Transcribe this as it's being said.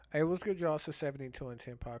Hey, what's good, y'all? It's the 72 and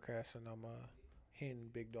 10 podcast, and I'm hitting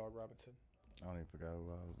Big Dog Robinson. I don't even forgot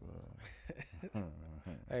who I was.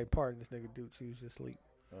 Hey, pardon this nigga Dukes, he was just asleep.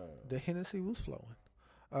 The Hennessy was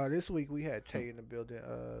flowing. This week we had Tay in the building,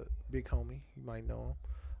 big homie, you might know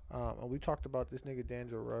him. And we talked about this nigga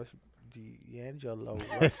D'Angelo Russell.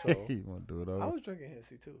 You want to do it over? I was drinking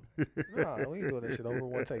Hennessy too. Nah, we ain't doing that shit over.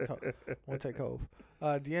 One take hove.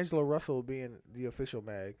 D'Angelo Russell being the official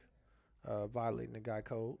mag, violating the guy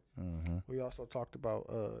code. Mm-hmm. We also talked about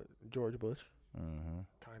George Bush, Mm-hmm.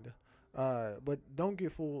 kinda. But don't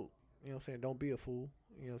get fooled. You know what I'm saying? Don't be a fool.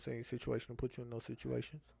 You know what I'm saying? Situation will put you in those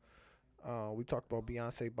situations. We talked about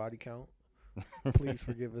Beyonce body count. Please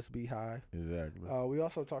forgive us, be high. Exactly. We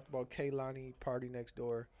also talked about Kehlani Party Next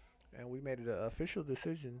Door, and we made it an official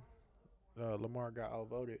decision. Lamar got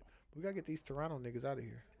outvoted. We gotta get these Toronto niggas out of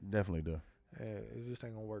here. Definitely do. It just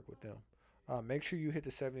ain't gonna work with them. Make sure you hit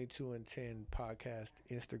the 72 and 10 podcast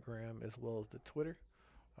Instagram as well as the Twitter.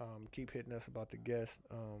 Keep hitting us about the guests.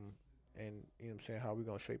 And you know what I'm saying, how we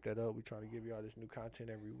gonna shape that up. We trying to give y'all this new content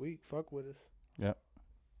every week. Fuck with us. Yep.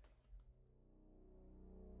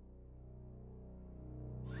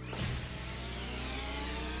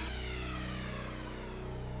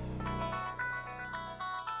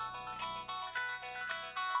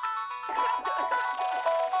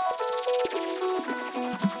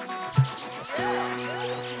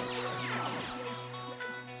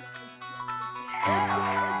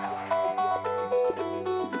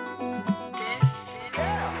 This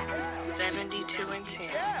is 72 and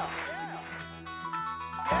 10.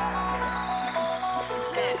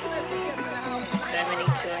 This is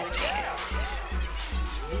 72 and 10.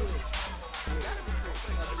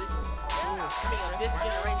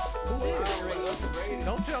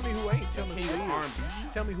 Don't tell me who ain't. Tell me who is. R&B.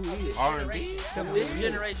 Tell me who is. R&B. Tell me This who is.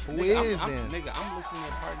 generation. Who is then? Nigga, I'm listening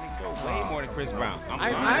to Party Next Door way more than Chris Brown.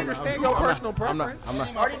 I understand your personal I'm not. preference. I'm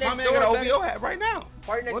not. Party My Next man Door got better- an OVO hat right now.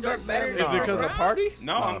 Party Next What Door that better mean? than Is it because of Brown? party?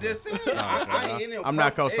 No, I'm just saying. I ain't in there. I'm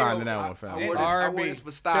not co-signing that one, fam. R&B.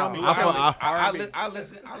 for style. Tell me I R&B.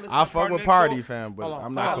 listen. I fuck with Party, fam, but Hold on.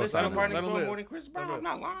 I'm I not listen to co-signing Party that. Next Let him Door live. more than Chris Brown. I'm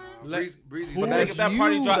not lying. Breezy. But Nigga, that's if that you,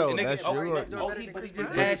 party dropped, though. nigga, That's oh, yours. he just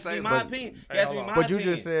But- asked me my opinion. He asked me hold my on. But you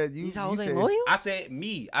opinion. just said you. These You hoes ain't said loyal? I said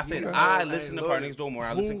me. I said Yeah. I Ain't listen to loyal. Party Next Door more.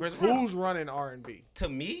 I listen to Chris Brown. Who's running R&B? To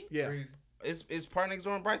me, Yeah. it's Party Next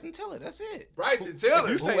Door and Bryson Tiller. That's it. Bryson Tiller.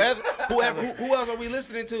 You say- Who else are we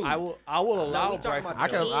listening to? I will allow we talking Bryson. about I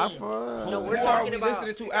can. I Team. fuck. No, Who we're are talking we about.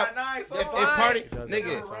 listening to? nice. If Fine. Party, It doesn't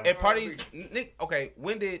nigga, sound fine. if Party, okay,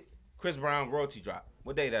 when did Chris Brown royalty drop?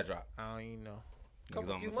 What day that drop? I don't even know. Niggas Few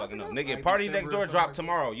don't months fucking know. ago? Nigga, Like if Party December Next or Door something drop like that.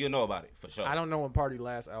 tomorrow, you'll know about it for sure. I don't know when Party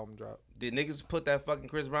last album dropped. Did niggas put that fucking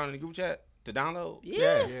Chris Brown in the group chat to download?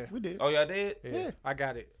 Yeah. Yeah. We did. Oh, y'all did? Yeah. I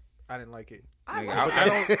got it. I didn't like it. Nigga, I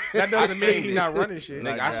I, That doesn't mean streamed he's it. not running shit.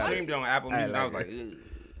 Nigga, Like I that. streamed it on Apple Music and I was like like, ugh.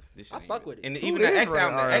 This shit I ain't fuck even- with it. And Who even the is X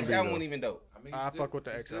album, running the X R&B album though? wasn't even dope. I fuck with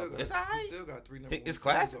the X album. It's alright. Still got 3 number It's 1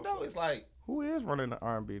 classic songs though. off It's like Wwho is running the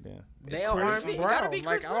R&B then? Male Chris R&B. It Brown. gotta be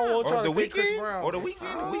Chris Like, I don't want or y'all the to pick Chris weekend Brown. or the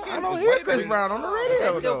weekend. The weekend. I don't was hear way Chris better. Brown on the radio.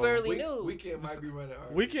 That's still though. fairly new. Weekend might be running.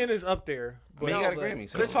 Weekend is up there. I mean, But he got a but Grammy.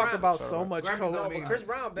 So. we Chris talk Brown- about so much Grammys code. don't No, mean but Chris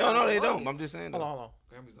Brown been No, out no, the they don't. longest. I'm just saying. Hold on.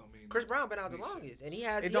 Grammys don't mean. Chris Brown been out the longest, and he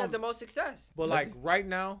has It the don't- most success. But like right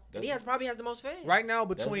now, And he has probably has the most fans. right now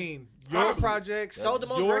between Does your Honestly. projects, Sold the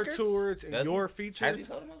most your records? tours, and Does he? your Has he features,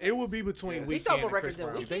 sold the most it would be between He Weekend sold more and Chris records than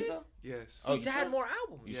Brown. You think so? Yes. Oh, He's you had sure? more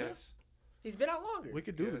albums. Yes. He's been out longer. We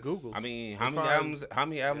could do the Yes. Googles. I mean, As how many far as- albums? How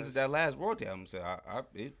many albums Yes. did that last royalty album sell?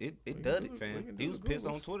 It can did do it, it. fam. We can do He was the pissed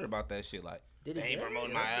on Googles. Twitter about that shit. Like, Did they he ain't good?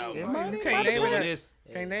 promoting my album. It Like, might- you it can't might be have doing been- this.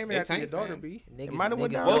 Can't name They it after your tank, daughter, fam. B. Niggas, might have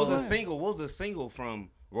went niggas down. What sold- was a single? What was a single from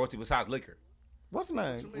royalty besides Liquor? What's the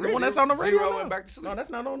name? Zero The one that's on the radio. and now? Back to Sleep. No, that's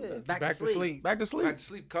not on. Yeah, Back to sleep. Back to sleep. Back to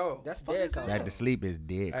Sleep cold. That's dead. Cold. Back to sleep is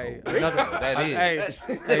dead. Hey, Cole. another, That is.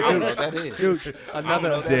 hey, I don't know what that is. Huge. I don't know what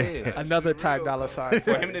Another, that is. another type dollar sign.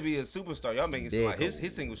 For him to be a superstar, y'all making it seem Dead like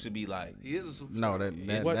his single should be like. He is a superstar.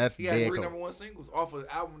 No, What? that's He had dead. 3 Cole. number 1 singles off of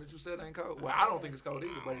the album that you said ain't cold. Well, I don't think it's cold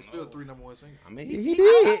either, but it's still 3 number 1 singles. I mean, He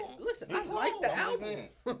did. Listen, I like the album.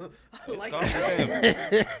 I like It's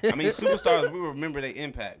the album. I mean, superstars. We remember their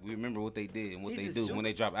impact. We remember what they did and what He's they a do when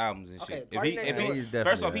they drop albums and Okay, shit. Party Next Door. He's First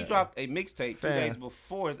definitely off, he that. dropped a mixtape 2 Fam. days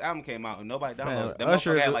before his album came out, and nobody downloaded. That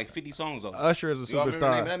Usher motherfucker is had a- like 50 songs on it. Usher is a Y'all remember the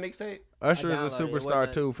name superstar. of that mixtape? Usher I is a downloaded it. superstar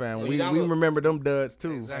Wasn't- too, fam. Oh, We you download- remember them duds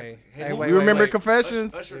too. Exactly. Hey, Hey, wait, We remember wait.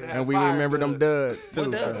 Confessions, Usher had and we fire remember them duds What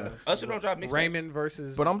too. does? fam. Usher don't drop mixtapes. Raymond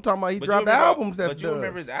versus. But I'm talking about he But you dropped remember- albums. That's But you duds.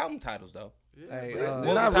 remember his album titles though. Hey, But it's What still- was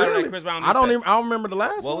Not the title of really. that Chris Brown I don't mixtape? even. I don't remember the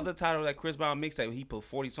last What one. was the title of that Chris Brown mixtape? He put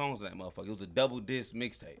 40 songs on that motherfucker. It was a double disc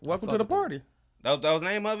mixtape. Welcome fuck to the with party. That was the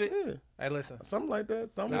name of it? Yeah, Hey, listen. something like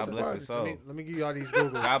that. Something God bless his soul. Let me give y'all these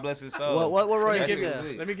Googles. God bless his soul. What That royalty shit sell? was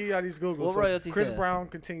lit. Let me give y'all these Googles. What royalty Chris sell? Brown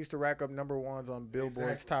continues to rack up number ones on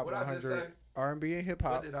Billboard's Exactly. top What I just 100 say? R&B and hip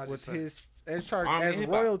hop What did I with just say? his as charged R&B as and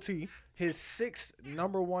hip-hop. royalty. His sixth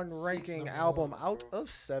number one ranking number album one, out bro. of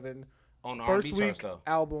 7. On the First R&B week charts, though.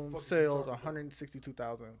 album Fuck you sales talking about?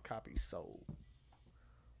 162,000 copies sold.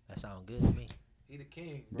 That sound good to me. He the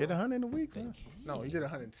king, bro. Get 100 a week. Huh? No, he did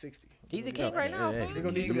 160. He's a king right now, Yeah, fam. They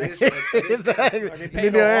gonna need King them of extras. this- this- Exactly. They You paid need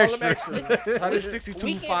the all them extras. extras. 162,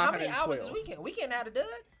 Weekend, how many albums is 512. Weekend? Weekend had a dud.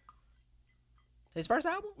 His first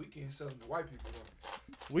album? Weekend selling to white people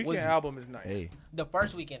though. Weekend album is nice. Hey, The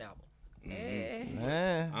first Weekend album.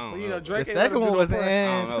 man. I Well, don't you know, know. Drake The ain't let him second do one no was press.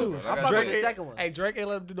 I don't in know, too. bro. I'm Like I fucking said, with the second one. Hey, Drake ain't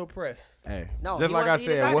let him do no press. Hey, No, just he like I wants to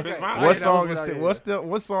see the said, second what, Chris Brown. what That song was is what I still did.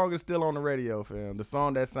 what song is still on the radio, fam? The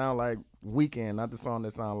song that sound like Weekend, not the song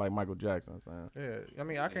that sound like Michael Jackson, fam. Yeah, I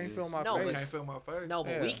mean, I can't feel my No, face. but- Can't feel my face. No,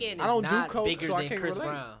 but Yeah. Weekend I is don't do not coke, bigger so I than can't Chris relate.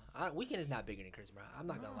 Brown. Weekend is not bigger than Chris Brown. I'm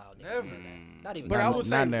not gonna allow niggas Never. to say that. Not even. But Not- I not would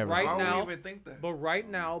say never. right Why would now, we even think that? but right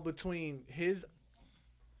now, between his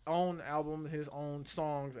own album, his own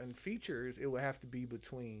songs and features, it would have to be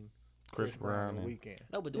between Chris Brown and Weekend.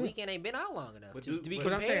 No, but the Weekend ain't been out long enough But to do- be but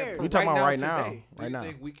But I'm saying compared. for We talking about right now, now, today. Do right you now.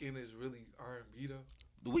 think Weekend is really R&B though?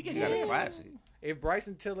 The Weeknd got a classic. If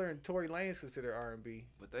Bryson Tiller and Tory Lanez consider R&B,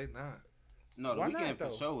 But they not. No, the Why Weeknd not, for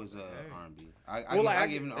though? sure is R&B. I Well, I like,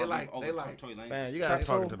 give him the they R&B like- over they like- Tory Lanez. Man, you Trap gotta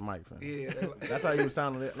talk soul? to the mic, fam. Yeah. They like, That's how you was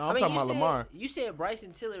sounding. No, I I'm mean, talking you about said, Lamar. You said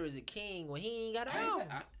Bryson Tiller is a king when he ain't got an I album.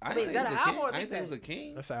 ain't I say mean, he is that was an a king. album or a I ain't say he mixtape? was a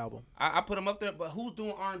king. that's the album. I put him up there, but who's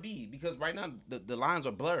doing R&B? Because right now the lines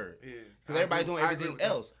are blurred. Yeah. Because I everybody agree- doing I agree everything with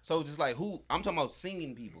that. else. So just like who? I'm talking about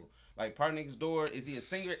singing people. Like Party Next Door, is he a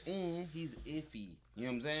singer? He's iffy. You know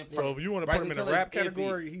what I'm saying? So if you wanna put Bryson him in a Tiller's rap iffy.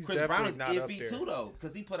 category, he's Chris Brown is definitely not up iffy there. too though,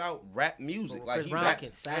 because he put out rap music. Like Chris he Brown rap.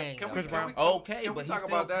 can sing. Can though. Chris we, Brown. can we, Okay, can we but he talk still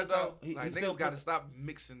about that puts though? out- he Like still niggas got to puts- stop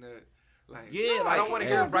mixing that. Like, Yeah, I like, don't want to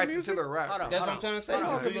yeah. hear Good Bryson music. Tiller rap. Hold on, That's hold what I'm trying to say. Hold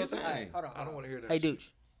Just on. do your Hey, thing. hold on. I don't want to hear that. Hey, Dooch.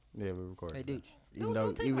 Yeah, we recording. Hey, Dooch. Even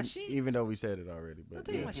Don't take my even shit. even though we said it already, Don't but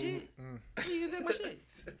take yeah. my shit. You can take my shit.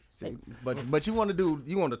 See, but you want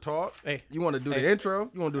to talk, Hey. you want to do the Hey.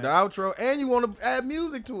 intro, you want to do the outro, and you want to add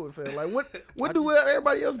music to it, fam. Like what do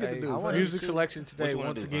everybody else get Hey, to do? I fam? wanna- music selection today What you wanna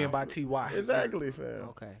once do, again fam? by T.Y. Exactly, fam.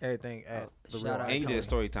 Okay. Everything at the Shout real. out And you Tony. did a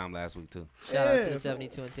story time last week too. Shout out to Yeah, the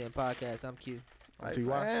 72 and 10 podcast. I'm Q. Like,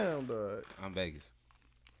 T.Y. fam, dog. I'm Vegas.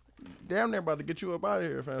 Damn near about to get you up out of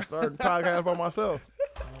here, fam. Start a podcast by myself.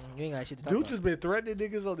 You ain't got shit to talk Dude about. has been threatening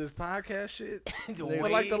niggas on this podcast shit for Way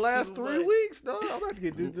like the last too 3 much. weeks, dog. I'm about to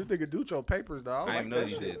get this nigga Duch on papers, dog. I I didn't like know that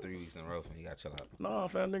you shit. did 3 weeks in a row, and you got to chill out. No,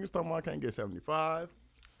 fam, niggas talking about I can't get 75.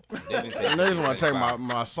 Devin said And niggas want to take 75.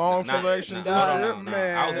 my song selection. Nah, shit, hold on,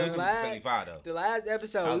 I was with you for Man. 75 though. The last I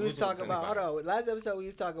episode was we was with you talking about. 75. Hold on. Last episode we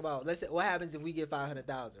was talking about. Let's say what happens if we get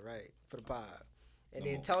 500,000 right for the pod, and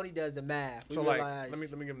then Tony does the math. We So like, realize, let me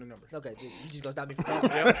give him the numbers. Okay, you just gonna stop me from talking.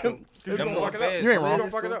 Yeah, that's cool. Them He's gonna more fuck it up. feds. You ain't He's wrong.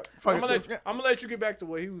 gonna fuck it up. Fuck I'm it gonna up. let you get back to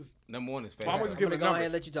what he was. Number one is fast. I'm gonna I'm just give gonna him go the ahead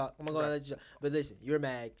and numbers. let you talk. I'm gonna go ahead and let you talk. But listen, you're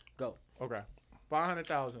mad. Go. Okay,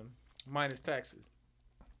 500,000 minus taxes.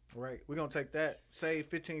 Right, we're gonna take that. Save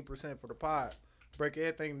 15% for the pod. Break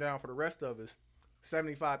everything down for the rest of us.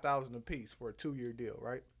 75,000 a piece for a 2-year deal.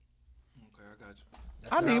 Right. Okay, I got you.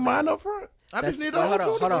 I need mine up front. I just need the hold on,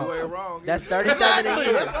 whole hold on. You ain't wrong. That's 37 a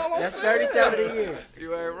year. That's 37 a year.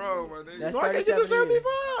 You ain't wrong, my nigga. That's So I can get the 37 a year.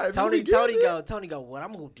 75. Tony, You get it? Tony go. What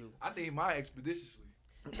I'm gonna do? I need mine expeditiously.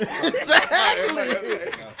 Exactly.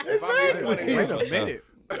 If I need money, Wait a minute.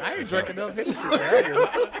 I ain't drinking enough Hennessy for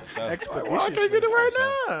that. Well, I can't get it right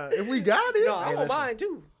now. If we got it. No, I want mine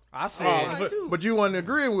too. I Oh, said, Mine too. but you wasn't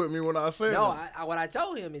agreeing with me when I said No, it. what I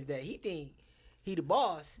told him is that he think he the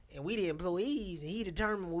boss and we the employees and he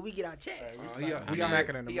determine when we get our checks. he out, we he out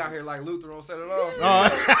smacking here, in the he out here like Luther on Set It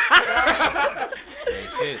Off.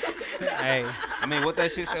 Shit. hey, I mean, what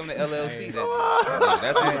that shit say on the LLC? That,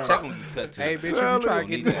 that's when the check gonna get cut to. hey, bitch, if Tell you try to him.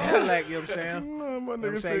 get this Cadillac, you know what I'm saying? My You know what I'm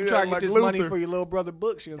nigga saying? You said try to get like this Luther. money for your little brother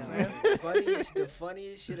books, you know what I'm saying? The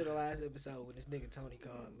funniest shit of the last episode when this nigga Tony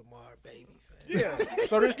called Lamar baby. Fam. Yeah.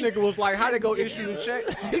 So this nigga was like, how they go issue the check?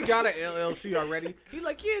 He got an LLC already. He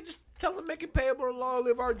like, yeah, just tell him make it payable and long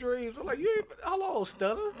live our dreams. I'm like, you ain't, hello,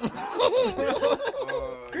 Stunner.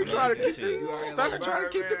 He trying to keep You the out here Stunner like trying to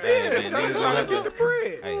keep the Birdman. biz. Hey, man, Stunner niggas trying out to get the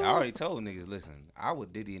bread. Hey, I already told niggas, listen, I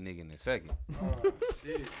would Diddy a nigga in a second.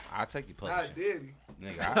 Shit. I'll take your Not publishing. Diddy.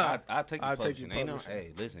 Nigga, I'll take your I'll take your publishing. Ain't no, publishing.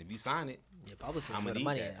 hey, listen, if you sign it, Yeah, publishing's I'm where gonna the need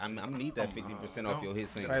money that. at. I'm gonna need that 50% off your hit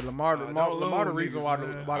single. Hey, Lamar, Don't Lamar, the lose reason niggas, why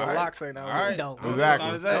man. the Alright. locks ain't out. All right. Don't. Exactly.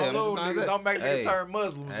 Don't lose Hey, niggas. Don't make niggas hey. turn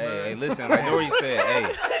Muslims, Hey, man. listen, like Nori said,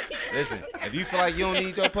 hey, listen, if you feel like you don't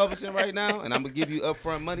need your publishing right now, and I'm gonna give you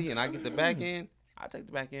upfront money, and I get the back end, I take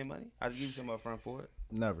the back end money. I just give you some upfront for it.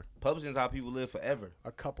 Never. Publishing is how people live forever,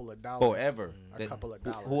 A couple of dollars. forever. A couple of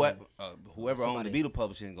dollars. Whoever owned Somebody- the Beatle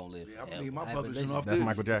publishing gonna live Yeah, I'm forever. gonna need my Hey, but publishing listen, off That's this.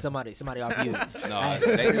 Michael Jackson. Somebody off you. No,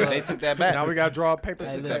 they took that back. Now we got to draw papers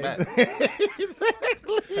Hey, to Took that take.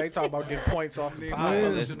 back. They talk about getting points off the Need pod. my Man.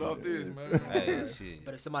 publishing off this, man. Hey, shit.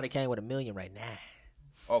 But if somebody came with $1 million right now,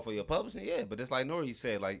 Oh, for your publishing, yeah. But it's like Nori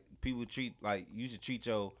said, like people treat you should treat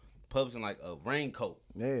your publishing like a raincoat.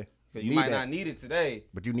 Yeah. Cause you Need might that, not need it today,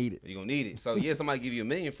 but you need it. but you're gonna need it. So yeah, somebody give you $1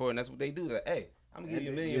 million for it, and that's what they do. That hey, I'm gonna give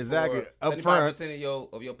you $1 million Exactly. for Up 75%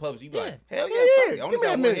 of your publishing. You be like, hell yeah, Yeah, fuck it. I only give me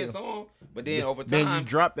got $1 one hit million. song, but then over Then time, you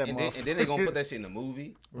drop that and then they gonna put that shit in the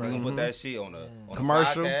movie. They're gonna put that shit on a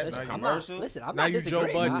Commercial. podcast, listen, a I'm not, commercial. listen, I'm Now not you Joe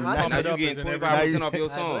disagreeing. Budden. I Pump Now it you up getting as an 25% off your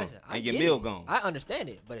Hey, song, listen, I and your get meal it. gone. I understand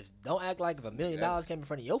it, but don't act like if $1 million came in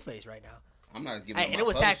front of your face right now. I'm not giving. Hey, away and my it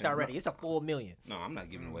was taxed publishing. already. It's a full $1 million. No, I'm not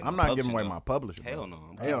giving away. I'm my not giving publishing, away though. my publishing. Hell bro. no.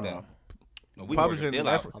 I'm Hell keep no. that. No, we Publishing, work a deal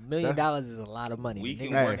that's- out. $1 million is a lot of money. We Niggas can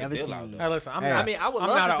ain't work a never deal seen out, it. though. Hey, listen, Hey. I mean, I would I'm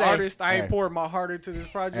love not to an say. artist. I ain't Hey. poured my heart into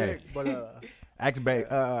this project, but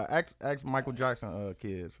Ask Michael Jackson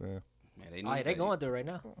kids, man. Man, Oh, yeah, they going through it right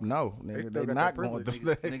now. No, They nigga, still they got not that going privilege.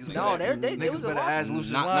 through Niggas that. No, better- they niggas was a better lot. ask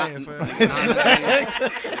Lucius Not- Lyon, not-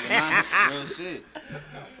 fam. real shit.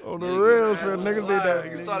 On the real, fam. Niggas did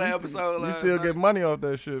that. You saw that episode You last still night? get money off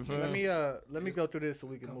that shit, fam. let me go through this so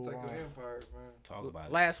we can Come move take on. your empire, man. Talk about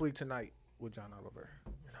it. Last week tonight with John Oliver,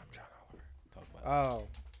 and I'm John Oliver. Talk about it.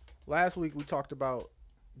 Last week we talked about,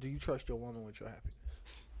 do you trust your woman with your happiness?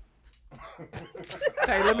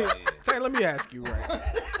 Let me ask you, right?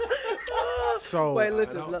 So Wait,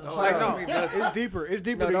 listen. Don't- look, don't hold like ask on. no, me nothing. it's deeper. It's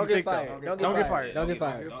deeper No, than don't you get think. fired. Though. Don't get fired. Don't get Get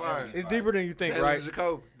fired. fired. It's deeper than you think, Taylor right?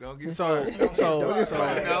 Jacoby, don't get So, fired. so, You know,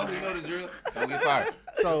 so, he know the drill. Don't get fired.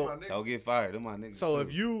 so, Don't get fired. Them my niggas. so too.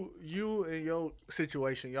 if you in your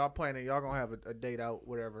situation, y'all planning, y'all gonna have a date out,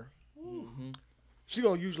 whatever. She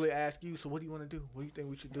gonna usually ask you, so what do you want to do? What do you think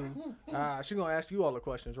we should do? She gonna ask you all the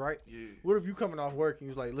questions, right? Yeah. What if you coming off work and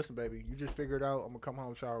you was like, listen, baby, you just figure it out. I'm gonna come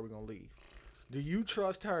home, shower, we're gonna leave. Do you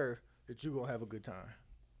trust her that you gonna have a good time?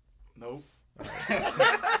 Nope.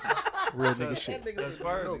 Real nigga shit. That's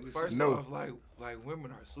first No. off, like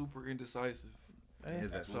women are super indecisive.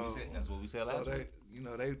 That's what we So- said. That's what we said So last they,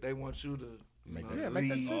 week. they want you to Make know, Yeah, make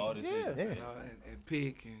that lead, decision. all this Yeah. shit. Yeah. and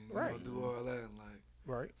pick and Right. do all that. And like,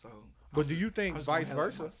 Right. so. But do you think I'm just gonna vice handle it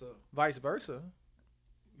versa? myself. Vice versa,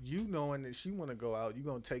 you knowing that she want to go out, you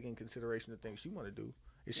gonna take in consideration the things she want to do.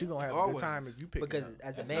 Is she gonna have a good Always. time if you pick Because her?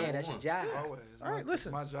 as a That's man, number that's your one. job. Always. It's All right, my,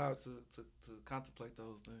 listen. It's my job to contemplate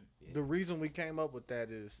those things. The reason we came up with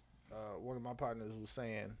that is one of my partners was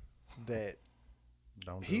saying that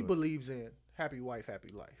Don't do he it. believes in happy wife,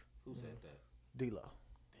 happy life. Who said that? D-Lo.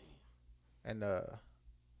 And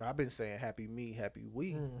I've been saying happy me, happy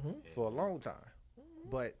we Mm-hmm. for a long time.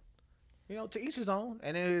 But, you know, to each his own.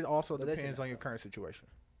 And it also But listen, depends on your current situation.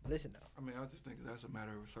 Listen though. I mean, I just think that's a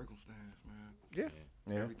matter of circumstance, man. Yeah.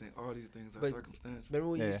 Yeah. Everything, all these things are But- circumstantial. Remember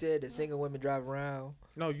when you Yeah. said that single women drive around?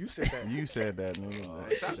 No, you said that. You said that, nigga.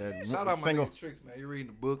 Hey, shout out my single. nigga Tricks, man. You reading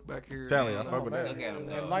the book back here? Tell me, man. I fuck with man. that. Look at him,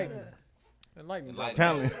 though. Enlighten me. Enlighten me. Enlighten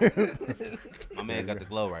Talent. My man got the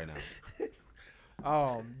glow right now.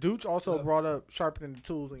 Dooch also brought up sharpening the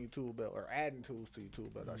tools in your tool belt, or adding tools to your tool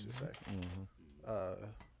belt, I should say.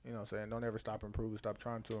 You know what I'm saying? Don't ever stop improving. Stop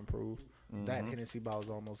trying to improve. That Hennessy bottle is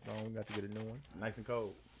almost gone. We got to get a new one. Nice and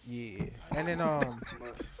cold. Yeah. And then, Some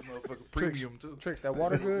motherfucker premium too. Tricks, that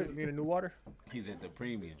water good? You need a new water? He's at the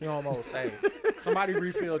premium. You almost. Hey, somebody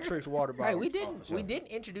refill Tricks water bottle. Right, we didn't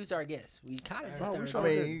introduce our guests. We kind of just Oh, we started. sure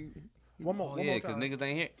I did. mean, One more, Oh one yeah, more because time. niggas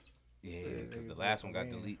ain't here. Yeah, because the last one got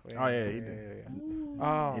deleted. Oh, yeah, he did.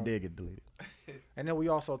 Yeah. it did get deleted. And then we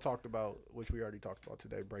also talked about, which we already talked about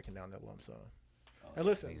today, breaking down that lump sum. And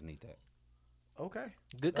listen, Niggas need that. okay.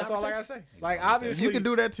 Good That's all I conversation. gotta say. Like, If you obviously, You can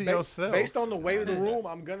do that to yourself. Based on the weight of the room,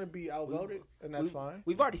 I'm gonna be outvoted, and that's fine.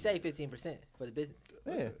 We've already saved 15% for the business.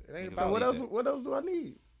 Yeah. It ain't Niggas about So what need else? that. What else do I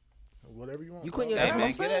need? whatever you want. You quit your Hey job. man,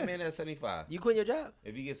 I'm get that saying. man that 75. You quit your job.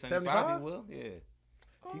 If you get 75, 75? he will. Yeah.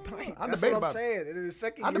 He might. I That's debate what I'm about it. saying. In the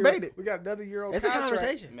second I year, debate it. we got another year on It's a contract.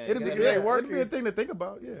 conversation. Man, It'll be, get yeah, that it'll working. be a thing to think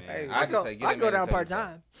about. Yeah. man. Hey, I just say I get that go man down that part 75.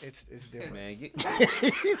 time. It's different. Man,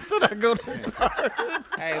 get so I go to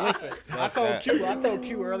Hey, listen. I Fuck told that.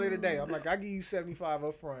 Q earlier today. I'm like, I give you 75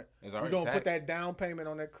 up front. It's You already gonna put taxed. that down payment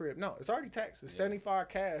on that crib? No, it's already taxed. It's 75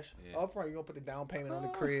 cash Yeah. up front. You gonna put the down payment on the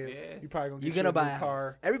crib. Yeah. You probably gonna get You're gonna you a buy new a house.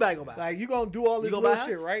 car. Everybody gonna buy a house. Like you gonna do all this gonna buy a little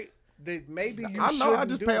shit, house? right?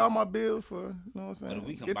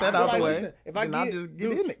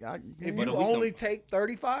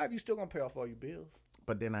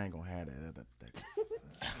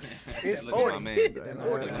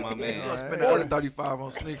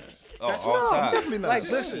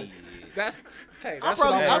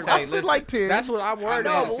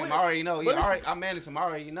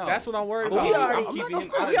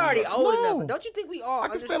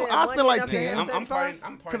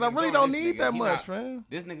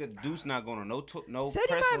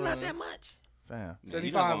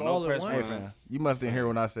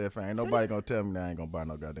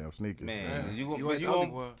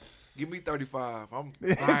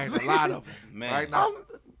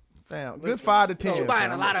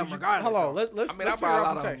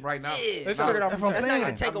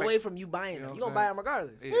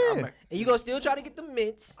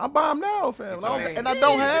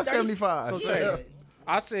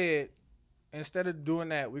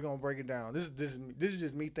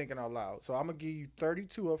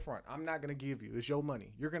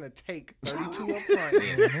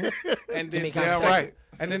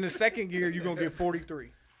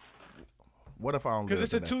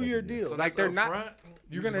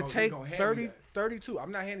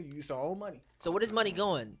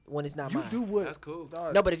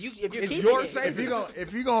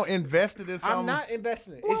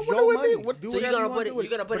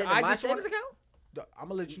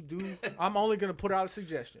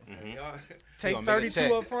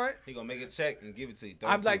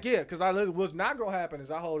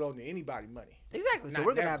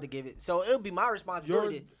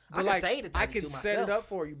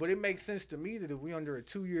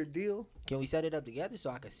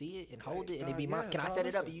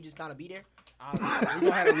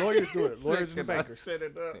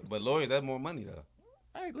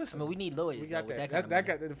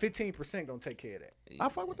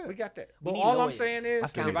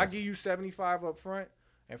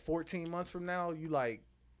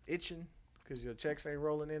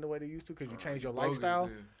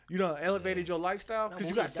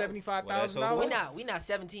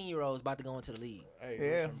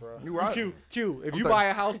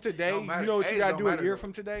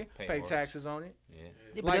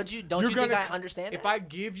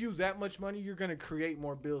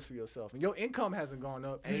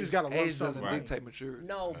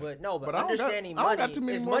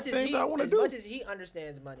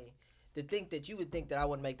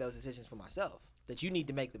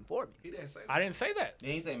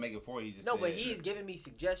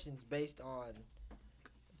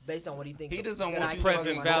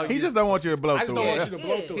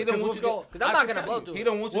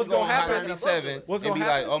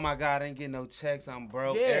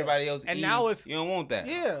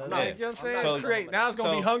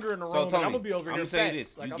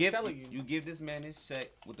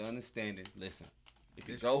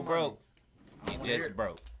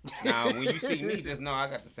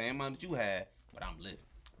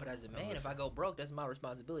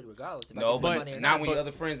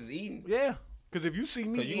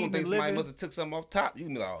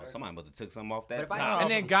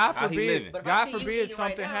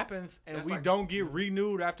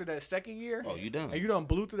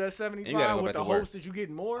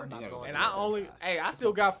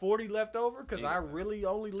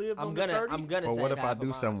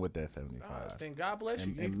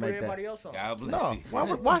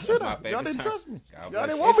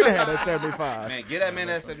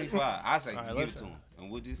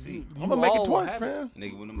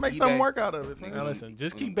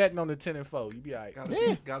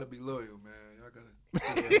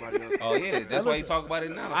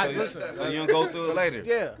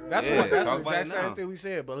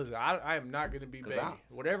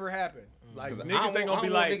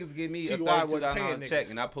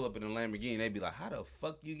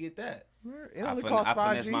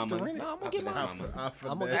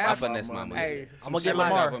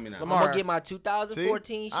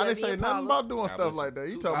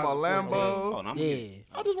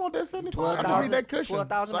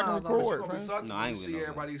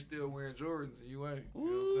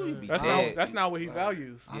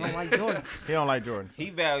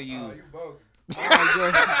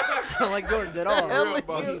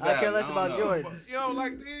 about know. Jordans. You don't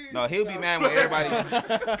like these? No, he'll be mad when everybody.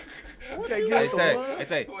 Can't Hey, get the Tay, one. hey,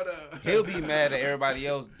 Tay, What, he'll be mad that everybody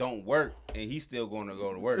else don't work and he's still going to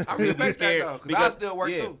go to work. I He'll be respect that, scared though, 'cause I still work,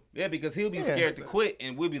 yeah, too. Yeah, because he'll be scared to quit,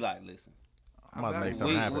 and we'll be like, listen, I'm about to make We-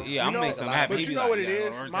 something happen. I'm You gonna know, make something happen. But He you be know like, what it yo,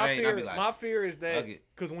 is? earn My today, and I fear, be like, my fear is that fuck it.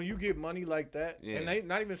 because when you get money like that, Yeah. and they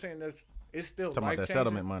not even saying that's it's still Talking life about that changing.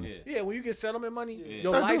 settlement money. Yeah. Yeah, when you get settlement money, your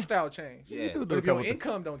Start doing- lifestyle change. Yeah. But if your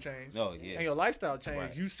income don't change, No, yeah. and your lifestyle change,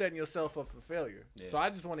 Right. you setting yourself up for failure. Yeah. So I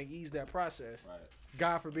just want to ease that process. Right.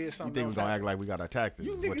 God forbid You something think we're else gonna act happen. like we got our taxes?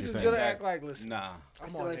 You is what niggas you're is saying. gonna act like, listen. Nah. I Come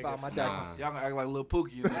still on, ain't filed niggas. my taxes. Nah. Y'all gonna act like Lil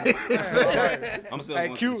Pookie. You know? I'm still Hey,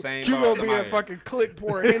 going to Q, the same Q bar gonna with be my a fucking click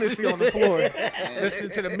pouring Hennessy on the floor. Listening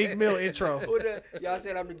to the Meek Mill intro. Y'all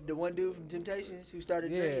said I'm the one dude from Temptations who started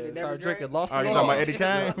drinking and never started drinking. drank. Lost Oh, the you law. talking about Eddie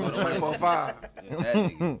Kane? 24/5. Yeah, that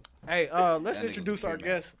nigga. Hey, let's That nigga introduce was our good,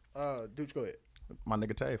 guest. Dooch, go ahead. My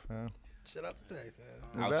nigga Tay, fam. Shut up today,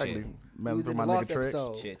 fam. Out Exactly. chill. He Met him was through in my the nigga Lost Tricks.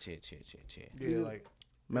 episode. Shit. Yeah, like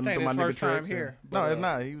Met This him ain't through my his nigga first time Tricks. here, No, but, it's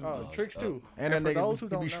not. He Tricks too. and And that for those who nigga,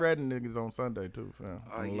 he don't be know- shredding niggas on Sunday too, fam.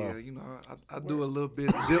 Oh On the yeah, low. you know, I do a little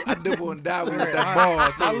bit. I dibble and dabble with that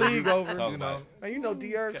ball too. My league over. Talk You about know, it. And you know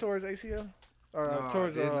D-Herb towards ACL? Or No,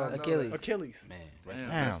 towards I did not know Achilles. Achilles. Man, Damn,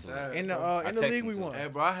 Damn. sad, In the bro. in the text league him we too. won. Hey,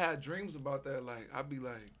 bro, I had dreams about that. Like, I'd be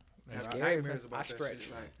like, That's having scary, nightmares man. about I that stretch.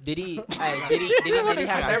 shit. Like, Did he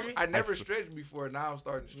have surgery? I never stretched before. Now I'm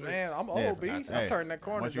starting to stretch. Man, I'm Yeah, old, B. hey, I'm turning that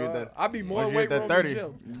corner, once you hit dog. that- I be more Once you weight hit room that 30, than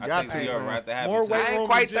you I got take you to. over right to More happen. weight I room ain't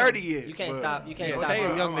quite than gym. 30 yet. You can't but- stop. You can't Yeah, stop. tell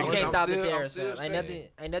you, young You niggas. can't I'm stop the still- I'm tears, still fam. Ain't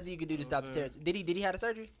stretching. nothing you can do to stop the tears. Did he have a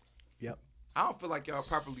surgery? Yep. I don't feel like y'all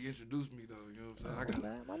properly introduced me though. You know what I'm saying? I got.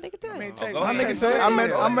 Man, my nigga tell I mean, you. take go my ahead. nigga Tay, I met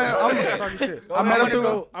Talking shit. him I'm gonna through-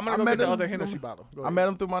 go I get met the him- other Hennessy bottle. Go I ahead. met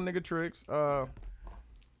him through my nigga Tricks.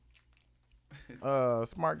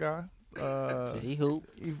 Smart guy. He hoop.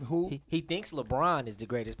 He hoop. He thinks LeBron is the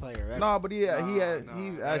greatest player ever. No, but he's Nah,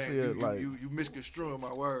 actually that ain't- you, like. you misconstruing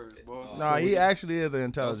my words, boy. Nah, he actually is an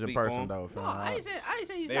intelligent speak for person him. though. Fam. No, I ain't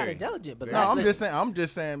say he's not Very. intelligent, but No, like, I'm listen,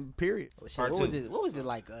 just saying. Period. shit, Part what two. was it? What was it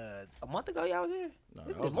like a month ago? Y'all was here. No,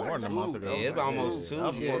 It's that was been more than a month ago. Yeah, it's almost two. That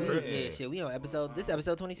was Yeah, before yeah, Christmas. shit. We on episode. This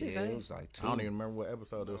episode 26, Yeah, ain't it it? was like two. I don't even remember what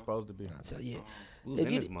episode it was supposed to be. So yeah, We was If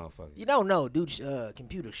in you- this motherfucker. you don't know, dude's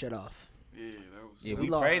computer shut off. Yeah, that was. Yeah, we we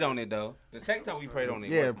lost. prayed on it though. The second time we prayed on it.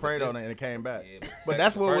 Yeah, worked, but prayed on this- it and it came back. Yeah, but But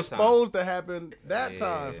that's what was first time, supposed to happen that Yeah.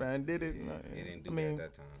 time, fam. Did it? It didn't do I mean,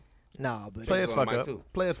 that time. Nah, but players It's on fuck mic up. too.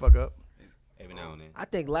 Players fuck up. Every now and then. I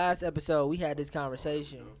think last episode we had this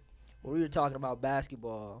conversation where we were talking about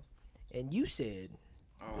basketball, and you said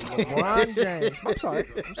Oh. LeBron James. I'm sorry.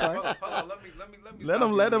 Hold on, let me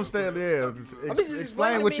Let him stop stand you there. real quick. I mean, just Explain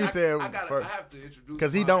explain what to you me. said I first. have to introduce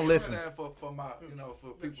 'Cause he my- don't you know what listen. I'm saying, for my, for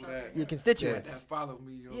people that Your constituents. that follow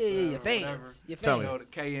me. You know Yeah, what I'm yeah, saying, your or fans. whatever. Your Tell You me. know,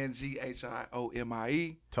 fans. the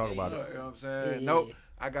KNGHIOMIE. Talk about You it. know what I'm saying? Yeah, no, yeah.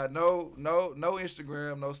 I got no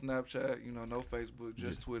Instagram, no Snapchat, you know, no Facebook,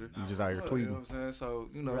 just Twitter. You just out here You know tweeting. what I'm saying? So,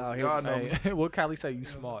 you know, We're out y'all here- know me. hey, what Kylie say? You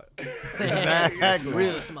smart. Exactly.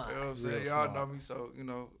 Real smart. You know what I'm saying? Real Y'all smart. know me, so, you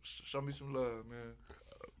know, show me some love, man.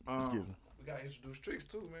 Excuse me. We got to introduce Tricks,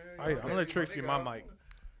 too, man. Oh, yeah, I'm gonna let Tricks get my mic.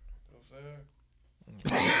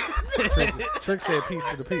 You know what I'm saying? Trick said peace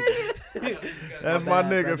to the people. That's My my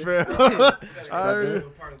bad, nigga, brother. fam.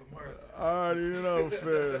 I already know,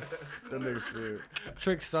 fam. That nigga shit.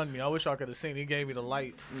 Trick stunned me. I wish y'all could have seen. He gave me the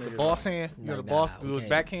light, the Nigga. boss hand. You know, the boss do his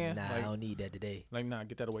backhand. Nah, I Like, don't need that today. nah,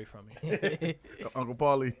 get that away from me. Uncle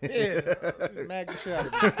Paulie. Yeah, mag the shit out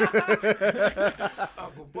of me.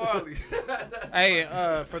 Uncle Barley.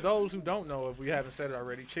 Hey, for those who don't know, if we haven't said it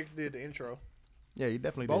already, Chick did the intro. Yeah, he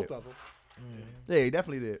definitely Both did. of them. Yeah, he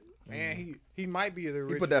definitely did. And he might be the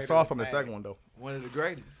originator. He put that sauce of on the mag. second one though. One of the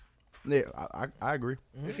greatest. Yeah, I agree.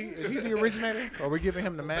 Is he the originator? Or are we giving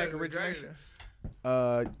him the mag Better than origination?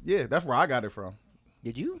 Yeah, that's where I got it from.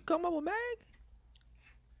 Did you come up with Mag?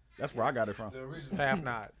 That's where I got it from. The original. Half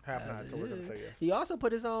not. So we're gonna say yes. He also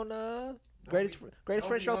put his own greatest Don't French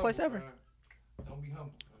be show humble, place ever. man. Don't be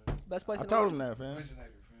humble, man. Best place I in the told world. him that, fam. Originator,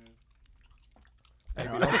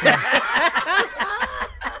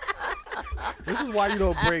 This is why you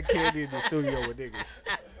don't bring candy in the studio with niggas.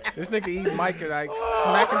 This nigga eating Mike and like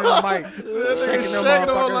smacking the mic, shaking them shaking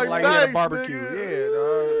them motherfuckers like he at a dice, barbecue. nigga. Yeah,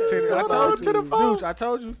 dog. I Shout told out to you, the phone. dude. I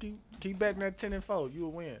told you keep betting that 10-4. You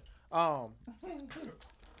will win.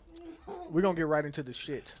 We're gonna get right into the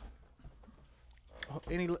shit.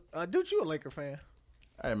 Dude, you a Laker fan?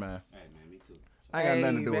 Hey man, Hey man, me too. I ain't got Hey,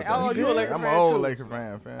 nothing to do with man. Oh, that. you a Laker I'm fan an old too. Laker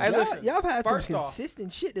fan, fam. Hey, listen. Y'all have had some First off-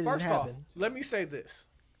 consistent shit that First doesn't off, happen. let me say this: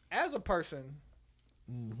 as a person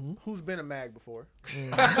who's been a mag before, and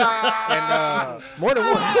more than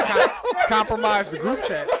once compromised the group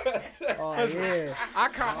chat. Oh yeah.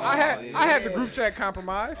 I had the group chat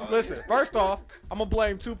compromised. Listen, first off, I'm gonna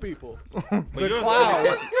blame two people. But The yours cloud.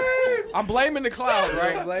 was I'm blaming the cloud,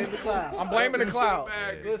 right? Blame the cloud. I'm blaming the cloud.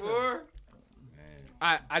 Bag before.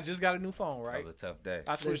 I just got a new phone, That right? was a tough day.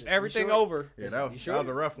 I switched Listen, you everything sure? over. Yeah, that was a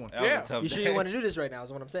rough one. That was Yeah. a tough You sure day. you want to do this right now?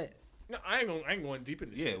 Is what I'm saying. No, I ainnt going deep in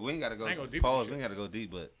this. Yeah, shit. we ain't gotta I ain't go gonna deep pause. this We shit. ain't gotta go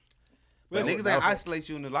deep, but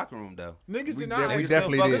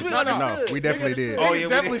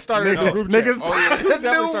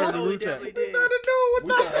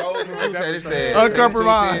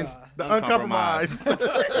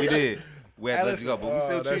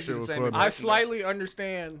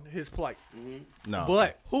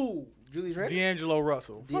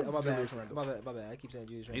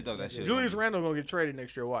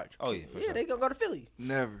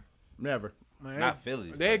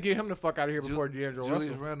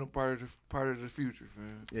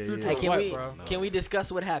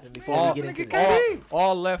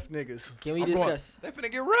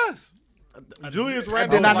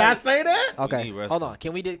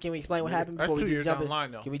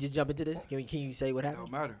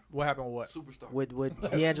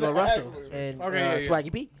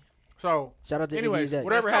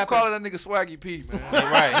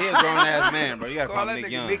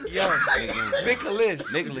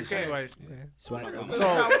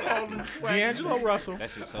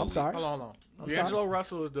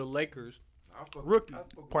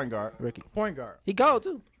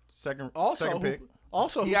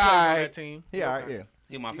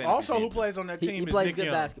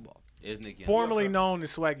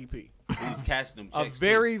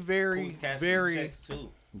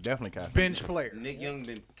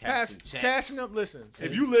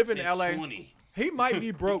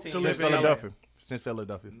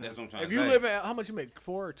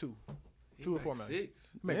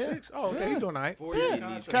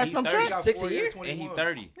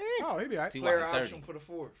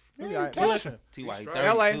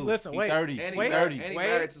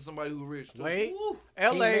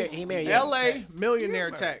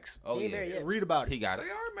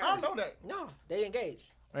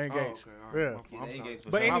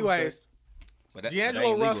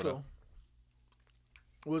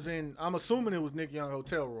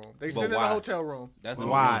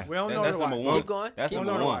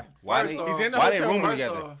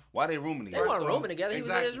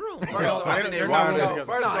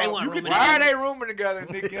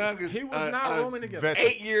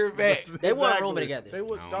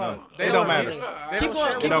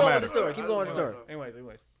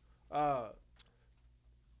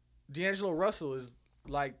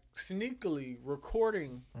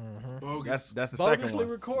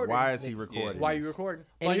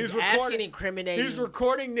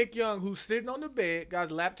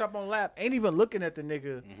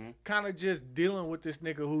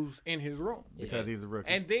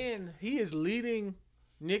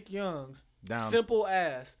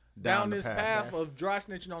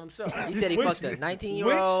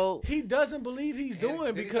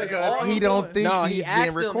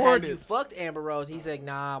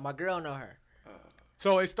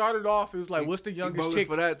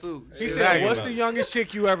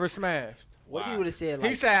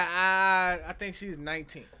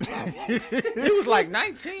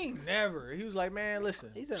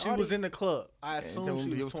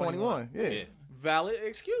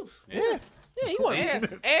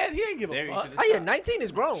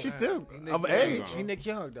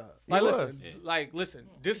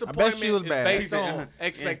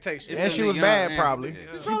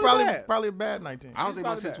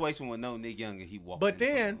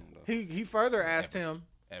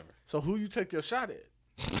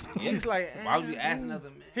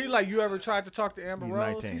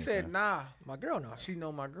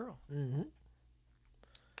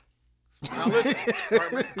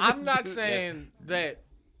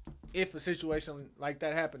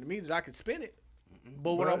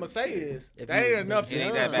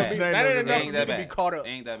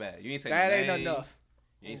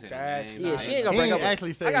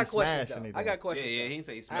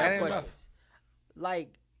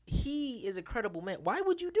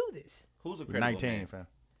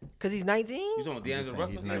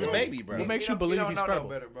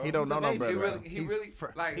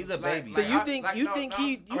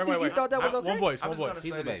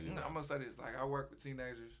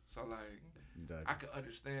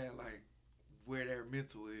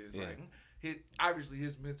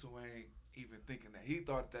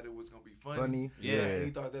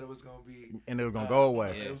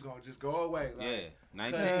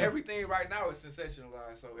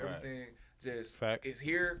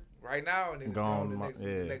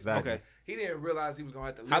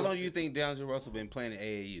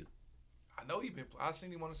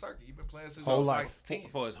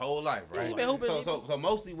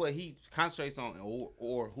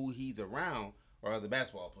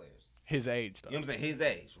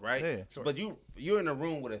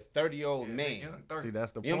year old Yeah, man. young, 30. See,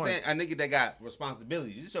 that's the You know what point. I'm saying? A nigga that got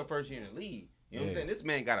responsibilities. This is your first year in the league. You know what I'm saying? This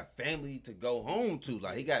man got a family to go home to.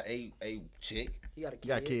 Like, he got a chick. He got a kid.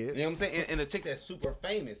 Got kids. You know what I'm saying? And a chick that's super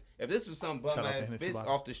famous. If this was some bum Shout out to ass Hennessy bitch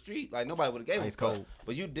Bottle. off the street, like, nobody would have gave a Ice fuck. cold.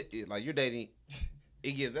 But like, you're dating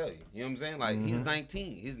Iggy Azalea. You know what I'm saying? Like, he's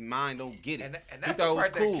 19. His mind don't get it. And He that's thought the it was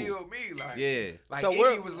part cool. that killed me. Like, Yeah. Like, So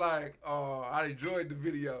Iggy was like, "Oh, I enjoyed the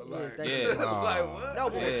video." Like, thank you. like what? No,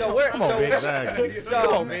 but Yeah. so we're Come on, bitch. Exactly. so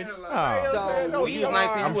Come on, bitch. so When you was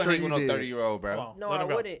 19, I'm you wouldn't sure hang you with no did. 30-year-old, bro. Come on. no, Let I him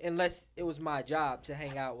go. wouldn't unless it was my job to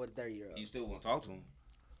hang out with a 30-year-old. You still won't talk to him.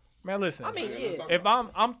 Man, listen. I mean, yeah. If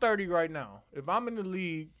I'm 30 right now, if I'm in the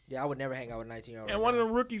league Yeah, I would never hang out with a 19-year-old. and one of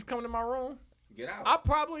the rookies come to my room, Get out. I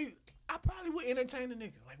probably would entertain the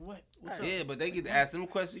nigga. Like what? What's up? Yeah, but they get to ask them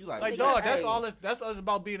questions. You like, Like Nigga, dog, that's hey. all. That's us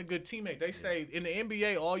about being a good teammate. They say in the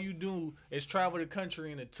NBA, all you do is travel the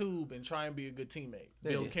country in a tube and try and be a good teammate,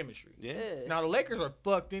 build chemistry. yeah. Yeah. Now the Lakers are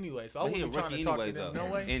fucked anyway, so I But he a wouldn't be trying rookie to talk anyway, to them. though.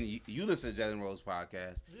 No way. And you listen to Jalen Rose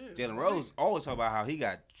podcast. Yeah, Jalen Rose always talk about how he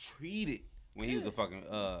got treated when he was a fucking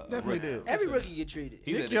Definitely rookie. did. Every rookie get treated.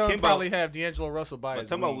 He Nick said Young that Kimbo, probably have D'Angelo Russell by but his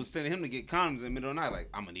Timbo weed. was sending him to get condoms in the middle of the night. Like,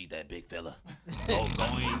 I'm gonna need that big fella. Go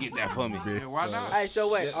in and get that for me. Yeah, why not? Hey,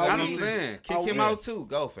 so wait, That's are what I'm we saying. Kick are him we- out too.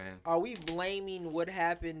 Go, fam. are we blaming what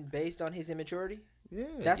happened based on his immaturity? Yeah.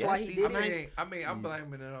 That's why Yes, he he- did it. I mean, I'm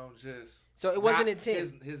blaming it on just. So it wasn't not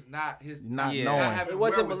intent. His Not Yeah. knowing. having It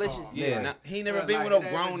wasn't wherewithal. malicious. Yeah, Yeah. nah, he ain't never But, been like, with no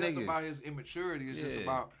it ain't grown just niggas. about his immaturity. It's just Yeah.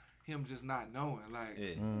 about him just not knowing. Like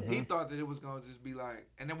Yeah. he thought that it was gonna just be like,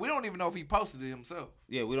 and then we don't even know if he posted it himself.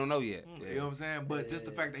 Yeah, we don't know yet. You know what I'm saying? But just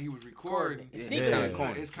the Yeah. fact that he was recording, It's it's sneaking kinda- it.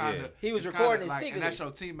 Corny. it's kind of Yeah. He was it's recording kinda and like, sneaking and that's it.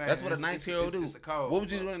 your teammate. That's what a It's- 19-year-old do. It's a code. What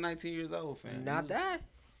would you do at 19 years old, fam? Not that.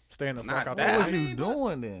 Staying the Not fuck out that. the What was way. you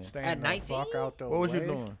doing then? Staying At the 19? fuck out the What was you way.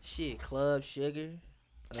 doing? Shit, club sugar.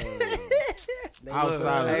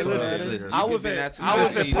 Outside Hey, of listen, club listen, sugar. I you was giving at that to I me.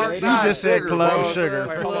 was at You Park. You just said club sugar.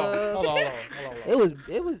 Wait, hold on, hold on. It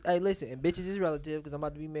was. Hey, listen, and bitches is relative because I'm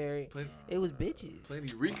about to be married. Plenty, It was bitches.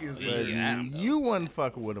 plenty Ricans. Yeah, I don't know. You wasn't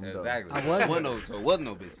fucking with him though. Exactly. I wasn't. It wasn't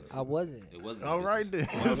no bitches. I wasn't. It wasn't. All no right bitches.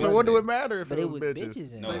 then. Well, So what do it matter if But it it was was bitches?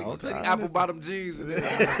 bitches in No, there. okay. Plenty apple bottom jeans in there.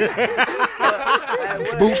 Hey,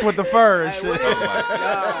 what- Boots with the fur and Hey, shit. what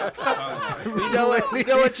Oh, You know what? You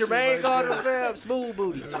know what Jermaine called them, fam? Smooth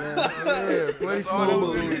booties, man. Yeah, plenty all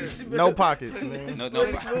smooth it booties. is. No pockets, man. No,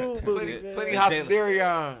 Plenty smooth booties, Plenty, man. plenty Jalen-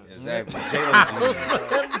 Hosterion. Exactly. Jalen.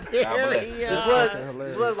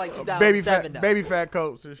 This was like 2007. though. Baby fat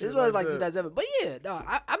coats and shit. This was like that. 2007. But yeah, dog,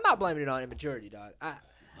 I'm not blaming it on immaturity, dog.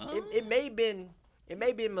 It may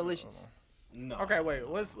have been malicious. No. Okay, wait.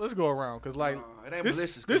 Let's go around because like It ain't this-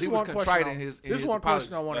 malicious this because he was one question contrite I- in his. this one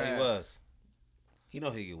question I want But to he ask. was. He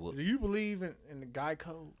know he get whooped. Do you believe in the guy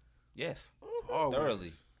code? Yes. Oh,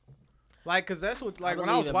 Thoroughly. Like, cause that's what like I when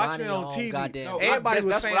I was believe in watching it minding on your own TV, goddamn No, everybody was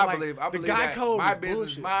that's saying what I like believe. I the believe guy that code my was business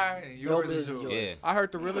bullshit. is mine and Your yours business is is yours. yours. Yeah. I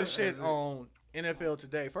heard the realest shit on NFL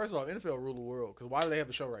Today. First of all, NFL rule the world. Cause why do they have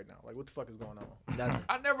a show right now? Like, what the fuck is going on? Nothing.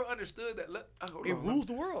 I never understood that. Look, hold It on. rules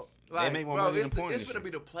the world. Like, make more bro, money it's than porn it's and gonna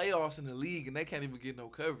shit. be the playoffs in the league, and they can't even get no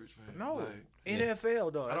coverage, man. No, Like,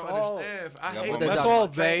 NFL though. I That's don't all. understand. I They got hate more that. That's talking all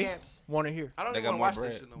about training they camps? want to hear. I don't They even got want to more watch that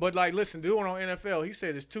bread. shit no more. But like, listen, dude on NFL, he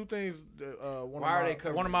said there's two things. One, Why are they of my,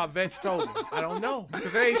 covering one of my this? vets told me. I don't know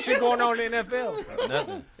because there ain't shit going on in the NFL.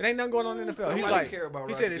 Nothing. It ain't nothing going on in the NFL. He's Nobody like, care about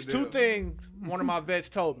he Roger said there's two Goodell. things. One of my vets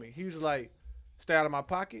told me. He was like, stay out of my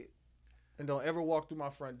pocket and don't ever walk through my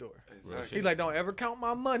front door. Exactly. He's like, don't ever count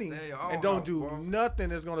my money Stay in your own and don't house, do bro. nothing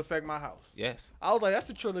that's gonna affect my house. Yes. I was like, that's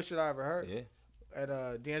the trillest shit I ever heard. Yeah.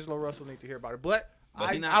 And D'Angelo Russell need to hear about it. But But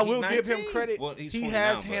I, he not- I he will give him 19. credit. Well, he's he 20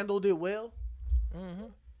 has now, but- handled it well.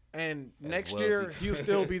 And next well as year he he'll can.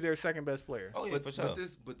 still be their second best player. Oh yeah, But, for sure.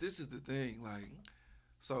 but this is the thing, like,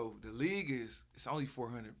 so the league it's only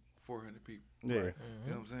 400 people. Yeah. You know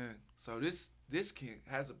what I'm saying? So this kid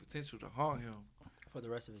has the potential to haunt him For the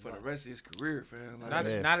rest of his for the life. rest of his career, fam. Like, Not,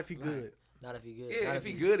 Yeah. not if he good. Not if he good. yeah, Not if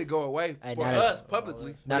he good, it go away Hey, for not if- us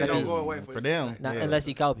publicly. not But it if don't he- go away For for them. Not Yeah. unless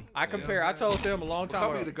he Kobe. I compare. I told them a long time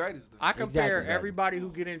Kobe ago. the greatest. Though. I compare Exactly. everybody who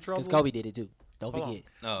get in trouble. Because Kobe did it too. Don't Hold on. forget.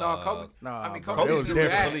 No, Kobe. No, I mean, bro, Kobe it was snitched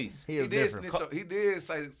different. on the Police. He He was did different. snitch. He did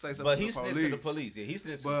say something But to he the snitched police. to the police. Yeah, he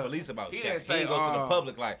snitched to But the police about he Shaq. didn't He say, didn't go to the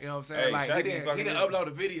public like, you know what I'm saying? hey, Like Shaq he be didn't fucking upload a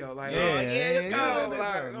video. Like, Yeah, it's yeah, gone. yeah,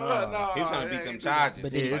 Like, no. no, he was trying to beat yeah, them he charges.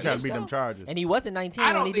 But Yeah, did he's he trying to snitch beat them though? charges. And he wasn't 19 I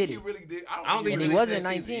when don't he think did he it. really did. I I don't don't think think And he he really wasn't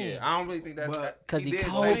said shit. 19. Yeah, I don't really think that's But 'Cause he did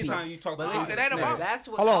Kobe. say anytime you talk But to listen, it ain't about. That's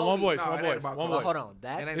what Hold on, Kobe. one voice, No, one it ain't voice, about one Kobe. voice. Hold on. It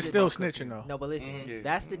That's ain't It's just still about snitching casino. though. No, but listen, Yeah.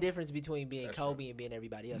 that's the difference between being Kobe and being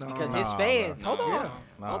everybody else. No. Because his Nah, fans, bro. hold on,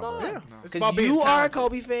 Nah, hold bro. on. Yeah. It's Because about being you are a talented.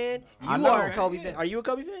 Kobe fan. I You know. are a Kobe fan. Are you a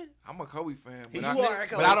Kobe fan? I'm a Kobe fan, He but I, You are a snitched,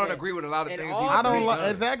 Kobe but I don't fan. agree with a lot of And things. all he I don't three- done.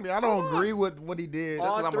 exactly. I don't agree with what he did. Just 'cause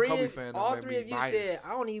All I'm a three Kobe of- fan don't all make three me of you biased. said, I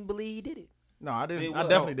don't even believe he did it. No, I didn't. It I was.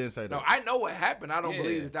 definitely didn't say that. No, I know what happened. I don't Yeah.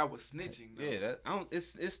 believe that was snitching. Though. Yeah, that, I don't.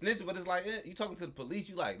 It's snitching, but it's like you talking to the police.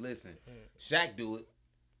 You like, listen, Shaq do it.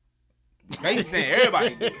 Basically saying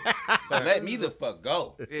everybody do it. So let me the fuck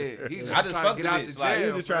go. Yeah, he just I just trying fucked to the get out bitch. the Like, jail.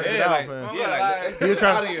 he was just trying to bro. get out, like, fam. yeah, like He was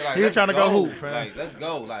trying to- like, he was let's trying to go hoop, fam. Like, let's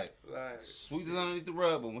go. Like, Like, sweep this underneath the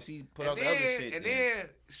rug. But when she put out and the other then, shit, and then, then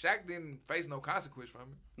Shaq didn't face no consequence from it.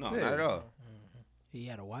 no, Yeah. not at all. He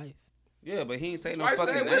had a wife. Yeah, but he ain't say no Wife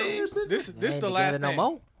fucking stayed with him. names. This ain't the last together no thing.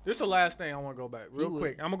 more. This the last thing I want to go back real would.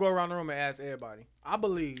 quick. I'm gonna go around the room and ask everybody. I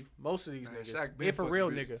believe most of these Man, niggas, Shaq been if a fucking real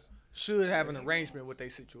bitches. nigga, should have an arrangement with their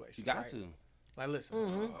situation. You got right? to. Like,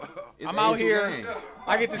 listen, It's I'm out A to here. Z.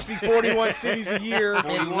 I get to see 41 cities a year.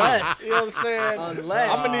 41. Unless, You know what I'm saying? Unless-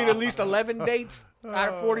 I'm gonna need at least 11 dates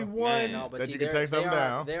out of 41. Man. no, but That see, you can there, take something there are,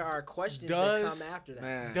 down. there are questions Does- that come after that.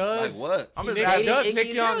 Man, Does Like what? I'm Nick, just asking. does Iggy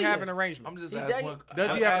Nick Young Azalea. have an arrangement? I'm just He's asking. dating-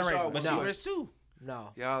 Does he have an ask y'all arrangement? But one she No. rich too. No.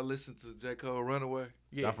 Y'all listen to J. Cole Runaway?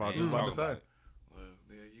 Yeah. That's what I was Man, about to talk say. about it. Well,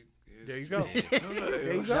 yeah, There you go.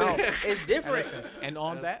 There you go. No, it's different. And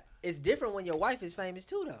on that, It's different when your wife is famous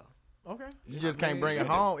too, though. okay. You just I can't mean, bring it shit.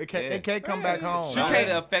 home. It can't. Yeah. It can't come back home. Don't can't- let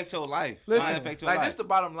it affect your life. Listen, Don't let it affect your Like life. this the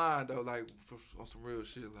bottom line though. Like on some real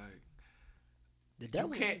shit. Like The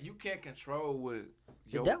devil. you can't control what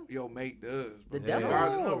devil? your mate does. Bro. The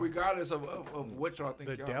devil? Regardless of what y'all think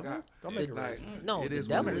The y'all devil? got. Don't make it Like, religious. No, it the is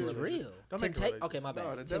devil what it is is. real. Don't make it religious. Okay, my No,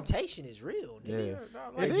 bad. the devil- Temptation is real, nigga.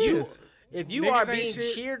 Yeah. It If is. you if you Niggas are ain't being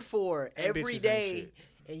shit, cheered for and every bitches ain't day, shit.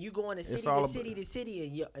 and you going to city all to about- city to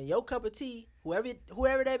city, and your cup of tea,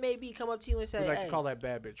 whoever that may be, come up to you and say, We like "Hey, to call that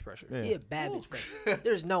bad bitch pressure. yeah, bad bitch pressure."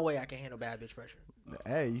 There's no way I can handle bad bitch pressure.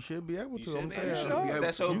 Hey, you should be able You to. should I'm be saying. able to. should be able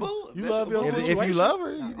That's to. your boo. You That's love your boo. If situation. you love her,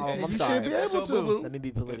 I'm you sorry. should be That's able your boo-boo. to. Let me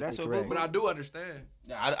be politically That's your correct. But I do understand.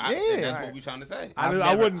 I Yeah. think that's Right. what we trying to say. I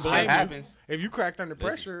I've wouldn't Shit blame you. happens. If you cracked under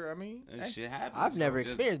pressure, I mean, And hey, shit happens. I've never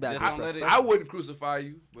Just- experienced bad just bitch don't let it. I wouldn't crucify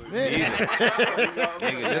you. But Nigga,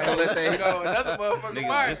 just don't let that. You know, another motherfucker Nigga,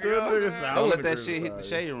 might. just- You know what I'm Nigga saying? I Don't let would've that shit hit the crucified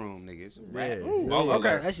shade room, nigga. It's Yeah. rap. Ooh, Bogus.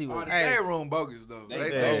 okay. Especially Oh, with the Hey. shade room bogus though. They They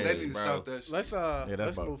bogus, need to bro. stop that shit. let's that's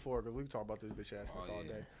let's about- move forward because we can talk about this bitch ass Oh, all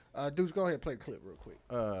yeah. day. Dudes, go ahead and play the clip real quick.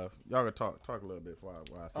 Y'all can talk a little bit while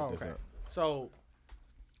I set Oh, this okay. up. So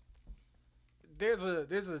there's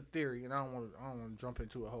a theory, and I don't want to jump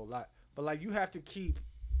into a whole lot, but like you have to keep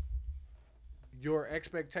your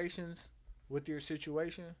expectations with your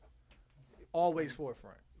situation always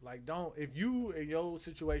forefront. Like don't if you in your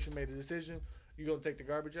situation made a decision, you gonna take the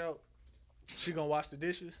garbage out. She gonna wash the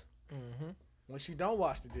dishes. Mhm. When she don't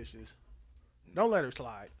wash the dishes, don't let her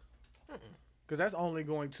slide. Cause that's only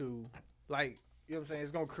going to like you know what I'm saying.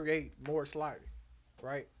 It's gonna create more sliding,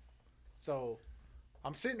 right? So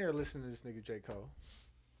I'm sitting there listening to this nigga J. Cole,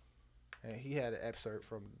 and he had an excerpt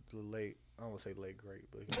from the late, I don't want to say late great,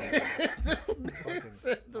 but he had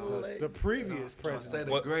the previous Say president,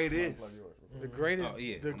 the greatest. the greatest, Oh,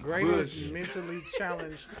 yeah. the greatest Bush. mentally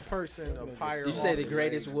challenged person of higher. Did you say the office.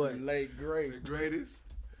 greatest what? Late great. The greatest.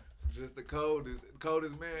 Just the coldest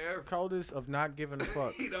man ever. Coldest of not giving a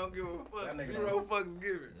fuck. He don't give a fuck. Zero fucks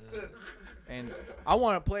given. And I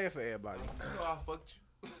want to play it for everybody. You know I fucked you.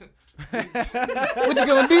 What you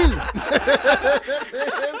gonna do?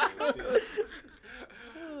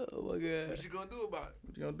 Oh my god. What you gonna do about it?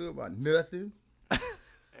 What you gonna do about nothing? Ain't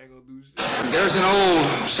gonna do shit. There's an old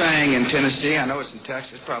saying in Tennessee, I know it's in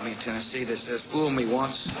Texas, probably in Tennessee, that says, fool me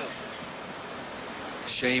once,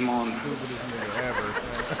 shame on you.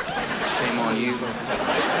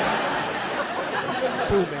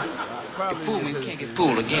 You fool me, you can't get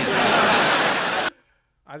fooled again.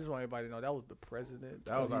 I just want everybody to know that was the president.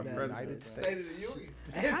 That was of our the president. United States. State of the Union.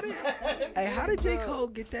 Hey, how did J. Cole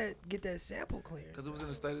get that sample clearance? Because it was in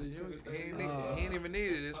the State of the Union. He ain't even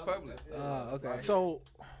need it. It's public. Okay. So,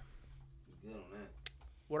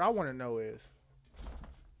 what I want to know is,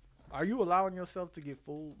 are you allowing yourself to get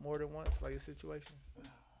fooled more than once by your situation?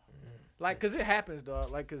 Like, cause it happens,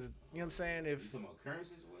 dog. Like, cause you know what I'm saying. If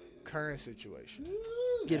current situation,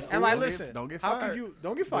 Get and like, fooled. listen, don't get how fired. can you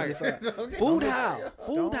don't get fired? Fooled how?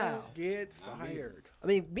 Fooled Don't how? get fired. I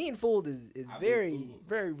mean, being fooled is very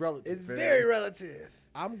Very relative. it's very relative.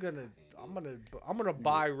 I'm gonna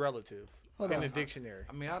buy relative in the dictionary.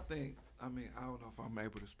 I don't know if I'm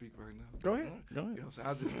able to speak right now. Go ahead. Go You ahead. know what I'm saying?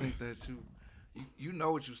 I just think that you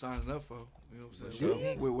know what you signing up for. You know what I'm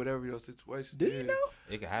saying? With whatever your situation. Do you know?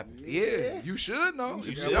 It can happen. Yeah, you should know.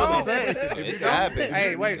 You If should don't, know. It can happen.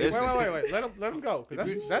 Hey, wait. Listen. Let him go. 'Cause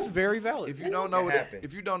that's very valid. If you don't know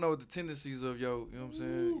if you don't know what the tendencies of your, you know what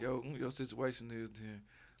I'm saying, your situation is, then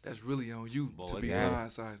that's really on you Boy, to it be can happen.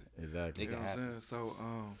 blindsided. Exactly. You know what I'm saying? So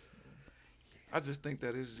I just think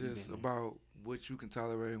that it's just about what you can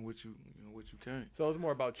tolerate and what you can't. So it's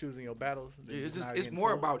more about choosing your battles. than Yeah, it's not it's getting more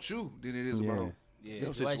fooled. about you than it is about Yeah,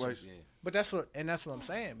 the situation. Yeah. But that's what I'm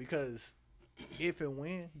saying, because if and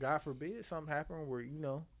when, God forbid, something happen where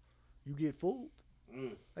you get fooled,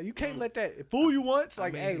 like, you can't let that fool you once.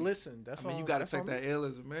 Like, mean, hey, listen, that's I mean, you got gotta to take that L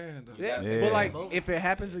as a man, though. Yeah. Yeah. But like, if it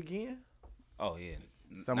happens again, Oh yeah.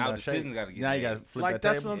 Some Now of that decisions shit- got to get Now you made. got to flip like that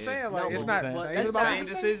that's table. what I'm saying. Yeah. Like, No, it's but not. I'm Like, saying- it's That's about- not- Same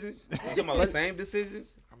decisions. You talking about the same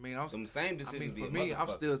decisions? I mean, I'm Them same decisions. be for a me, I'm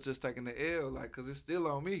motherfucker. still just taking the L, like, cause it's still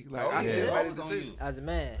on me. Like, Oh, I yeah. still It's made a always on decision. you. As a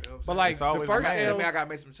man. You know what I'm But saying? like It's the always first about- L, I gotta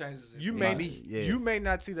make some changes. you in may me. Yeah. you may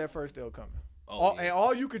not see that first L coming. Oh, yeah. And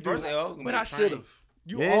all you could do, First L, But I should have.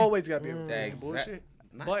 you Yeah. always got to be able to do Exact- bullshit.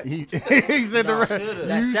 Not- But He said Nah, the shoulda.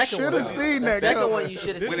 That You second should one. have seen The that. second coming. one you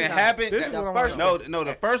should have when seen. it happened, This is that- what I first want. no,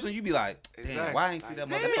 the first one you be like, damn, Exactly. why ain't see that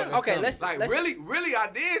Like, motherfucker? Okay, coming? let's- Like, really, I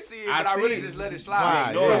did see it, I but I really see. just let it Right.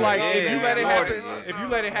 slide. So, like, Yeah, if you let it yeah, happen, yeah. if you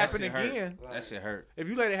let it That happen shit hurt. again, That shit hurt. if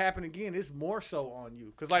you let it happen again, it's more so on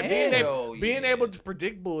you. Cause like Hell being yeah. able to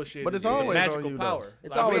predict bullshit, But it's is a always on magical you, though. power.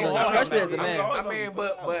 It's Like, always we on you, all have especially that. as a man. I mean,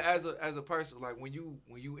 but as a person, like when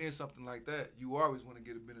you in something like that, you always want to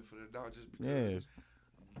get a benefit of the doubt just because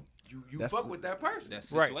you That's fuck with that person. That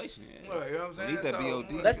Right. situation. Yeah. Right, you know what I'm saying? Leave that So,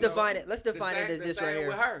 BOD. Let's you know, define it. Let's define it as the this same right here.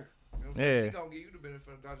 with her. You know what I'm saying? Yeah. She gonna give you the benefit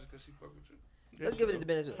of the doubt just because she fuck with you. Let's give it the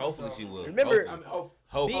benefit. Hopefully she will. Remember-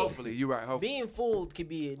 Hopefully. Hopefully, you're right. Hopefully. Being fooled could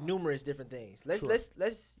be numerous different things. Let's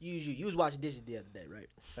use you. You was watching dishes the other day, right?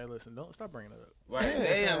 Hey, listen, don't stop bringing it up. Right.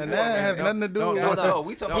 Damn. And boy, that man. has nothing to do Don't- with don't- No,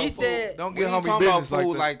 we talking He about said- food. Don't We get ain't homie talking about business food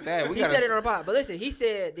like like that. We He gotta said it on the pod, but listen, he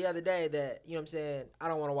said the other day that, you know what I'm saying, I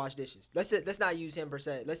don't want to wash dishes. Let's not use him per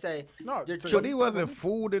se. Let's say No, Your so- But he wasn't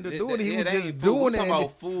fooled into doing it. He was that just ain't food. doing We it. talking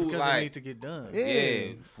about food because it like need to get done. Yeah. yeah.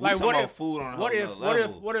 We Like, talking what about if- food on a What whole if? nother What if?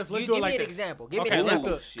 level. What if? Let's give do it me like an this. example. Give me Okay, an let's example.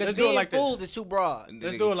 do it. Because Let's do it being like this. fooled is too broad. And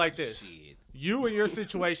Let's then do nigga, it like this. shit. You and your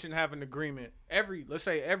situation have an agreement. Let's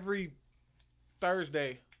say every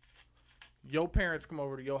Thursday, your parents come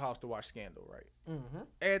over to your house to watch Scandal, right? Mm-hmm.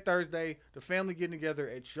 Every Thursday, the family getting together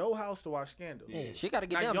at your house to watch Scandal. Yeah, shit got to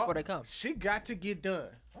get Now, done y'all- before they come. She got to get done.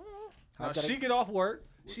 Now, How's that she a- get off work.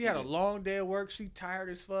 She she had a do? long day at work. She tired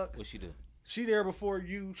as fuck. What she do? She there before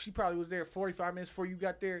you. She probably was there 45 minutes before you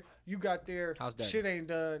got there. You got there. How's that? Shit ain't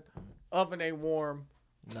done. Oven ain't warm.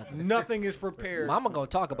 Nothing. Nothing is prepared. Mama gonna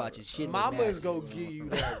talk about your shit. Mama look is nasty. gonna give you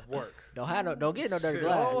that work. Don't get no dirty Shit,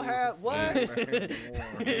 glass. don't have what?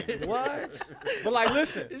 What? But like,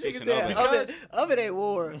 listen, This Fixing nigga said oven. oven ain't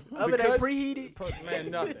warm. Oven ain't Because- preheated.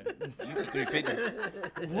 man, nothing. At least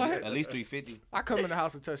 350. What? At least 350. I come in the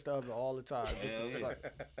house and touch the oven all the time. Just Hell to, yeah.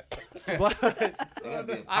 like, but There gotta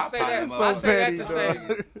be a I pot say pot that. in so my I mouth. say that petty, to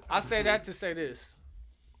say. I say that to say this.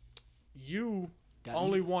 You Got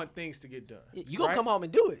only want things to get done. You gonna right? come home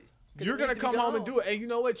and do it. 'Cause You're it gonna needs to be come home done. and do it, and you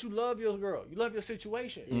know what? You love your girl. You love your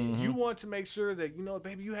situation. Mm-hmm. You want to make sure that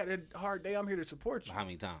baby, you had a hard day. I'm here to support you. How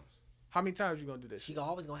many times? How many times you gonna do that She shit?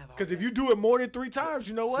 always gonna have. a Because hard if you do it more than 3 times,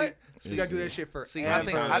 you know what? See, you gotta do that shit for. See, every I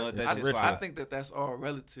think time. Sometimes that shit's fire. I think that's all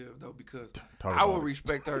relative though because Talk I about would it.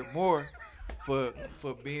 respect her more for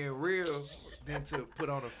being real than to put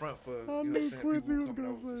on the front for you know what I'm saying, people coming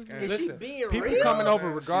over for Is scandals. she Listen, being people real? coming over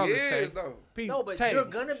She regardless. is, Tay. though. No, but Tay, you're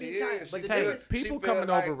gonna She be is. tired. But the She difference. feel- people she feel coming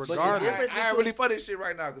like- over but the regardless. difference- I ain't really for this shit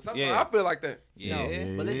right now because sometimes Yeah. I feel like that. Yeah.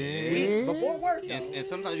 But listen, Yeah. before work. And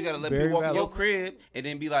sometimes you gotta let Very people walk in your valid. crib and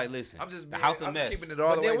then be like, listen, I'm just the house a I'm mess. just keeping it all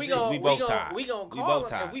But the then way. we G. gonna We both call tired. we gonna We call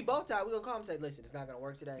both him. If tired. we both tired, we gonna call him and say, listen, it's not gonna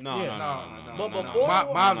work today. No, Yeah. no. But no, before- no.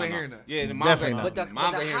 Moms No, ain't no. hearing that. Yeah, the moms Definitely ain't. not. But the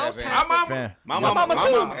moms ain't hearing house that. has My to- mama. Fan. My Your mama, mama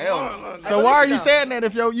too. hell no. No, no, So Hey, why are listen you now. saying that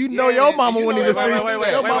if you know Yeah, your mama you wouldn't know even your see? mama-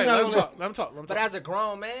 Wait, your mama let don't him care. talk. Let him talk. But as a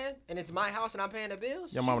grown man, and it's my house and I'm paying the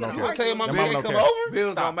bills, Your she's mama gonna don't You care. gonna tell your mama Your she mama ain't don't come care. over?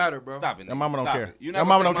 Bills Stop don't it. matter, bro. Stop it. Your mama don't Stop care. it. You're Your not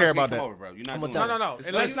mama gonna don't tell care your mom about she that. come over, bro. You're not I'm doing gonna that. No.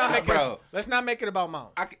 It's Let's not make bro. Let's not make it about mom.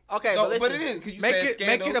 Okay, No, but but listen. it is because you Make said it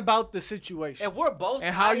scandal. about the situation If we're both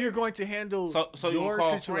and how tired- you're going to handle So you your gonna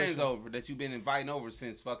call situation. friends over that you've been inviting over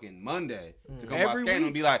since fucking Monday to come Every watch Scandal week.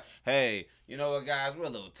 and be like, hey, you know what, guys, we're a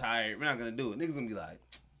little tired. We're not gonna do it. Niggas gonna be like,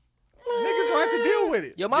 Niggas gonna have to deal with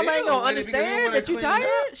it. Your mama ain't Deal gonna with it because you understand wanna that you clean it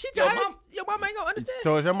tired. up. She Your tired. mom- Your mama ain't gonna understand.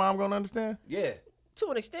 So is your mom gonna understand? yeah. To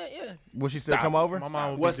an extent, yeah. Will she still Stop come it. over? My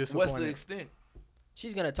mom would What's be the disappointed. extent?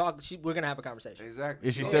 She's gonna talk. We're gonna have a conversation. Exactly.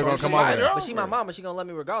 Is she still gonna come she over might there? know. But she my mama. She gonna let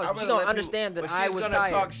me regardless. I'd But she rather gonna let understand But that I she's was gonna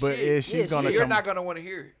tired. talk But shit. is she Yeah, gonna You're come? not gonna want to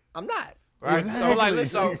hear it. I'm not. Right? Exactly. like,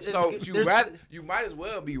 listen, So There's- you might as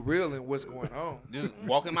well be real in what's going on. Just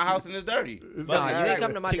walk in my house and it's dirty. Nah, you ain't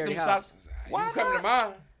coming to my Kick dirty them house. socks. You come to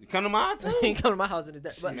mine. You come to mine too. He come to my house and it's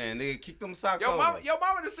that. But Man, nigga, kick them socks Your over. mama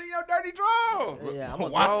done seen your dirty drawers. yeah, I'm a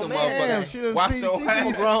Watch grown them man. motherfuckers. Watch your I'm a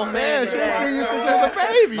ass. grown man. She done seen you since you Yeah. was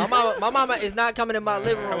a baby. My mama is not coming in my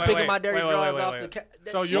living room Wait, picking wait, my dirty wait, drawers wait, off wait.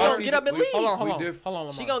 the. So She yours- gonna get up and leave. Hold on, We hold on, different. hold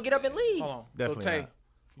on. She gonna get up and leave. Hold on. Definitely So Tay,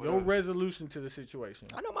 not. your resolution to the situation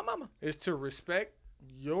I know my mama. is to respect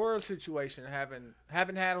your situation,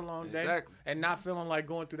 having had a long day, Exactly. and not feeling like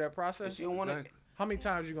going through that process. You don't want to. Exactly. How many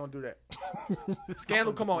times you gonna do that?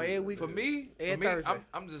 Scandal, come on, every week. For me, Thursday.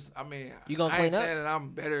 I'm just. I mean, You gonna I clean ain't up? saying that I'm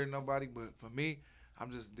better than nobody, but for me,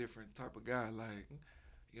 I'm just a different type of guy. Like,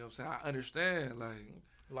 you know what I'm saying? I understand.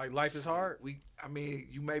 Like life is hard. I mean,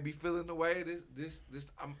 you may be feeling the way this.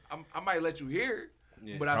 I might let you hear it,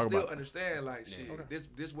 Yeah. but I Talk still about it. understand. Like, shit, Okay.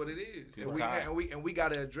 this what it is, People and tired. we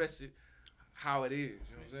gotta address it how it is. You know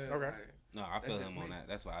what I'm saying? Okay. Like, No, I feel That's him just on me. that.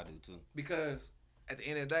 That's what I do too. because at the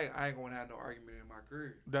end of the day, I ain't gonna have no argument in my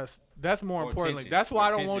career. That's more Or importantly. tension. That's why I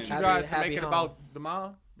Or don't want you tension. guys to Happy make it home. about the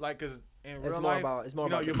mom, like, cause in real It's more life, about. It's more you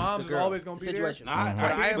know, about your the mom's girl, always gonna the be situation. Nah, I But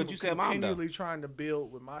get I it, am but you said mom though. continually trying to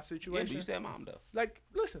build with my Yeah, but situation. you said mom though. Like,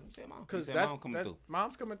 listen, said mom. You because said that's mom coming that- through.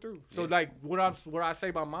 mom's coming through. So Yeah. like, what I say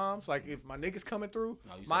about moms, like, if my niggas coming through,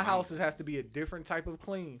 No, you said my mom. house has to be a different type of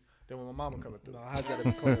clean than when my mama coming through. No, I gotta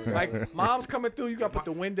be clean. Like, mom's coming through, you gotta put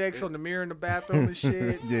the Windex on the mirror in the bathroom and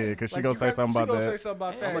shit. Yeah, because she Like, gonna you say got- something she about gonna that. say something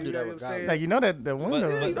about that. I'ma do You know that what I'm with saying? Like, you know that the window.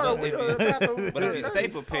 Yeah, you know, But if- window in the bathroom. But if you Yeah. stay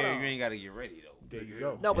prepared, you ain't gotta get ready though. There you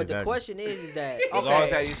go. No, but the Exactly. question is that You always have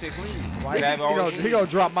okay. your shit clean. Why You have he always gonna, clean. he gonna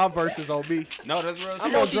drop my verses on me. No, that's real I'm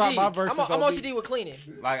shit. gonna OCD. drop my verses I'm on OCD with cleaning.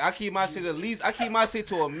 Like I keep my shit at least. I keep my shit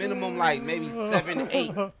to a minimum, like maybe 7,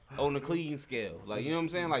 8 on the clean scale. Like you know what I'm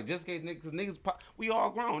saying? Like just in case niggas, cause niggas, we all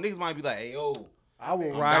grown. Niggas might be like, hey yo, I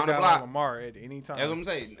will I'm ride down the down block. on Lamar at any time. that's what I'm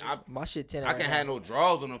saying. My shit 10. I can't have no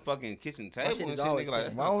drawers on the fucking kitchen table and shit shit. is always Nigga, like,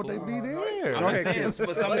 that's Why not would they cool. be there? Go I'm ahead, just saying, Kid.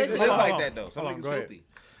 but some But niggas listen, live hold like on, that though. Some hold on, niggas go ahead. filthy.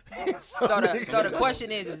 So the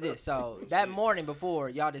question is this. So that morning before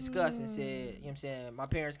y'all discussed and said, you know what I'm saying, my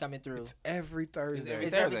parents coming through. Every Thursday. every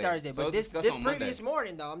It's every Thursday. Thursday. So But this discuss this on previous Monday.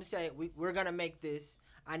 morning though, I'm just saying we're gonna make this.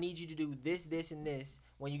 I need you to do this, this, and this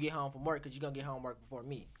when you get home from work because you're gonna get homework before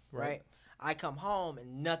me, right? I come home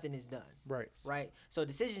and nothing is done, Right. right? So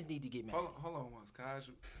decisions need to get made. Hold on once, can I ask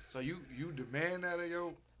you? So you demand that of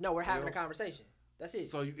your? No, we're having Yo. a conversation. That's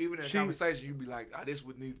it. So you even in a She- conversation, you be like, this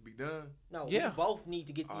would need to be done. No, Yeah. we both need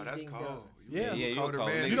to get Oh, these that's things cold. done. Yeah. Yeah, you colder a cold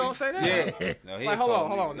man. nigga. You don't say that? Yeah. No, he Like, a hold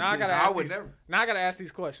cold on. nigga. Now I gotta I ask would these. never. Now I gotta ask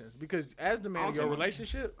these questions because as the man I of don't your tell my-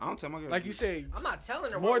 relationship, I don't tell my girl. like you said, I'm not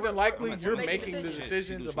telling her. more we're- than likely I'm not you're telling her making the decisions.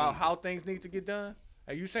 decisions She do about swing. how things need to get done.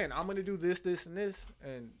 And you saying I'm gonna do this, this, and this,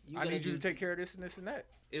 and You I gonna need you to do- take care of this and this and that.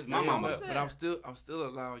 It's my Yeah, mama. but I'm still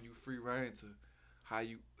allowing you free reign to how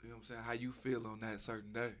you know what I'm saying, how you feel on that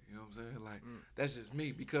certain day. You know what I'm saying? Like that's just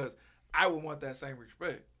me because I would want that same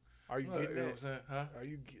respect. Are you Look, getting you know that? what I'm saying? Huh? Are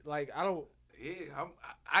you like I don't? Yeah,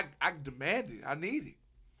 I demand it. I need it.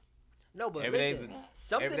 No, but Every day listen, is-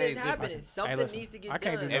 something every day is is different. happening. Something Hey, listen, needs to get I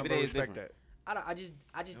can't done. do Every nothing but day is respect different. that. I just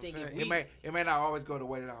You know think what I'm if saying? we It may not always go the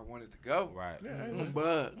way that I want it to go. Right.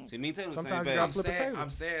 But See, me too. Sometimes same you gotta page. flip a table. I'm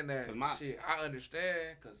saying that 'Cause my- shit. I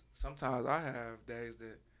understand because sometimes I have days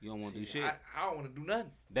that You don't want to do shit. I don't want to do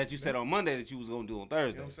nothing. That you said on Monday that you was gonna do on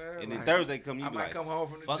Thursday. You know what I'm saying? And then Like, Thursday come, you I be might like, come home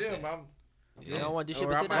from the fuck gym. that. I'm you don't want to do shit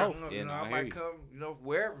or but I sit might, down. Yeah, no, I I hear might you. come,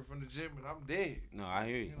 wherever from the gym, and I'm dead. No, I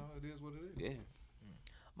hear You you. know, it is what it is. Yeah.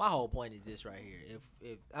 My whole point is this right here.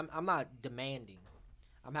 If I'm not demanding,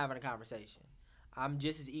 I'm having a conversation. I'm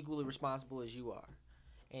just as equally responsible as you are,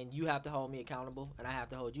 and you have to hold me accountable, and I have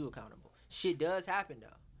to hold you accountable. Shit does happen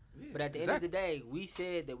though, but at the end of the day, we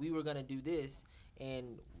said that we were gonna do this,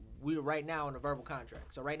 and we're right now in a verbal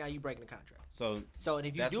contract. So right now you breaking the contract. So So and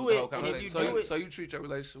if you That's do what the it, whole and if conversation- you So do it, so you treat your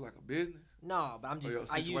relationship like a business, no, but I'm or your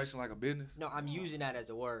just I use situation like a business. no, I'm using that as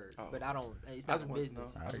a word, Oh. but I don't. It's I not just a want to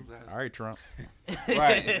business. know. I just ask. All right, Trump.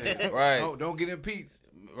 right, right, Don't get impeached.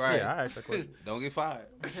 right. Yeah, I asked that question. Don't get fired.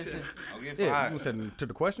 Don't get Yeah, fired. you said to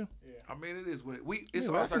the question. I mean, it is what it. It's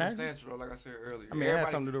Yeah, all I can ask circumstantial, though. Like I said earlier. I mean, it has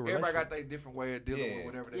something to do with Everybody got relationship. their different way of dealing Yeah. with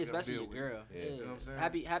whatever they Yeah, gotta especially deal your with. girl. Yeah. Yeah. You know what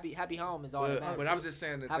I'm saying? Happy home is all that matters. But I'm just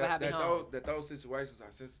saying that Have a happy home. those situations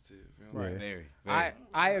are sensitive. You know what I'm Right. saying? Very,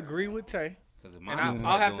 I very. agree with Tay, 'Cause if and mine I, was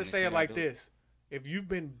I'll have doing to the say shit it I like do- this: if you've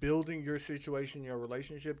been building your situation, your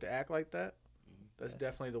relationship to act like that, that's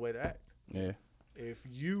definitely the way to act. Yeah. If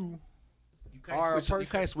you You Are a can't switch. You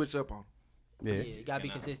person- can't switch up on. Yeah. Yeah, you gotta be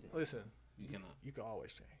Cannot. consistent. listen, You cannot. you can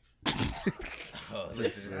always change. Oh,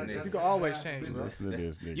 listen to this nigga. You can always change, bro. Listen to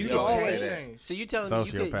this nigga. You You can can say always that. change. So you telling me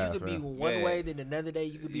you Sociopath, could be man. one Yeah. way, then another day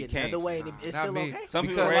you could be You another can't. way, and it's Not still me. okay. Some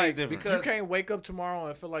people Because- raised different. because- You can't wake up tomorrow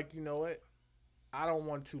and feel like, you know what? I don't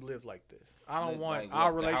want to live like this. I don't Live want like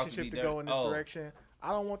our what? The house relationship be to dirty? go in this Oh. direction. I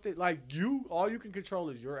don't want that. Like all you can control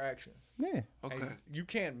is your actions. Yeah. Okay. And you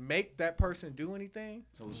can't make that person do anything.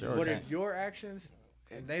 Sure But can. if your actions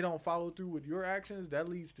and they don't follow through with your actions, that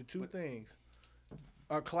leads to two things: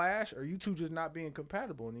 a clash, or you two just not being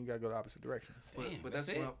compatible, and then you gotta go the opposite directions. But that's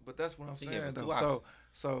that's it. what I'm He saying. gave us Though.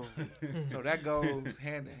 two So that goes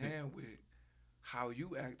hand in hand with how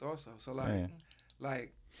you act also. So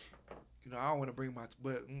like you know, I don't want to bring my,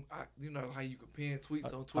 but you know how you can pin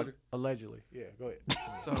tweets on Twitter. Allegedly, yeah. Go ahead.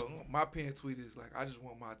 So my pin tweet is like, I just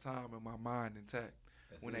want my time and my mind intact.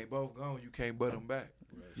 When they both gone, you can't butt them back.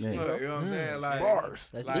 Yeah. You know what I'm saying? Like Bars.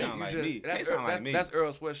 That's like, deep. Sound you like just- me. That's Can't sound like me. That's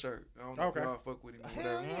Earl Sweatshirt. I don't know Okay. if y'all fuck with him or Hell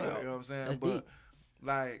whatever. yeah. You know what I'm saying? That's but deep.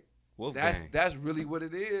 like Wolfgang. that's really what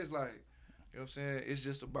it is. Like, you know what I'm saying? It's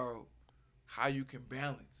just about how you can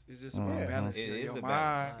balance. It's just about Mhm. balancing It is your a mind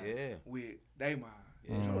balance. Yeah. with their mind.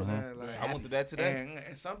 Yeah. You know what I'm saying? Like, I went through that today.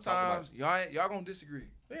 and sometimes y'all gonna disagree.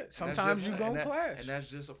 Yeah, And that's sometimes just- you and gonna that- clash. and that's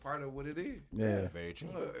just a part of what it is. Yeah. Very true.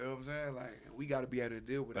 You know what I'm saying? Like, we got to be able to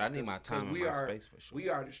deal with But it. I need my 'cause time and we my are, space for sure. We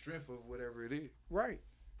are the strength of whatever it is. Right.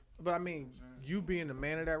 But I mean, you being the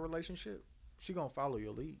man of that relationship, she gonna follow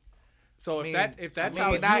your lead. So I mean, if that's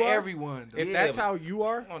I mean, how not you are, everyone. Though. if Yeah, that's but- how you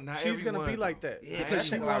are, Oh, not she's gonna be everyone, like though. that. Yeah, because because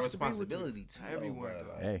she take a lot of wants to be with you. responsibility too. Not everyone, bro.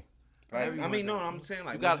 though. Hey. Like, I Everyone mean, no, does. I'm saying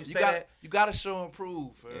like you got when to you say that. you got to show and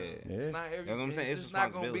prove. Yeah. Yeah. It's not every. That's what I'm saying, it's just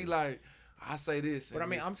not gonna be responsibility. like I say this. But I and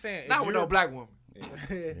mean, this. I'm saying, if not with you're- no black woman.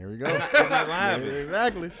 Here we go. It's not gonna happen.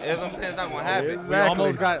 Exactly. That's what I'm saying. It's not gonna happen. we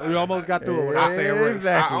almost got through it without saying race.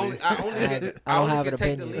 Exactly. I only get, I don't have an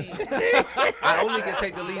take the opinion. lead. I only can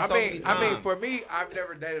take the lead so many times. I mean, for me, I've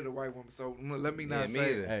never dated a white woman, so let me not Yeah, me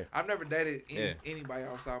say either. that. Hey. I've never dated Yeah. anybody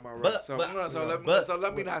outside my race. But- So, but-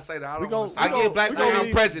 let me not say that. I We don't gon- want to I say give that. black I'm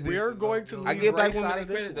women- prejudiced. We're going to So, I leave give black race women out their of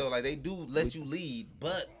this credit one. though. Like they do let you lead,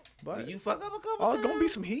 but when you fuck up a couple Oh, it's gonna be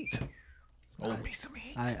times, some heat.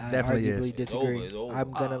 I Definitely arguably is. disagree. It's over.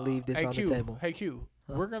 I'm gonna leave this Hey on Q, the table. hey Q,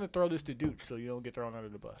 we're gonna throw this to Dooch so you don't get thrown under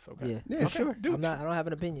the bus. Okay. Yeah, Yeah, for sure. Dooch. I don't have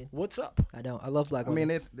an opinion. What's up? I don't. I love black I women.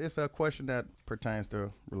 mean, it's a question that pertains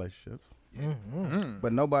to relationships, Mm-hmm.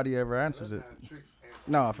 but nobody ever answers it.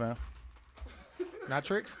 No, fam. Not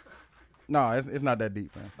tricks. No, it's not that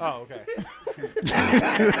deep, fam. Oh, okay.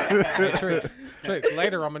 Hey, tricks.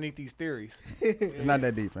 Later, I'm gonna need these theories. It's not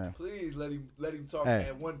that deep, fam. Please let him talk Hey.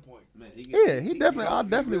 at one point. man, Yeah, he definitely. I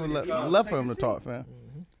definitely would really love for him to talk, fam.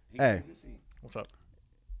 Hey, What's up?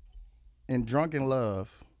 in Drunken Love,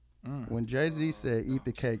 when Jay-Z said "Eat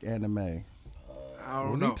the cake" anime, I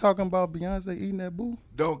don't was know. he talking about Beyonce eating that boo?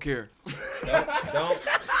 Don't care.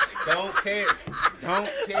 don't care. Don't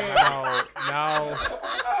care. No.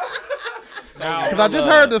 Because I just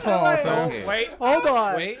heard the song, Wait. fam. Okay. Wait. Hold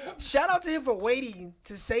on. Wait. Shout out to him for waiting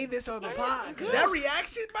to say this on the pod. Cause that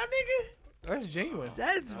reaction, my nigga, That's genuine.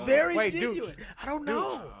 that's very Wait, genuine. Dude. I don't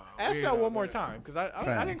know. Ask that one more time, because I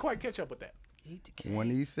Fam. didn't quite catch up with that. Eat the cake.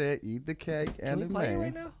 When he said "Eat the cake" Can we anime, play it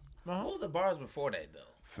right now? What was the bars before that though?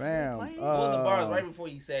 fam. Play it? What was the bars right before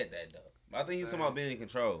he said that though? I think he was talking about being in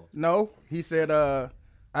control. No, he said,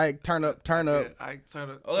 "I turn up." Yeah, I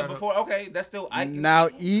turn it. Oh, before okay, that's still I can Now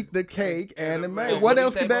eat the cake anime. Yeah, What he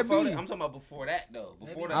else said could that before be? I'm talking about before that though.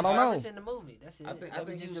 Before Maybe that, I don't know. reference in the movie. That's it. I Maybe think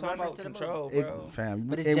he just was a talking reference about to the movie. control, bro. Fam,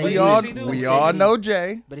 But it's and Jay-Z. we all Jay-Z do. we Jay-Z. all know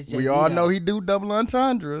Jay. But it's We Jay-Z all now. know he do double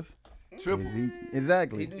entendres. Triple. Is he,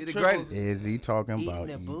 exactly. He do He the triples. greatest. Is he talking Eating about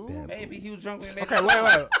the eat boo? that boo? Maybe he was drunk when he made Okay,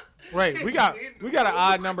 that wait. We got an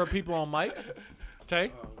odd number of people on mics.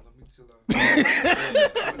 Tay? Let me chill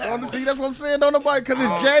out. See, that's what I'm saying. Don't nobody, because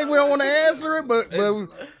it's Jay. We don't want to answer it, but You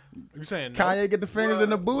saying no? Kanye get the fingers in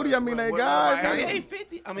the booty. I mean, they What guys. am I Kanye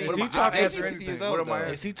 50. I mean, What am I- Kanye I'll answer 50 anything. years What old. am I though.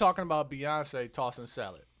 answering? Is he talking about Beyonce tossing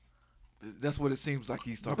salad? That's what it seems like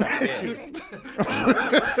he's talking about.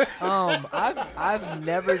 I've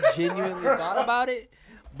never genuinely thought about it,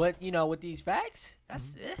 but you know, with these facts,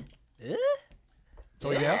 that's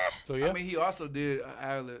So yeah. I mean, he also did an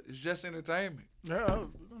ad-lib. It's just entertainment. Yeah, I don't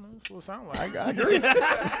know, that's what it sound like. I agree.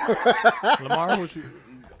 Lamar, what you?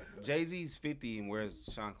 Jay-Z's 50 and where's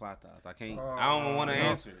Sean Clatas? I can't. I don't want to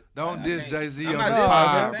answer it. Don't I diss can't. Jay-Z I'm on not this dissing. pod,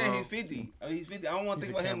 I'm saying bro. he's 50. I mean, he's 50. I don't want to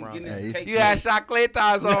He's think a about him camera getting on. his Yeah, cake. You had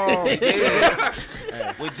chocolatas on.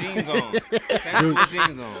 Yeah. With jeans on. Sandals with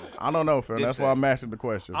jeans on. I don't know, fam. That's why I'm asking the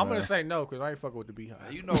question. I'm man. gonna say no because I ain't fucking with the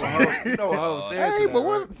Beehive. You know what Ho said Hey, to but that,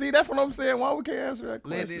 what? right? See, that's what I'm saying. Why we can't answer that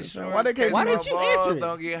question? Lyndon fam? Shorts, Why they can't? Why be- didn't you answer it?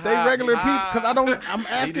 Don't get They high, regular get people high. because I don't. I'm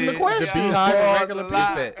asking the did. question, Beehive Pause regular a people.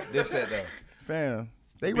 lot. Dipset though. fam.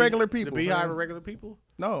 They regular people. The Beehive fam. are regular people.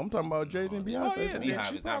 No, I'm talking about Jay-Z and Beyonce. Oh yeah, fam. Beehive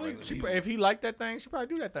she is not probably. regular people. If he liked that thing, she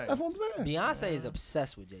probably do that thing. That's what I'm saying. Beyonce is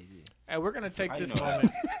obsessed with Jay-Z. And we're gonna take How you this know that?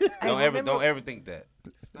 moment. Don't remember- ever think that.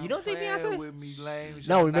 You don't think Playing Beyonce? with me, lame.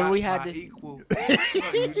 No, You're remember not we had my the- equal.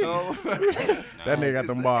 You know? That nigga got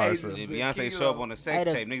them bars. It's If a Beyonce show up on the sex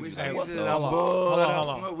Hey, tape, niggas be Which like, means what that the I'm fuck? Hold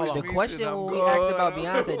on. Which The means question that I'm when we asked about good.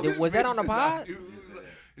 Beyonce, was that on the pod?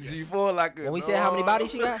 She full like a When we said how many dog.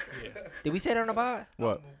 bodies she got? Did we say that on the pod?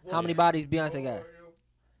 What? How many bodies Beyonce got?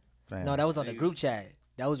 Fam. No, that was on the group chat.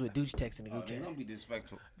 That was with Dooch texting the Oh, group they chat. gonna be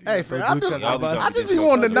disrespectful. Hey, fam, I just, Y'all be I talking just be disrespectful.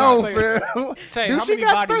 wanting to know, Beyonce. fam. Tay, Do how she many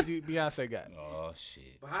got bodies do Beyonce got? Oh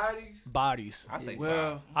shit. Bodies? Bodies. I say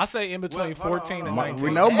Well, I say in between Well, hold on, 14 hold and on. 19.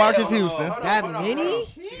 We know Marcus Houston. hold on, That hold on, many? hold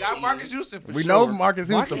on. She got Marcus Houston for We sure. know Marcus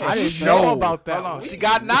Houston I for didn't know sure. about that. Hold on. She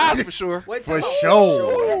got Nas for sure. For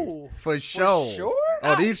sure. For sure.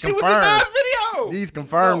 Oh, these She was in Nas confirmed. video. These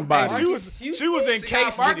confirmed bodies. She was in She case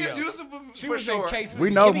got Marcus video. Houston She for was sure. in case We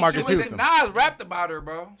video. know She Marcus was Houston. in Nas rapped about her,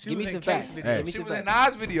 bro. She Give was me in some case facts. video. Hey. Give me She some was in facts.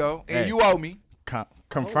 Nas video, and Hey. you owe me.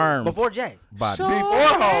 Confirmed Before Jay. body. Before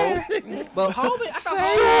Ho. But hold it. I thought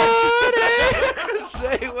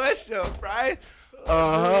Say what's your price?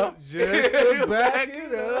 Uh-huh. Just to back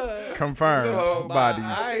it up. Confirmed Oh,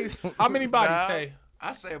 bodies. How many bodies, Nah. Tay?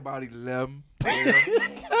 I say about 11.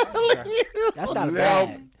 that's not a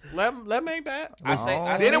bad. Lem ain't bad. I say.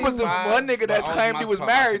 Then it was the one nigga that but claimed he was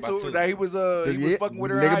Osmosis married about to two. that he was fucking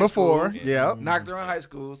with her in nigga high before. school. Yeah. Knocked her in high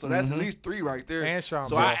school, so that's at least 3 right there. And Sean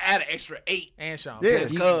so Paul. I add an extra 8. And Sean. Yeah.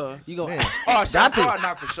 Just cuz. You go. Oh, Sean Got to. Paul,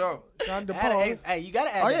 not for sure. Sean Add a DePaul. eight. Hey, you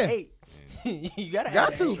gotta add Oh, the yeah. 8. you gotta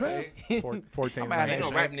Got add to, the fam. 14. I'm adding Ain't no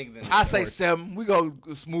extra. rap niggas in there. I say 7. We go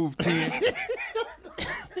smooth 10. I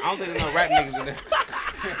don't think there's no rap niggas in there.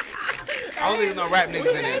 I don't think there's no rap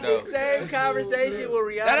niggas in there though. Same conversation with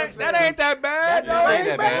Rihanna. That ain't that bad. That though. ain't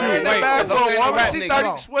that bad. Ain't that Wait, bad as for long as a ain't no woman. rap She nigga.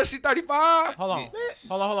 30. What? She 35? Hold on.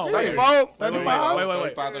 Hold on. 34? Wait, 35? wait.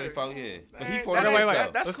 35, 34, yeah. But he That 46 ain't- though.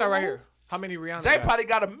 that- that's Let's start right cool. here. How many Rihanna Jay got? probably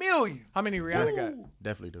got 1 million. How many Rihanna got?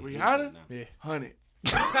 Definitely do. Rihanna? Yeah. 100.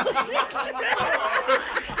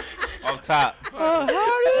 Off top.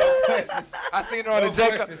 I seen her on the No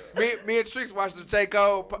J. questions. Cole. Me and Trix watched the J.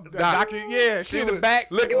 Cole doc. Docu- yeah, she in the was back.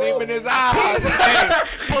 looking him in his eyes.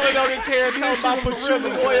 Pulling on his hair, talking about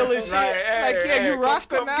patchouli oil and shit. Like, Like, yeah, you come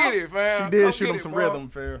Rasta now? get it, fam. She did Come shoot get him it, some bro. rhythm,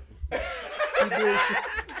 fam.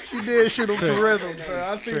 She did shoot him some rhythm,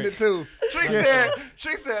 fam. I seen it too.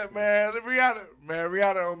 Trix said, man,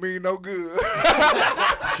 Rihanna don't mean no good.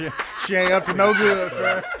 She ain't up to no good,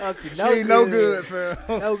 fam. Up to She ain't no good, fam.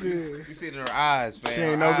 No good. You see it in her eyes, fam. She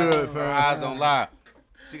ain't no Her good, eyes- fam. Her eyes don't lie.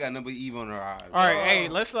 She got number Eve on her eyes. All right, hey,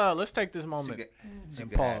 let's take this She moment got, she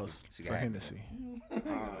and could have pause it. She for could have it. Hennessy.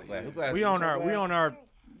 Who glass We is on it? our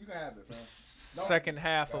second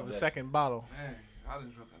half of the second bottle. Man, I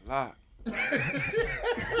done drunk a lot.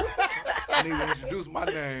 I need to introduce my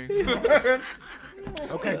name.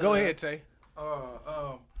 Okay, go ahead, Tay.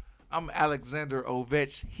 I'm Alexander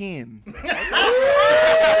Ovechkin. You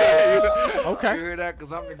Okay, hear that?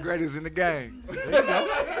 Because I'm the greatest in the game.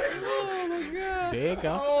 there you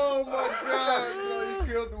go. Oh my God,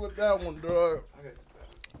 you killed me with that one, dog.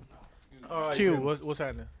 Q, what's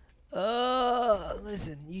happening?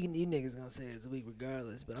 Listen, you niggas gonna say it's weak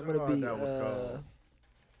regardless, but I'm gonna Oh, be. that was cold.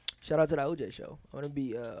 Shout out to the OJ show. I'm gonna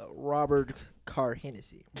be Robert Carr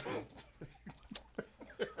Hennessy.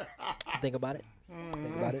 Think about it.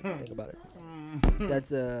 Think about it. Think about it.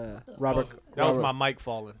 That's Robert. That was Robert- my mic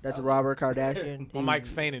falling. That's a Robert Kardashian. My mic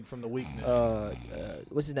fainted from the weakness.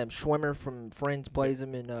 What's his name? Schwimmer from Friends plays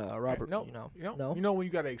him in Robert. No, You know. no. You know when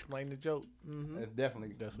you gotta explain the joke. It's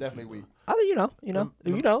definitely weak. I think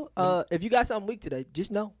if you got something weak today,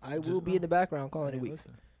 just know I will be in the background calling it weak.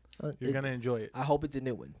 Listen, you're gonna enjoy it. I hope it's a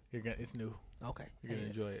new one. It's new. Okay. You're gonna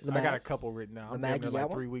enjoy it. The I got Mag- a couple written down. the I'm Mag, giving you it got like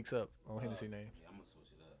one? 3 weeks up on Hennessy names.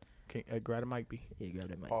 Grab a mic, B. Yeah, grab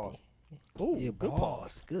that mic. Pause. Ooh, Yeah, good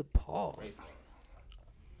pause. Good pause.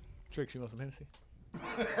 Tricks, you want some Hennessy?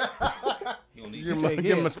 He don't need Give that. him,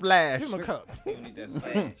 give him a splash. Give him a cup. He don't need that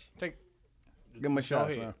splash. Take. Give him a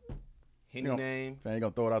shot, ahead. fam. Henny You know- name. Fam, you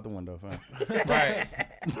gonna throw it out the window, fam. Right.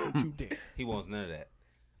 What you did. He wants none of that.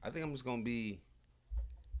 I think I'm just gonna be.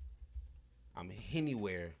 I'm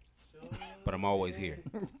anywhere, but I'm always here.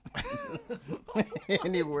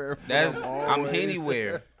 Anywhere. That's but I'm always-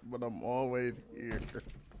 anywhere But I'm always here.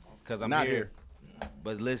 because I'm Not here. here.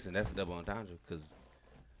 But listen, that's a double entendre because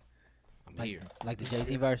I'm here. Like the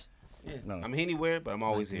Jay-Z verse. Yeah. No. I'm anywhere, but I'm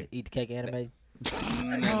always here. Eat the cake anime.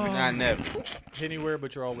 Not never. Anywhere,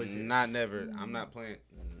 but you're always here. Not never. I'm not playing.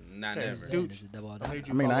 Not Okay, never. dude. This is double I entendre. need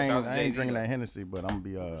you I mean, follow- I Shout out ain't to Jay-Z, drinking though. that Hennessy, but I'm gonna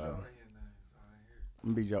be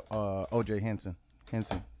OJ Henson.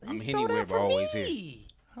 I'm You stole anywhere, that but from always me. here.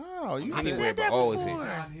 Oh, you I Anywhere, said but that always before.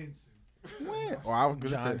 here. Or I was gonna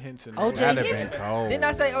John say Henson. O.J. that'd have Henson? been cold. Didn't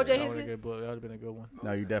I say O.J. That would Henson? have been a good one.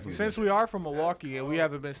 No, you definitely. Since we are from Milwaukee and we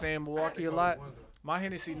haven't been saying Milwaukee a lot, my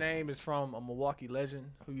Hennessy name is from a Milwaukee legend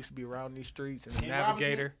who used to be around these streets and a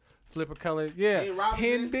navigator. Flipper color. Yeah. Hen Robinson?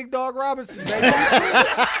 Hen Big Dog Robinson, baby.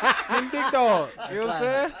 Hen Big Dog. You know what I'm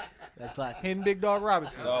saying? That's classic. Hen Big Dog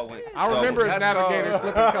Robinson. Dog, when, I remember his That's navigator's cold.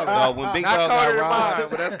 flipping color. Dog, when Big Not Dog colder got than mine, robbed,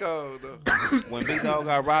 but that's cold though. when Big Dog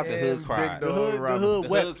got robbed, the hood cried. The Dog hood Robinson. The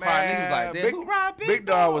wept. hood cried. He was like, Big- "Damn, who robbed Big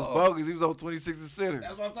Dog was bogus. He was on 26th and Center.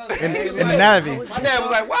 That's what I'm telling you. in the Navy, My dad was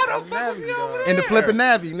like, "Why the fuck was he over there?" in the flipping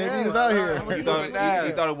Navy, nigga, he was out here He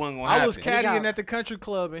thought it wasn't gonna I was happen. caddying at the country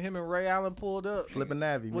club and him and Ray Allen pulled up. flipping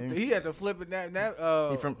Navy. With nigga. he had to flip it.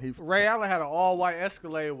 He Ray Allen had an all-white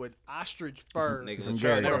Escalade with ostrich fur. Nigga, From Latrell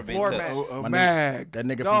Gary. never been Floor touched. mat. A My mag. That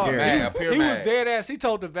nigga Dog, from man, Gary. a pure he was mag. dead ass. He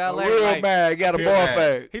told the A valet, real like, mag. Got a Pure ball mag.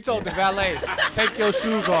 fag. he told the valet, take your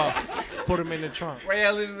shoes off, put them in the trunk. Ray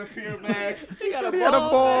Allen is a pure mag. He got He had a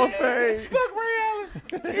ball fade. Fuck Ray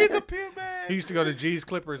Allen. He's a pure mag. He used to go to G's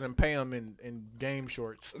Clippers and pay him in game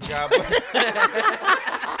shorts. God,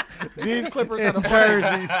 G's Clippers had a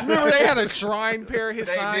Jerseys. Remember they had a shrine pair of his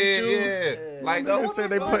they signed did, shoes. yeah. Like, They no, said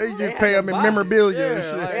they They just had pay the him in box. memorabilia Yeah, and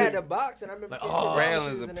shit. like- They had the box, and I remember seeing two Ray Jordan Allen's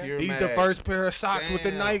shoes a in there. pure He's mag. the first pair of socks with the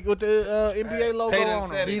Damn. Nike with the NBA logo Tatum on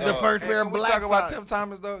said them. it. He's the first pair Hey, of when we black talk about socks. Tim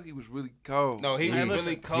Thomas though, he was really cold. No, he Hey, was listen,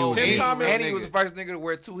 really cold. Tim He Thomas- and he was the first nigga to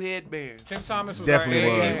wear 2 headbands. Tim Thomas was Definitely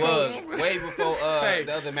our was. He AAU. was way before Tay,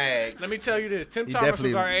 the other mag. Let me tell you this. Tim He Thomas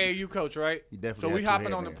was definitely- our AAU coach, right? He definitely So we had two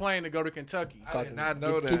hopping on the headbands. plane to go to Kentucky. I did not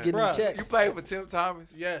know Keep that. getting Bruh. the checks. You played for Tim Thomas?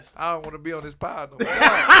 Yes. I don't want to be on this pod no more.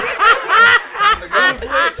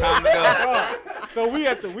 Time to go. So we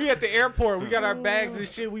at the airport. We got our bags and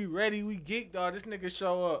shit. We ready. We geeked, dog. This nigga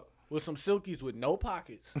show up with some silkies with no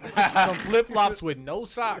pockets, some flip flops with no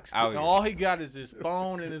socks, Out and here. all he got is his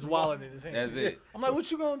phone and his wallet in his hand. That's it. I'm like, what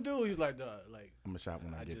you gonna do? He's like, dog, like I'm gonna shop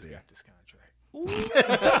when I I get just there. got this contract.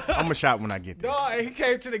 I'm gonna shop when I get there. Dog, and he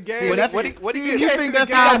came to the game. See, that's- What he see, get? you He think got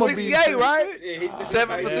that's how I'ma be? 68, right? Yeah,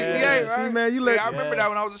 7 for 68, Yeah. right? See, man, you let- Yeah, I remember Yes. that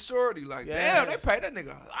when I was a shorty. Like, Yes. damn, they paid that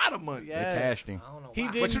nigga a lot of money. They Yes. cashed him. I don't know He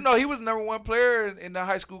why. did. But you know, he was number 1 player in the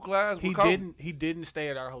high school class. With Kobe. He didn't stay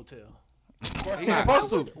at our hotel. He was supposed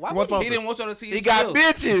to. Why would He didn't want y'all to see his He got filth.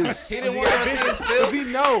 bitches. He didn't want y'all to see his Cause filth. he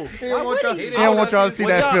know He don't want y'all, he? he don't want y'all to see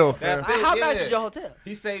that filth, fam. How nice Yeah. is your hotel?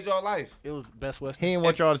 He saved your life. it was Best Western. He didn't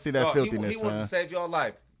want y'all to see that Dog, filthiness, he wanted fam. to save your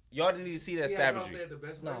life. Y'all didn't need to see that savagery.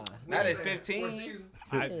 Nah. Not at 15.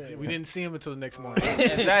 We didn't see him until the next morning.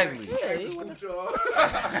 Exactly. Yeah, he went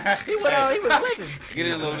on. He was living. Get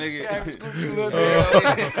in, little nigga.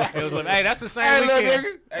 It was like, hey, that's the same Hey, little weekend.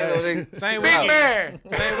 nigga. Hey, little nigga. Same Big weekend. man.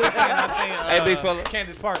 Same weekend. I seen. Hey, big fella.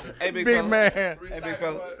 Candace Parker. Hey, big Big fella. man. Hey, big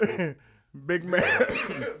fella. Big man.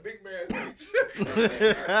 Big man.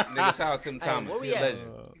 Nigga, shout out Tim Thomas. where we He a at?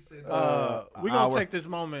 legend. We gonna hour. take this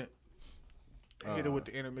moment and hit it with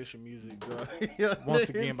the intermission music, bro. Once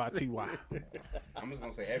again by T.Y. I'm just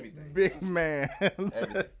gonna say everything. Big man.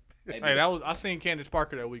 Everything. Hey, that was I seen Candace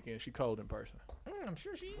Parker that weekend. She cold in person. I'm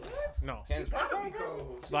sure she is. No, Candace Parker?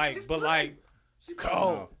 like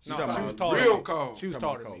cold. No, talking she was about taller. real than me. cold. She was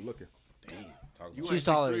taller than me. Look at. You She's ain't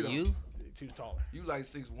taller 6'3" than though. you. She was taller. You like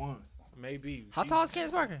 6'1", Maybe. How tall is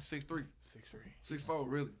Candace Parker? 6'3", 6'3". 6'4",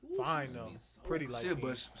 really. Fine though. Pretty light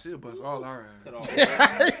skin. She'll bust all our ass.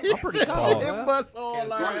 I'm pretty cold. It bust all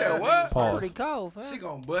You out. said what? I'm pretty cold, She fam.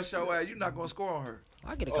 gonna bust your ass. You not gonna score on her.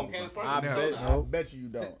 I get a Oh, couple. Candace bucks. Parker? I bet you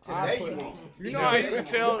don't. Today you won't. You know how you can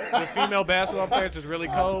tell the female basketball players is really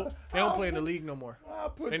cold? They don't play in the league no more.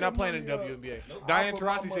 They're not playing in the WNBA. Diane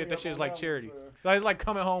Taurasi said that shit is like charity. So it's like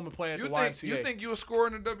coming home and playing at You the think YMCA. you think you a scorer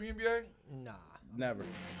in the WNBA? Nah. Never.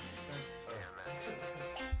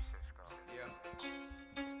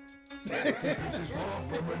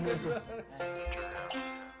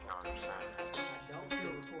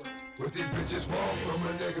 What these bitches want from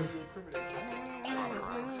a nigga?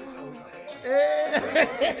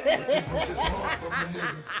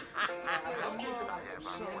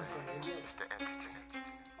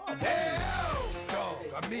 Dog,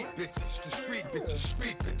 I meet bitches, discreet bitches,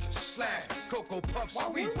 street bitches, slash, Cocoa Puff,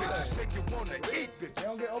 sweet bitches, make you wanna eat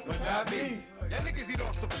bitches. But not me. Y'all niggas eat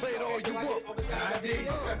off the plate all you want, but not me.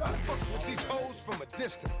 I fucks with these hoes from a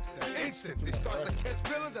distance. The instant they start to catch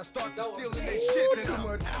feelings, I start to stealing their shit. Then I'm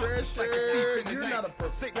out, just like a thief in the You're night. not a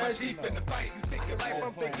Sink my teeth in the bite. You thinking life,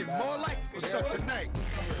 I'm thinking more like what's up tonight.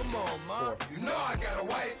 Come on, ma. You know I got a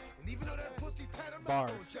wife. And even though that pussy tight, I'm not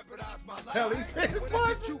gonna jeopardize my life. Tell these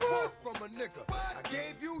What is it you want from a nigga? I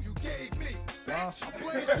gave you, you gave me. Bam.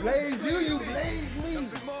 Blaze you blaze me.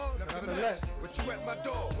 But you at my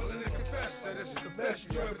door, willing to confess that this is the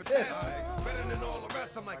best you ever test. Better than all the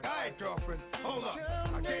rest. I'm like, all right, girlfriend, hold up.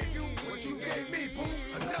 I gave you what you gave me, boo.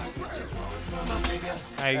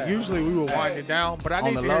 Enough. Hey, usually we would wind it down, but I On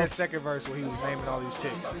need the to hear low? the second verse where he was naming all these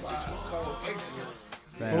chicks.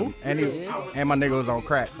 Fam. And my nigga was on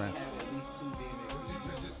crack, fam.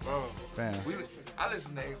 Bro, Fam. I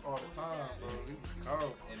listen to Ace all the time, bro.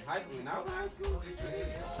 Oh. In high school?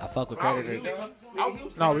 I fuck with creditors.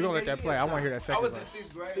 No, we gonna let that play. I want to hear that I second was in verse.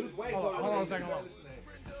 6th grade. Hold on a second. Hold on.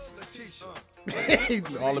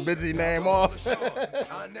 All the bitches he name off.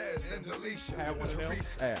 Inez and Alicia. Have one of them.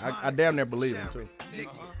 Hey, I damn near believe him too.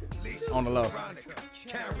 On the low.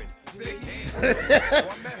 Karen,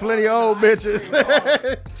 Plenty of old bitches.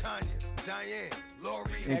 Tanya, Diane, Lori,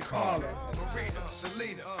 And Carla. Marina,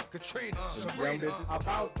 Selena, Katrina, Sabrina,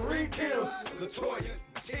 About 3 kills. Latoya,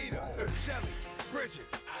 Tina, Shelly, Bridget,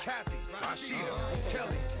 Kathy, Rashida,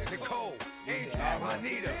 Kelly, Nicole, Angel,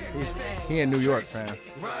 Juanita, He in New York, fam.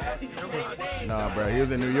 Nah, bro, he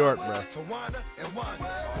was in New York, bro. Tawana, and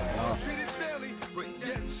Wanda. I'm treated fairly, but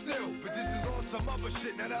yet still. But this is on some other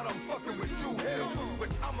shit now that I'm fucking with Drew Hill. But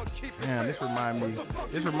I'ma keep it Damn, real. this remind me. What the fuck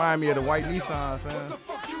This you remind me of the want white from a Nissan, nigga? What the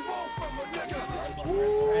fam. fuck you want from a nigga?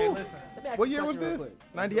 Hey, listen. Let me ask What you a year was question real this?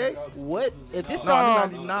 quick. 98? What if this No,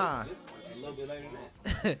 song? 99.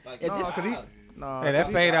 If this, No, Hey,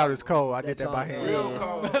 that fade out is cold. I did that by hand. Real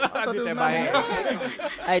cold. I did that by hand.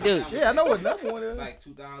 hey, dude, Yeah, I know what number one is. Like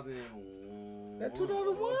 2001. That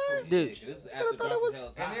 2001? dude. This is after thought it was-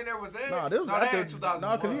 Hell's And then there was Edge. No, this was no, that after. ain't 2001.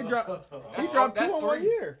 No, because he dropped That's 2 in 1 3.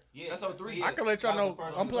 year. Yeah, That's 03. I can let y'all know.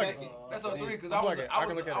 Unplug it. That's 03 because Unplug I was it. I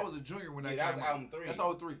can look at I it. was a junior when that Yeah, came that's out. album 3. That's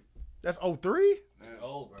 03. That's 03? It's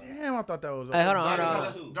old, bro. Damn, I thought that was. Hey, hold on, Dark hold as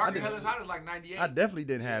on. Hell is- Dark as Hell is Hot is like 98. I definitely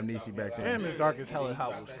didn't have Niecy back then. Damn, as dark as hell and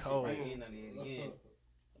hot was cold.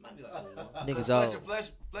 Niggas Flesh old. and Flesh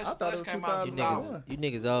I thought it Flesh was came out in 2001. 2000. You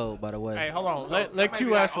niggas old, by the way. Hey, hold on. Let Maybe Q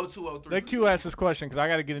like ask. 02, 03. Let Q ask this question because I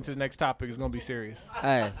got to get into the next topic. It's gonna be serious.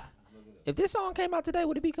 Hey, if this song came out today,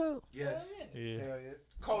 would it be cold? Yes. Yeah.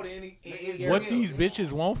 Cold in any What these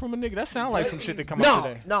bitches want from a nigga? That sound like some shit that come out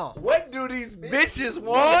today. No. What do these bitches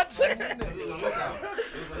want?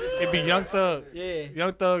 It'd be Young Thug. Yeah.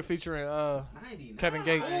 Young Thug featuring Kevin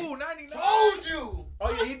Gates. Ooh, 99. Told you.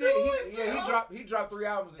 Oh yeah, he did. He dropped 3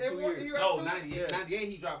 albums in 2 years. No, 98. 98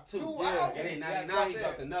 he dropped 2. Yeah. And then 99 he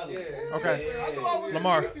dropped another. Yeah. Okay. Yeah.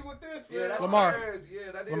 Lamar. Yeah, that's Lamar. crazy.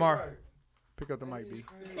 Yeah, that is Lamar. right. Pick up the mic, B.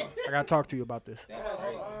 I gotta talk to you about this.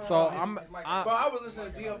 So Bro, I was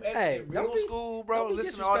listening to DMX Hey, in middle school, bro.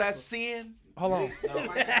 Listening to all that sin. Hold on. He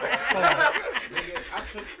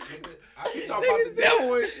talking about the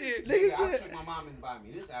devil and shit. I tricked my mom into buying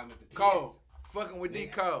me this album at the Cole, fucking with D.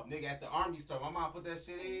 Cole. Nigga at the army store. My mom put that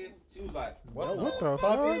shit in. She was like, What the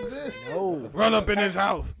fuck is this? No. Run up in his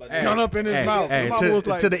house. Hey, Gun up in his mouth. Hey, My mama was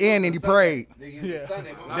like, to the end, and he prayed. nigga, Yeah. it's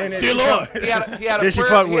Sunday. My Then mom- it- Dear Lord. He had a Did she prayer.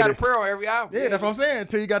 fuck He with had a it? prayer on every album. Yeah, that's what I'm saying.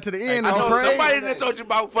 Until you got to the end, I and he know prayed. somebody that told you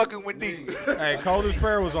about fucking with D. Hey, Coldest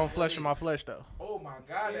Prayer was on Flesh in My Flesh, though. Oh my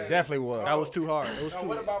God. Definitely was. That was too hard. It was Now too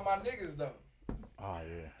what about my niggas though? Oh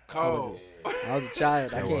yeah. Cole. I was a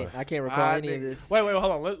child. I can't recall My any of nigga. this. Wait, hold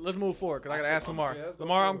on. Let's move forward because I got to ask Lamar.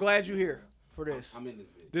 Lamar, I'm glad you're here for this. I'm in this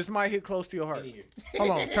bitch. This might hit close to your heart. Get in here.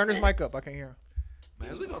 Hold on. Turn this mic up. I can't hear him.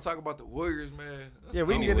 Man, we gonna talk about the Warriors, man. Let's Yeah,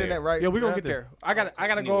 we can get to that right. Yeah, we're going to after. get there. I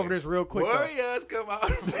gotta go over this real quick, though. Warriors come out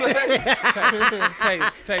and play.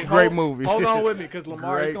 Tay, Great hold- movie. Hold on with me because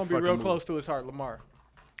Lamar is Great going to be fucking real movie. close to his heart. Lamar,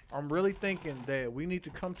 I'm really thinking that we need to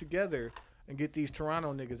come together and get these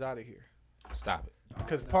Toronto niggas out of here. Stop it.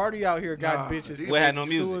 Because Party out here got Nah, bitches. these- We had no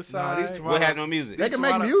committing music. Nah, these Suicide. Toronto- We had no music. They can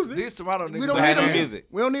make music. These Toronto niggas. We don't We need had no them. music.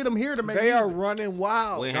 We don't need them here to make. They are music. running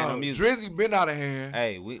wild. We ain't had no music. Drizzy been out of hand.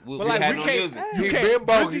 Hey, we But we like, had we no can't. music. You He can't. been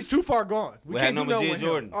bogus. Drizzy's too far gone. We had can't no do nothing Majid with him.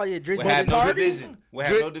 Jordan. Oh yeah, Drizzy We had no Party? division. We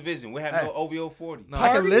had Dri- no division. We had no OVO 40. No, I can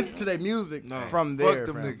Party? listen to their music No. from Fuck there.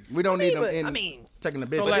 them fam. niggas. We don't need them But, in I mean, taking the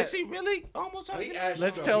bid. So But like- Is he really almost trying to He get asked you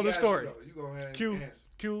Let's though. tell He the asked you story. though. You go ahead and Q, answer.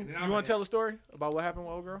 Q, And then you I'm want to tell gonna- the story about what happened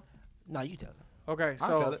with old girl? no, you tell them. Okay, I'll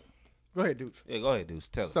so tell it. go ahead, dude. Yeah, go ahead, dude.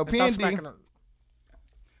 Tell us. So Stop PND, smacking her.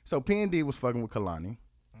 PND was fucking with Kalani.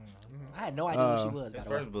 I had no idea who she was. By His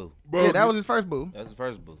the way. first boo. Yeah, that was his first boo. That's his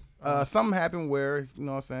first boo. Something happened where, you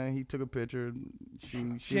know what I'm saying, he took a picture.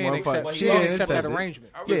 She She ain't wasn't fuck- accept, she she didn't ain't accept that accept it.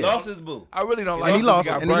 arrangement. I He really, lost his boo. I really don't like. And he this lost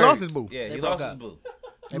got and he braids. lost his boo. Yeah, They he broke lost his up. boo.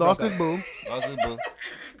 He lost his boo. Lost his boo.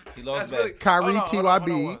 He lost That's back. really, Kyrie, hold on,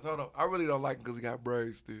 TYB. Hold on. I really don't like him because he got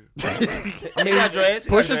braids still. I mean, he got dreads.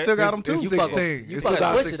 He got Pusha dreads. still got him too. It's You fuck 16. with- you It's fuck with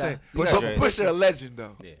 2016. Pusha, though. But Pusha a legend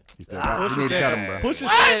though. Yeah. He still got him. You need to cut him, bro.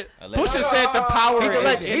 Pusha said the power He's a is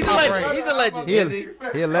legend. in He's a my legend. brain. He's a legend. He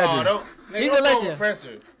a Oh, legend.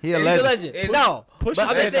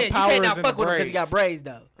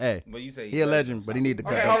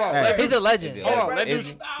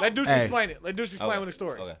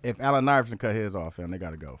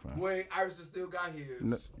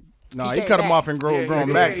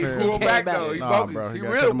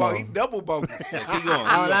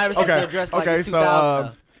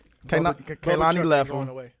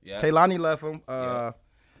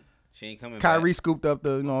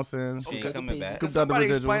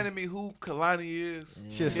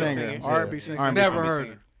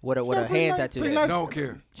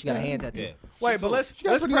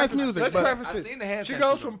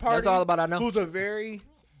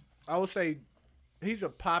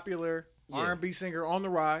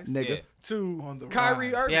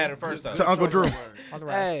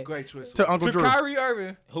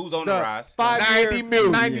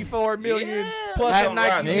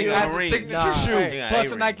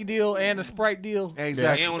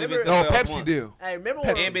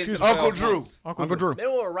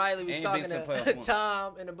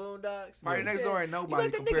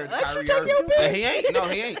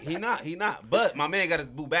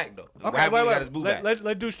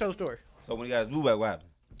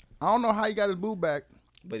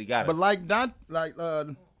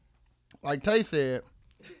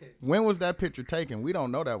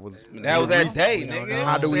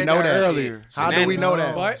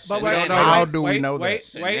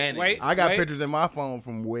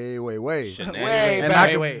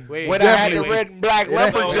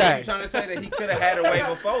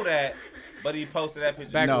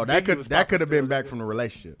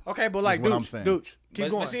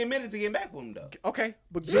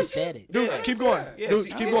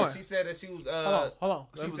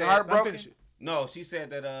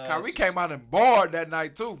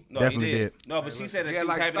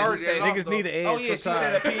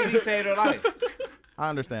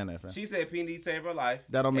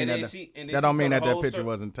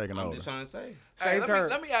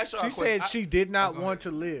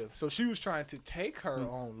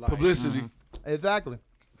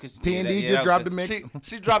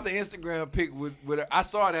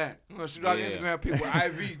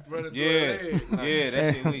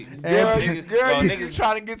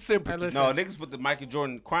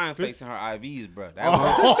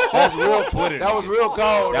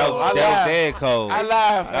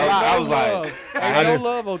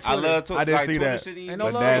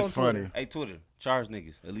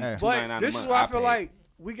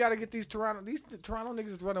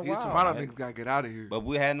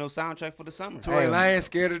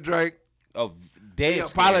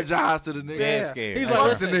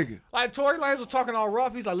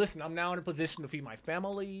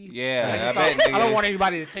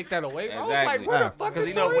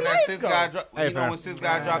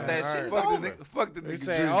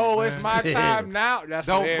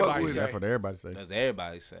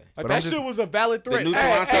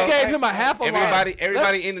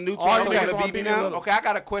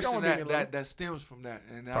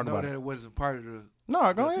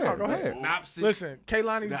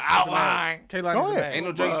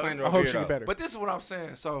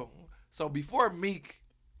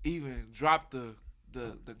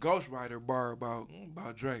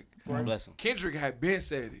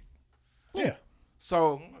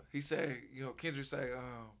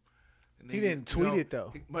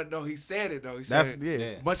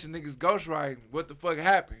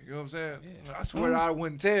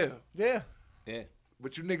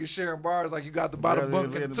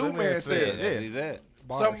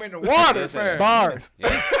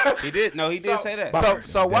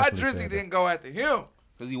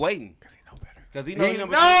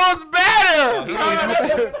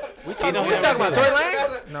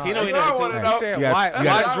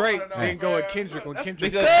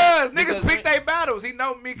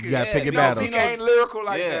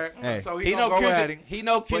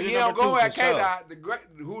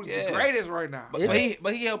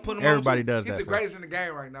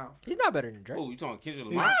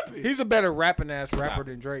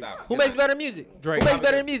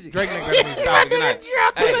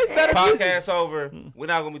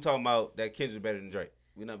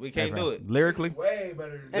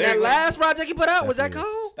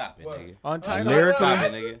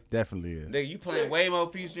 Drake, nigga. Definitely is. Nigga, you playing way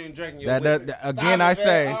more Future and Drake. Again, I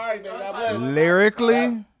say,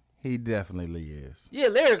 lyrically, he definitely is. Yeah,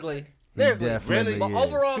 lyrically. Definitely But is.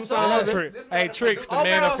 overall song. Hey, Tricks, the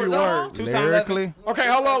man of few words. Lyrically. Okay,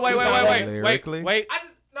 hold on. Wait. Lyrically. Wait.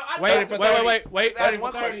 No,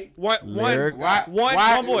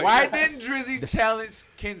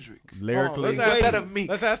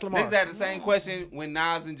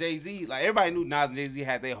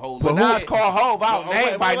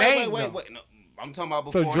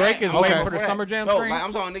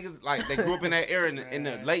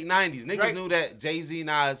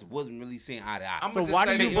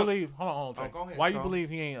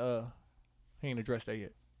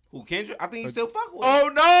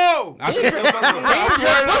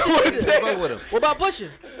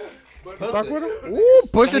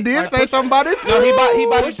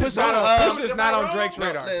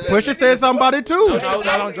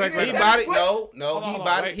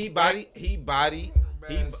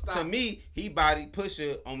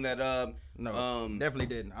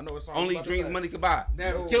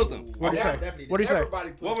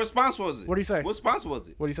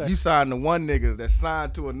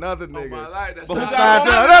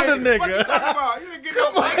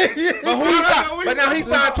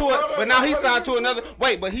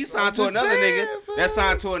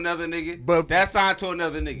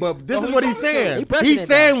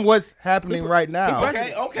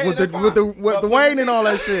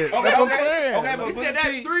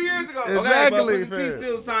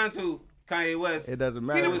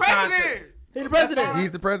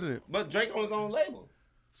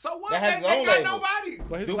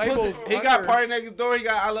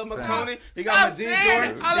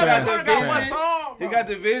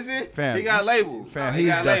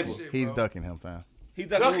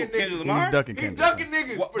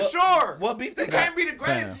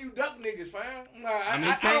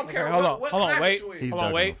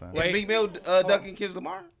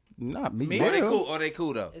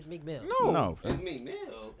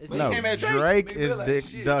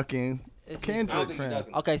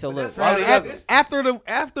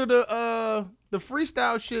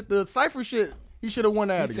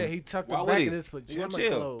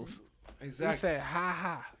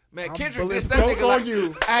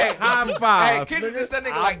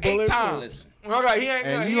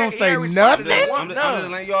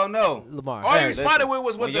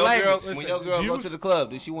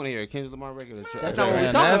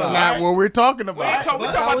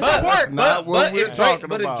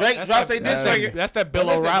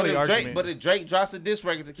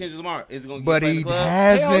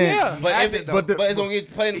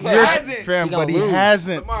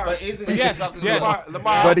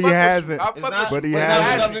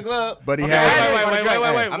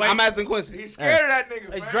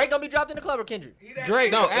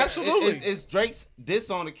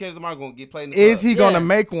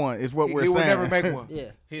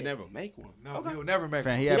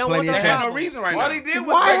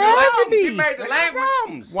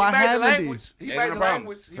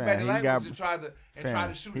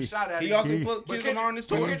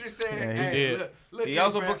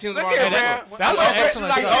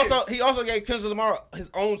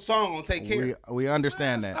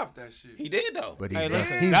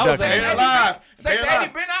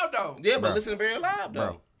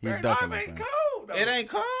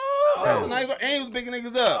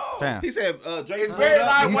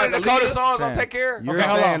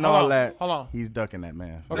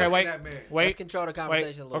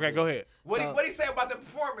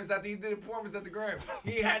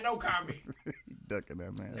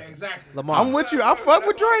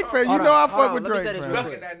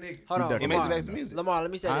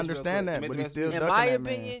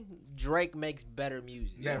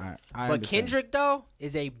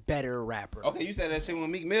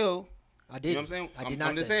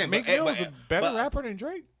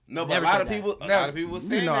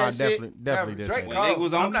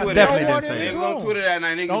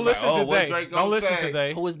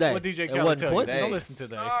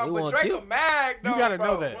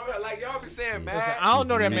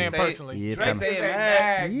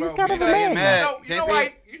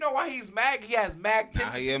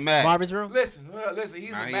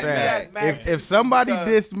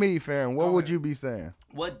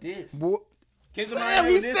 this. Kendrick Lamar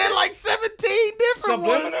he said like 17 different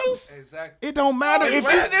subliminals. ones. Exactly. It don't matter if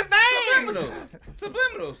It's it's his name.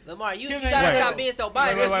 Subliminals. Lamar, you Kendrick- gotta Wait. stop being so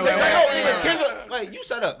biased. Wait, you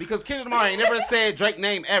shut up because Kendrick Lamar ain't never said Drake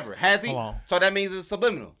name ever, has he? Hold on. So that means it's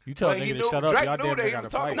subliminal. You tell a Well, he nigga knew- to shut up. Drake Y'all knew damn that near he got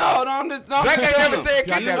was to talking fight. No, I'm just. No, Drake ain't never said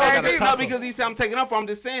Y'all Kendrick never Lamar got to either. No, because he said I'm taking up for. I'm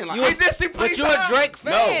just saying. Like, You He dissed him, but please you a stop. Drake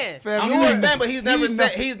fan. Fam, I'm you a ain't- fan, but he's never he said.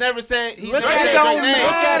 not- He's never said. He's Look never at said it, Drake's don't name.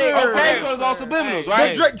 look at it. Okay, so it's all subliminals,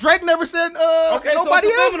 right? But Drake never said Okay, nobody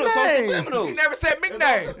so else's subliminals. So name. He subliminals. never said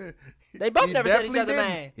McName. They both He never said each definitely other, didn't.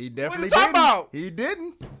 man. He definitely you talking didn't. about? He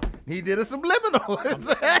didn't. He did a subliminal.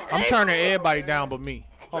 I'm turning everybody down but me.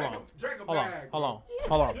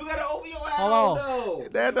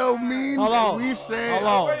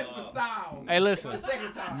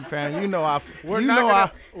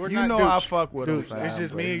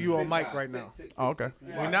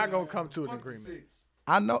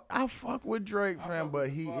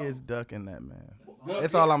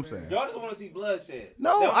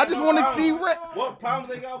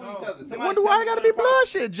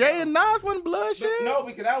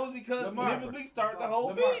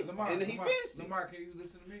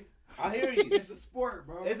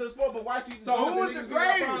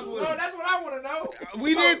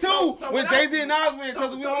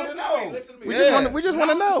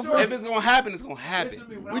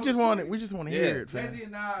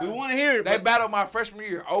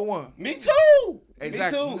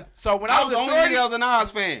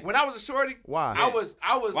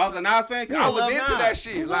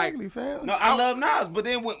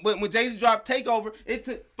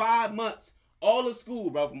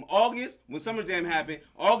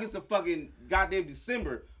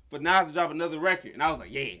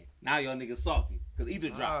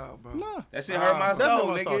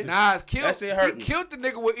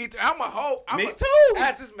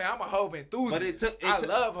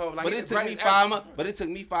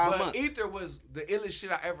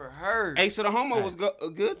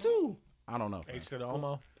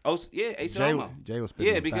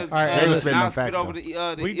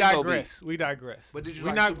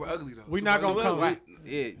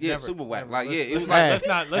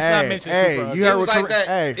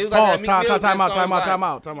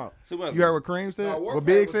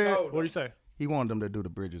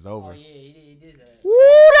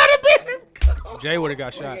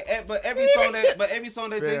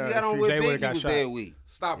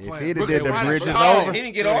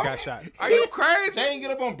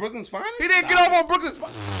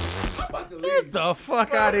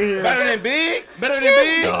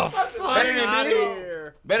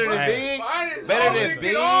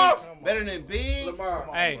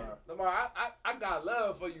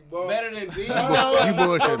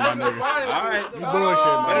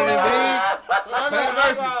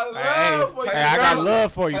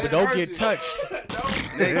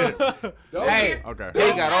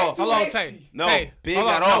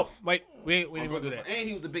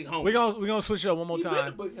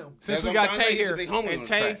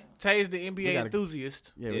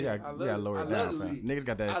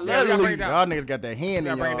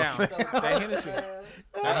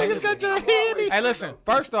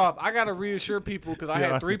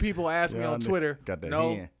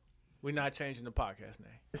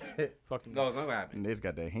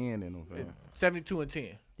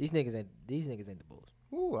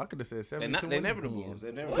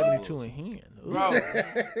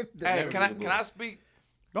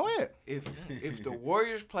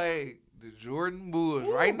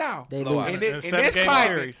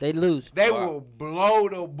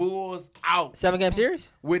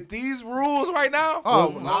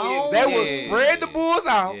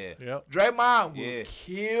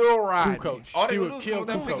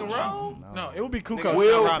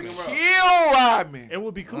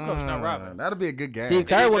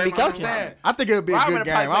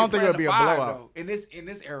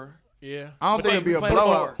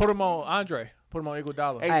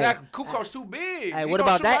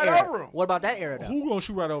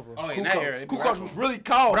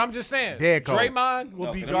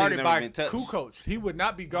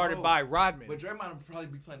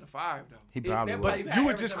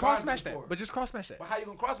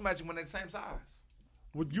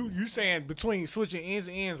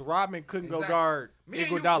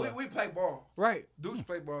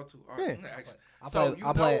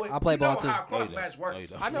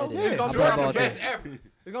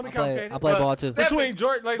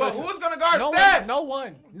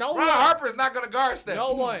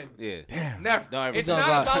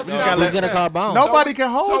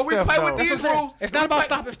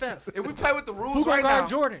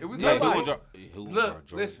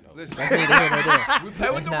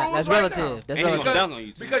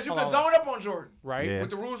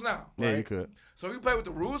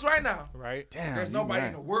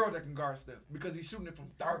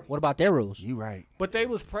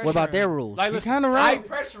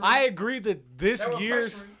 agree that this They were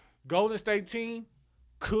year's pressuring. Golden State team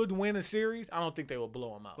could win a series. I don't think they will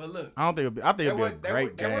blow them out. But look, I don't think it'll be. I think it'll be a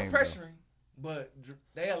great they were game. pressuring, but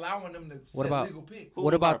they allowing them to What set about legal picks.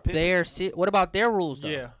 what about what about their rules though?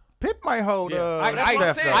 Yeah. Pip might hold. Yeah. That's what I'm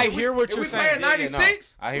Steph saying. though. I hear what if you're we saying. playing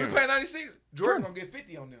 96, I hear we it. playing 96. Jordan gonna get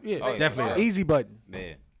 50 on them. Yeah, Oh, yeah, definitely. for sure. easy button.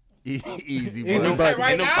 Man. Easy, Easy bro. button.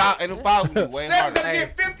 Right And them now, fouls, and them fouls will be way Steph's harder. gonna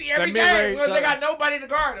get 50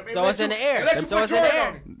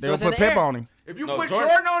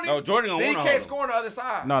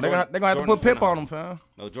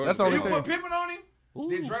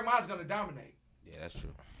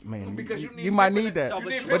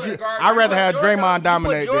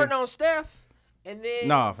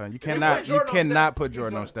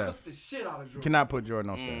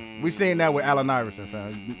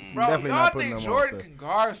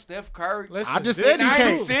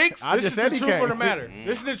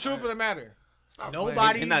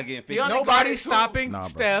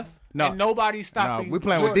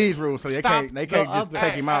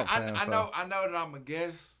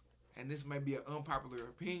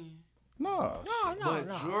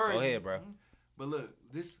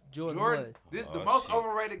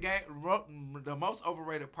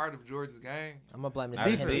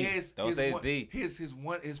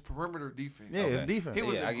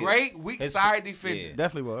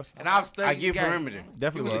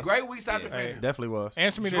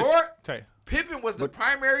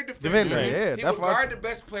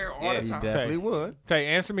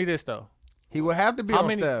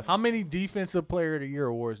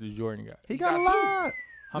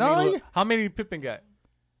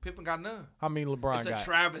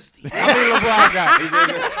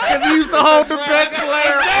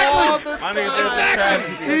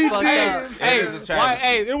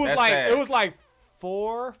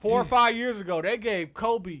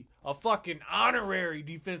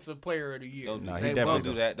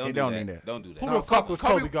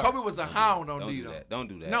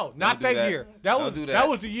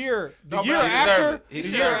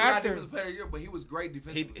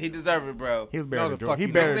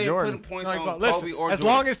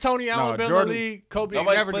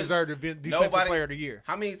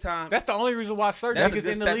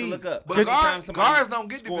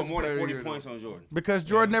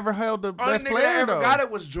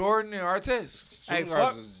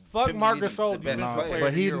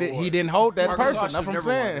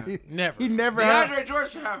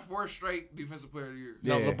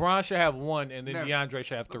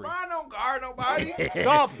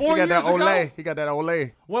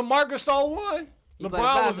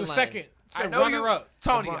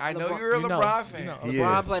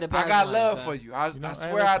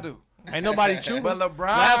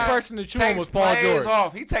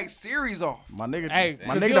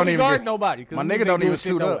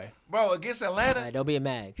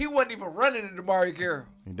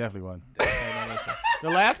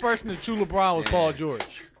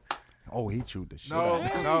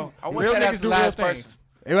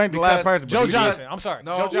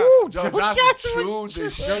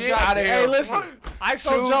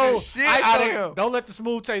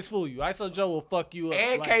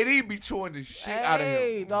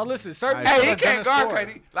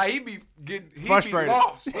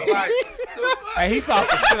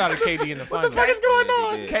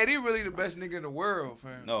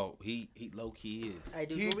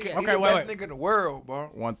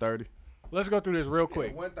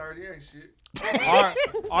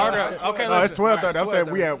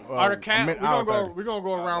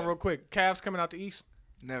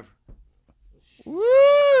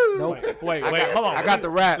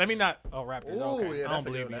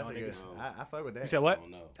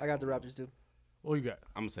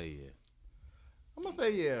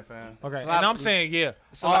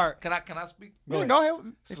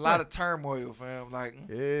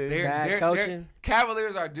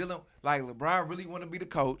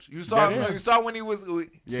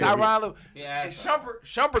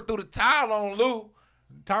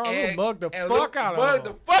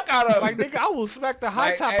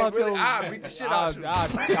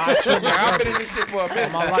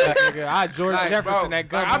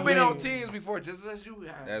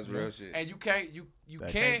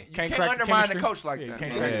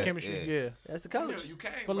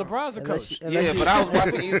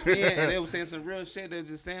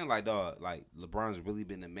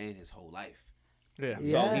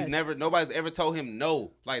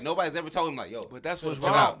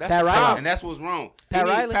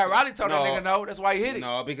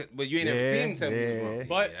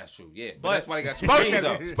 why he got two Spoelstra- rings,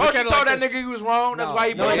 though. Look Spoelstra at it told like that nigga he was wrong. That's why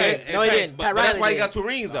he No, brought he it. didn't. No, he didn't. But Pat that's Riley why he did. got 2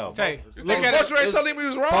 rings though. Tay, look at Spoelstra it. ain't told him he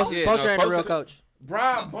was wrong. Spoelstra no, ain't the real Spoelstra- coach.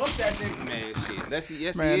 Brian bumped that nigga. Man, shit. That's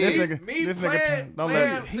yes, Man, he this is. nigga- Me this nigga playing, don't let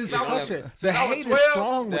playing it- since He's I was such a, since the I was hate 12. is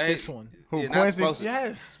strong with That- this one. Who, Yeah, not Quincy? Spoelstra.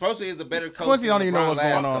 Yes. Spoelstra is a better coach. Quincy don't than even know LeBron what's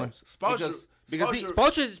last going on. coach. Because he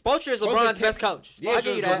Spoelstra is LeBron's best coach. Yeah, I'll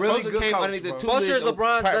give you that. really Spoelstra good came coach, underneath the bro. tutelage Spoelstra is of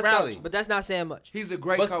LeBron's Pat best Riley. coach, but that's not saying much. He's a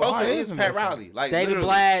great But coach. Why Spoelstra is isn't Pat that so? Riley. Like David literally.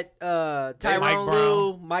 Blatt, Mike Tyrone Brown.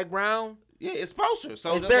 Lue, Mike Brown.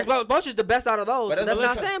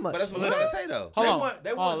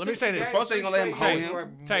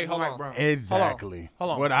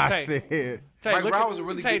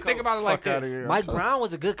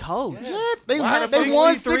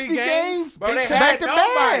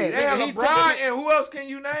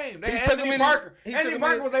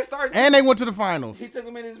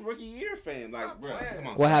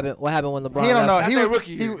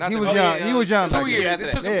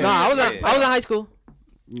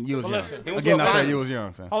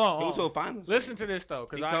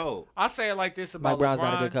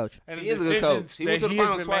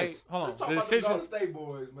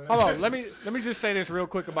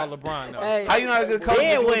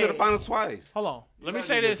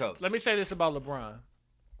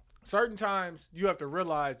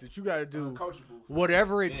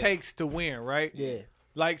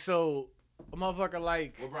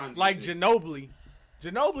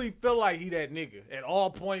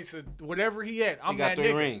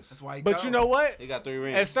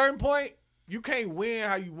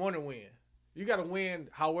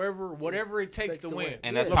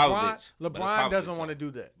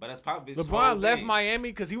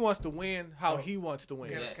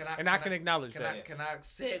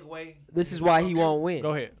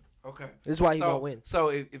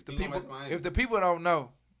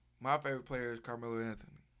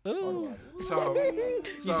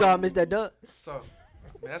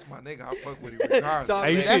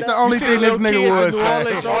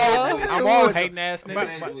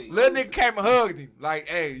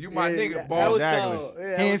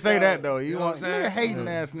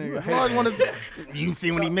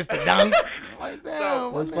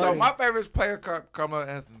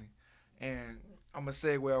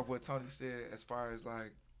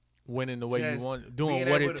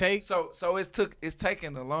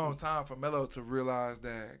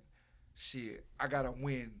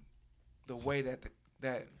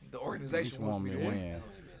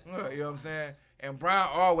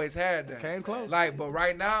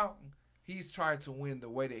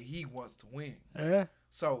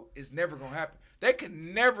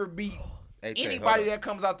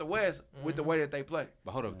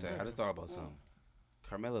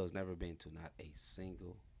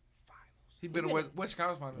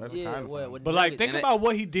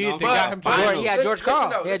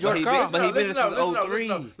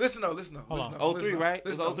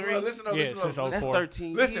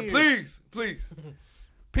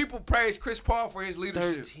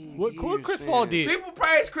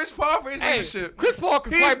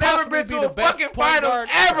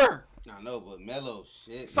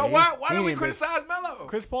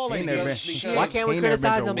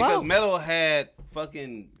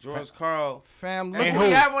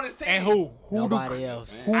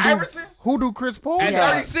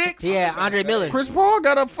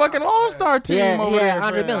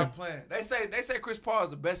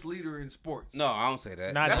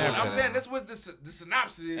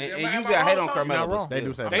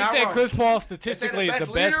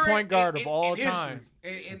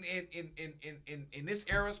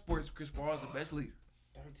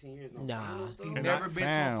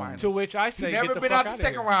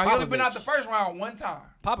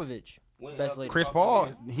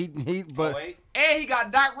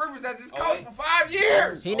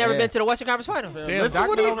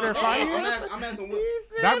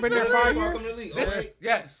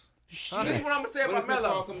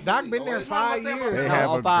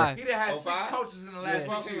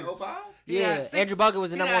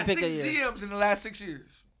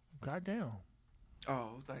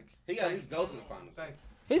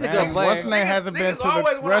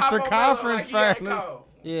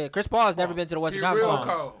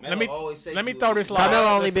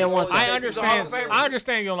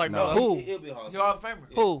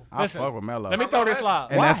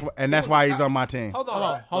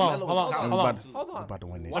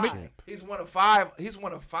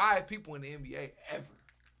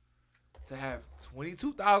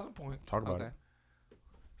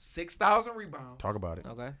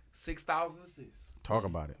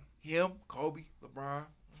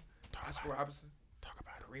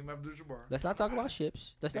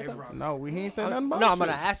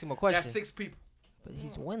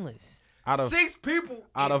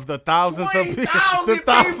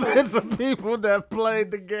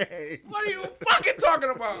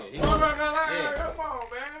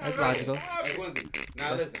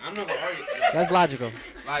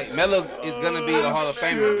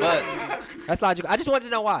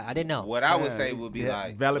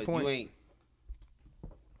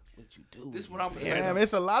 I'm gonna say. Damn, though.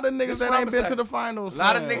 it's a lot of niggas This that what ain't I'ma been say. to the finals. A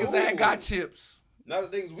lot of fam. niggas that ain't got chips.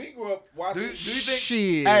 Not the niggas we grew up watching. Do you think?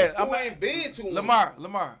 Shit. Hey, Who ain't been to him? Lamar.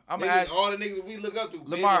 I'm gonna Niggas, ask all the niggas we look up to.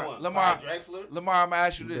 Lamar. Clyde Drexler, I'm gonna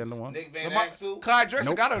ask you this. Been the one. Nick Van Lamar, Axel. Clyde Drexler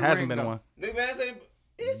Nope, got a hasn't ring, been though. one. Nick Van Axel.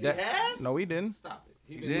 Is he That- have? No, he didn't. Stop it.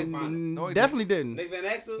 He He been to the didn't. finals. No, he Definitely didn't. Nick Van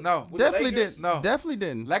Axel. No. With the Definitely Lakers? didn't. No. Definitely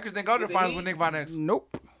didn't. Lakers didn't go to the With the finals Heat? with Nick Van Exel.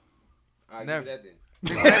 Nope. All right, Never. give me that then.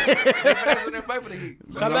 Nick Van Exel didn't play for the Heat.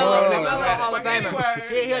 Carmelo Hall of But anyway,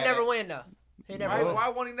 Famer. He'll never win though. He'll never win. Why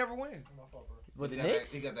won't he never win? With the He got that-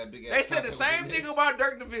 Knicks? He got that big ass. They said the contract same with the thing Knicks. about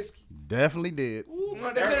Dirk Nowitzki. Definitely did. They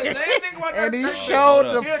said the same thing about Dirk. And he Dirk showed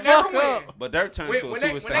Nowitzki. the He'll fuck never win. up. But Dirk turned to a When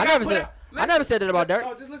they super I got never put said. up- I never said that about Dirk.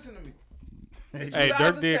 Oh, just listen to me. Hey,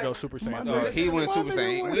 Dirk did go Super Saiyan. No, he went Listen Super to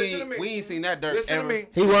me. Saiyan. We ain't seen that Dirk Listen ever. to me.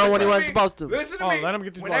 He won when he Listen to wasn't me. supposed to. Listen to Oh, me. let him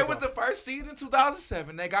get these When they bars was off. the first seed in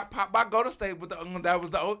 2007, they got popped by Golden State with the that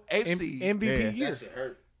was the AFC. MVP Yeah. year. That shit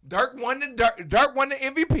hurt. Dirk won the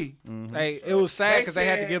MVP. Hey, it was sad because they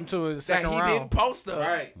had to said give him to the that second he round. didn't post up.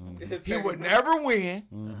 Right. He would never win.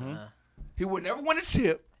 Mm-hmm. He would never win a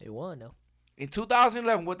chip. He won though. In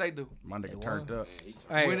 2011, what they do? My nigga They turned up.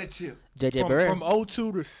 Hey, Win a chip. JJ from Barrera.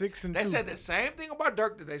 02 to 6 and They 2. said the same thing about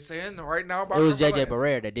Dirk that they saying right now about It was Carmelo. JJ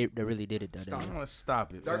Barrera that really did it though. Stop. I'm gonna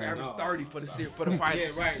stop it. Dirk fam. averaged 30 for the Yeah,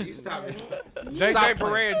 finals. right. You stop it. JJ Stop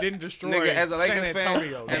Barrera didn't destroy Nigga, as a Lakers San fan,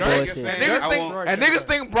 Antonio. and Dirk- Lakers Bullshit. fan, Niggas I think, want- and niggas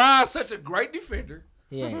think Brian's such a great defender.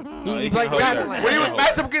 Yeah. he He can played hold passing Dirk. lane. When he was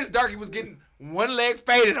matched up against Dirk, he was getting one leg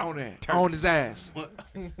faded on his ass.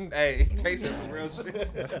 Hey, taste it for real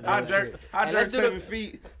shit. How Dirk Hey, let's do 7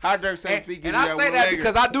 feet? How Dirk 7 feet? And I say that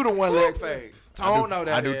because I do the one leg fade. Tone know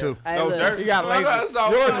that. I do too. Hey, No, look. Dirk. He got lazy.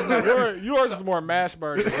 So- Yours is more mash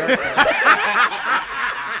burn than Dirk.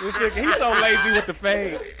 This nigga, he's so lazy with the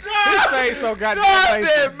fade. His fade so goddamn I lazy.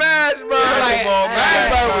 said Mashburn. Like, Mashburn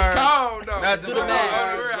was Mashburn. calm though. Not Jamal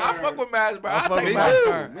I fuck with Mashburn. I fuck take with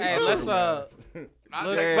Mashburn. Hey, let's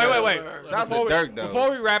Yeah. wait. Shout out Before to Dirk, though. Before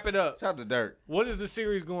we wrap it up, Shout out to Dirk. what is the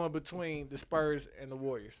series going between the Spurs and the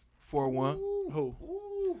Warriors? 4-1. Who?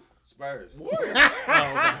 Spurs. Oh, I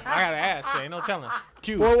gotta ask. Ain't no telling.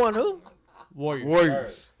 Q. 4-1 who? Warriors.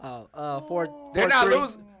 Warriors. Oh, 4. They're not 4-3.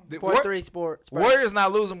 losing. The 4-3 Spurs. Warriors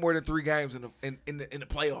not losing more than 3 games in the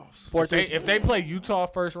playoffs. 4-3. If they play Utah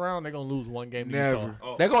first round, they're gonna lose one game to Utah. Never.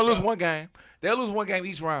 They're gonna lose one game. They'll lose one game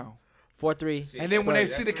each round. 4-3. And then when they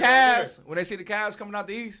see the Cavs coming out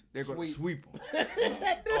the East, they're gonna sweep them.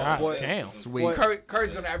 God damn. Sweet.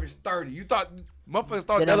 Curry's gonna average 30. You thought motherfuckers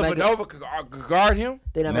thought They not make it- Dellavedova could guard him?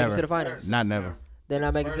 They're not making it Never. to the finals. Not never. They're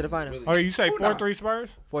not making it to the finals. Oh, you say Who not? 4-3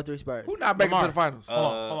 Spurs? 4-3 Spurs. Who not making it to the finals?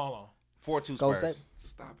 Hold on. 4-2 Go Spurs. State.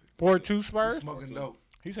 Stop it. 4-2 Spurs? Smoking dope.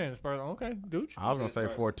 He's saying Spurs. Okay, dude. I was gonna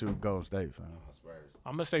say 4-2 Golden State, fam.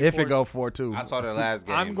 I'm gonna say If 4 it go 4-2, I saw the last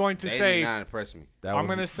game. I'm going to They say- did not impress me. that I'm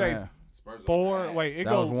was- gonna say man. Spurs are 4. bad. Wait, it That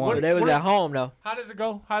goes. was one. But they was at home though. How does it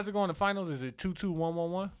go? How does it go in the finals? Is it 2-2,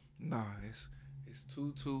 1-1-1? Nah, it's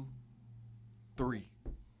 2-2-3.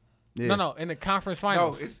 Yeah. No. In the conference No,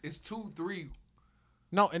 finals. it's 2-3.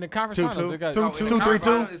 No, in the conference 2-2. finals. It got, Two- No, in two, the three, conference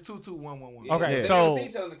two? finals, It's 2-2-1-1-1. Okay, They so- didn't see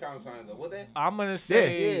each other in the conference finals, though, would they? I'm gonna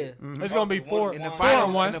say Yeah. it's gonna be 4 In the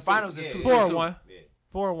 4-1. in the finals, it's Yeah. 2-3. 4-1. Yeah.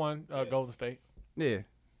 4-1. Golden State. Yeah,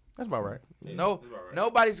 that's about right. No,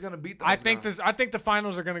 nobody's gonna beat them. I think the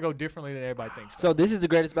finals are gonna go differently than everybody thinks. So this is the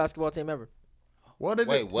greatest basketball team ever. What is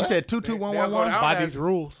Wait, it? what? You said 2-2, They'll go 1-1-1. down. By as- these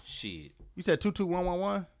rules. Shit. You said 2-2,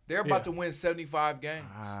 1-1-1. They're about to win 75 games.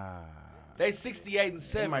 They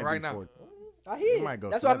 68-7 right now. I hear It might go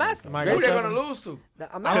That's what I'm 7. asking. Might Who go they 7. gonna lose to?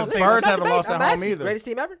 I'm Because asking. Spurs I'm not haven't lost debating. at I'm home asking. either. Greatest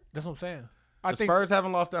team ever. That's what I'm saying. The I think Spurs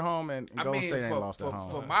haven't lost at home, and I Golden mean, State ain't for, lost at for, home.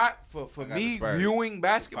 for I got the me Spurs. viewing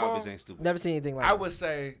basketball, Popovich ain't stupid. Never seen anything like I that. would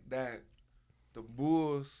say that the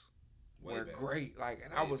Bulls Way were better. great. Like,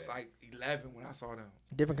 and Way I was better. like 11 when I saw them.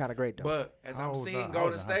 Different kind of great though. But as I I'm was, seeing I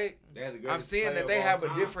Golden was- State, They had the I'm greatest seeing player that of they all have a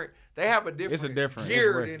time. different. They have a different. It's a different-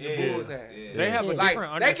 gear it's than great. the Yeah, Bulls had. yeah. they have a Like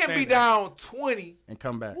different they can be understanding. down 20 and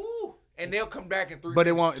come back. and they'll come back in 3. But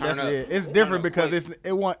it won't. Turn That's up. it. It's Turn different up because quick.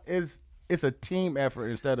 it's a team effort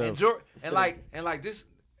instead And of. Jordan and this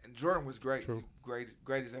and Jordan was great,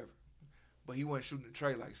 great as ever. But he wasn't shooting the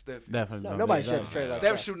tray like Steph. Definitely. No, don't nobody do shoots that. straight like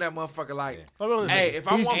Steph that. shooting that motherfucker like, Look, hey, if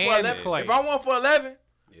I'm he's 1 for and 11, Clay. if I'm 1 for 11,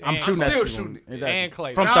 I'm I'm shooting. still that shooting it. Exactly. And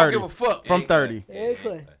Clay. From and I don't 30. give a fuck. From 30.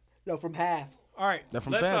 No, from half. All right. That's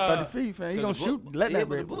from let's, saying 30 feet, man. He gonna shoot. Let that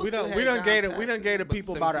be. We done gave the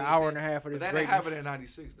people about an hour and a half of But this they didn't have it greatness. in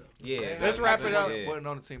 '96 though. Yeah. They Let's had- wrap they it up. wasn't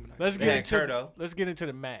on the team tonight. Let's They get had into Kerr, though. let's get into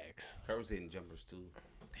the mags. Kerr was hitting jumpers, too.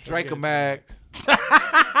 Drake a mag.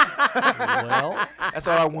 Well, That's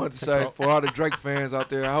all I wanted to say for all the Drake fans out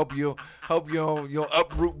there. I hope you don't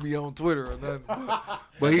uproot me on Twitter or nothing.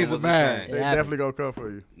 But he's a was the man. same. They Yeah. definitely gonna come for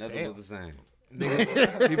you. Nothing was the same.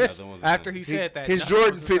 Nigga, after he said that, his nothing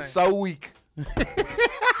Jordan was the fit same. so weak.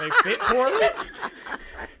 They fit poorly.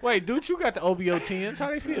 Wait, dude, you got the OVO 10s. How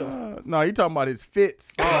they feel? No, he talking about his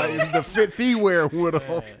fits. It's the fits he wear with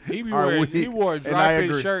him. He be are wearing, weak. he wore a And I dry fit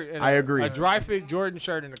agree. shirt and I agree. a dry fit Jordan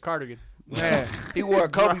shirt and a cardigan. Man, he wore a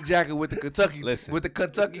Kobe jacket with the Kentucky Listen. with the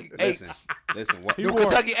Kentucky Eights. Listen. What, He The wore-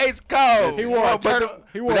 Kentucky Eights cold. He wore a but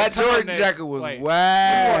he wore that a Jordan turtleneck. jacket was Wait.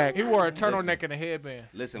 whack. He wore a turtleneck and a headband.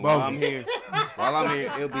 listen. Bogus. While I'm here,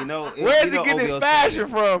 it'll be no. It'll Where's be he no getting his OVO fashion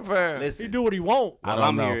slander. from, fam? He Listen. do what he want. I While don't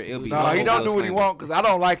I'm know. here, it'll be No, no he don't do OVO what he slander. want because I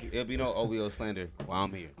don't like it. It'll be no OVO slander while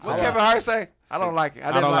I'm here. What Kevin Hart say? I don't like it.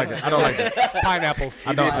 I don't like it. I don't like it. Pineapples.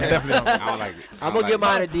 I don't. I definitely don't. I don't like it. I'm gonna get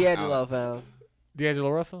mine to D'Angelo, fam. D'Angelo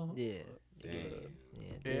Russell? Yeah.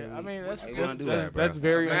 Yeah, I mean that's Why you wanna do that, bro? that's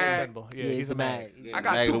very Mag. understandable. Yeah, Yeah, he's a mag. I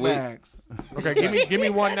got Mag of 2 the week. bags. Okay, give me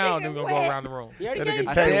one now, and then we're gonna go around the room. You already That gave nigga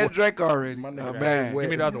I Tay said wet. Drake already. My A nigga bag. wet. Give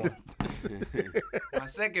me the other one. My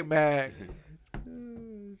second bag.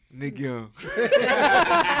 Nick Young.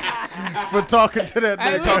 For talking to that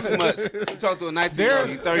Hey, nigga. Talk too much. You talk to a 19-year-old.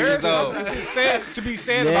 He's 30 There's years old. something to be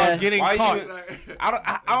said Yeah. about getting Why caught. you?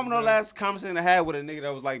 I don't know. Last conversation I had with a nigga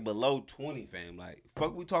that was like below 20, fam. Like,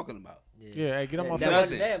 fuck, we talking about? Yeah, hey, get on my That face.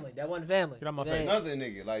 Nothing. wasn't family. That wasn't family. Get on my That face. ain't- Another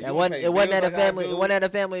nigga. Like, That you wasn't. pay It wasn't bills at a like I family. do. It wasn't at a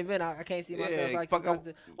family event. I can't see Yeah, myself like fuck talking up-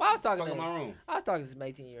 to. Well, I was talking fuck to in my room. I was talking to some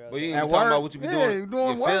 18-year-old. But you ain't At even talking work? about what you be Yeah, doing. you doing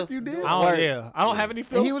Your work, filth. you did. I don't have any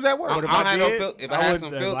filth. He was at work. I But don't if I have no did, filth. If I I had would-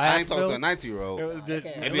 some if filth, I I had ain't talking to a filth, 19-year-old. It was just- Okay.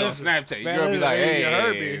 It be on listen, Snapchat. You man, girl be like, listen, hey, you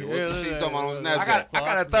heard me. what's the shit you talking about on I Snapchat? I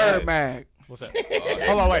got a third mag. What's that?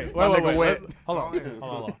 Hold on, wait. My nigga Wait. wet. Hold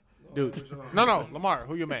on. Dude. No, Lamar,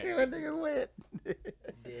 who you mad? That nigga wet.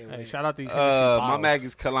 Hey, shout out these. My mag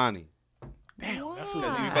is Kalani. Damn, that's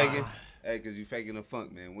Cause you faking. Hey, cause you faking the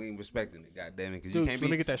funk, man. We ain't respecting it, goddamn it. Cause you Dude, can't let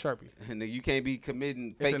me be, get that Sharpie. nigga, you can't be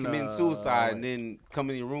committing in, suicide and then come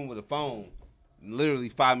in your room with a phone. Literally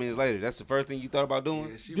 5 minutes later, that's the first thing you thought about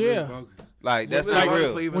doing. She Yeah. really bogus. Like that's She not really real.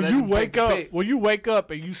 bogus for even When letting you him wake take the up, pic. when you wake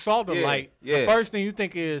up and you saw the Yeah, light, yeah. the first thing you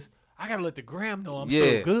think is, I gotta let the gram know I'm Yeah.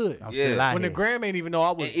 still good. I'm Yeah. still out When the here. gram ain't even know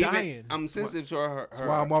I was And even dying. I'm sensitive to her. That's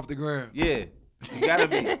why I'm off the ground. Yeah, you gotta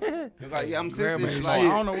be. It's like I'm sensitive. ain't to Like, I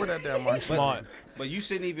like, don't know where that damn mark. Smart. but you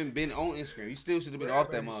shouldn't even been on Instagram. You still should have been off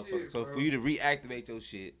that motherfucker. So for you to reactivate your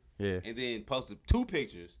shit Yeah. and then post 2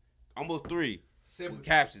 pictures, almost 3, with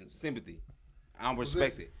captions, sympathy. I don't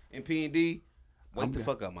respect it. And P&D, wake the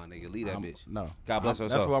fuck up, my nigga. Leave that bitch. No. God bless her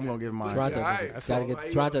That's soul. what I'm gonna give mine. Toronto Alright, niggas. that's Gotta all get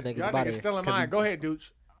right. Toronto niggas Y'all about niggas it. still in mine. Go ahead,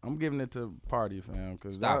 dudes. I'm giving it to Party, fam,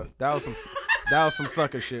 because Stop that it. was some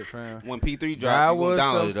sucker shit, fam. When P3 That dropped, you was gonna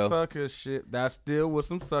download some it though. sucker shit. That still was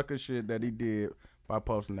some sucker shit that he did by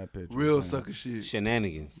posting that picture. Real fam. sucker shit.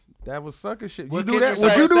 Shenanigans. That was sucker shit. You What do can that? you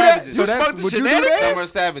Would say? you do that? Savages. So You that's spoke to would you do shenanigans? that? Summer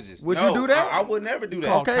Savages. Would No, you do that? I would never do that.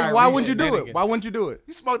 Call Okay, Kyrie why wouldn't you do it? shenanigans. Why wouldn't you do it?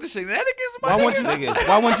 You smoked the shenanigans, my Why nigga? wouldn't you? Nigga.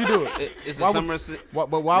 Why wouldn't you do it? It's Why a would- summer. But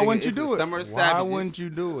why Nigga, wouldn't you it's do a it? summer Why savages. wouldn't you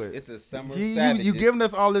do it? It's a summer See, savages. you giving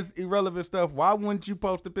us all this irrelevant stuff. Why wouldn't you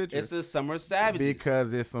post the picture? It's a summer savages.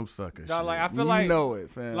 Because it's some sucker Dog, shit. like, I feel you like- know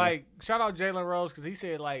it, fam. Like, shout out Jalen Rose because he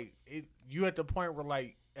said, like, you at the point where,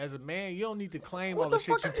 like, as a man, you don't need to claim all the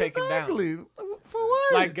shit you taking down. exactly? For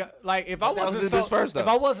what? Like if I That was wasn't his so first, though. if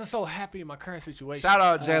I wasn't so happy in my current situation. Shout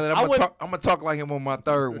out Jalen. I would- I'm gonna talk like him on my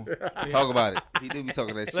third one. Talk about it. He do be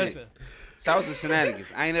talking that shit. Listen, Shout out to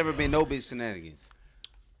shenanigans. I ain't never been no bitch shenanigans.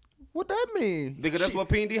 what that mean? Because that's what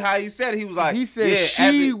P&D how he said. He was like, He said yeah,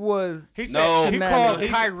 she after- was. he said No. he Shenanigans. called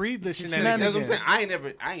He's- Kyrie the That's shenanigans. what I'm saying.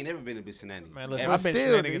 I ain't never been a bitch shenanigans. Man, listen, Ever. I've been Still,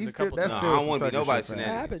 shenanigans he's a couple still- that's times. No, I don't some want to be sucker nobody's shit, fam.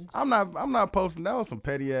 shenanigans. I'm not posting. That was some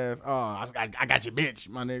petty ass. Oh, I got your bitch,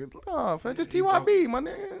 my nigga. Oh, fam, just TYB, my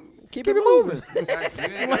nigga. Keep it moving.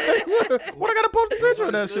 What I gotta post a picture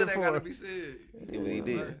of that shit for? He did what he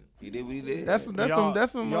did. He did what he did. That's some y'all some niggas,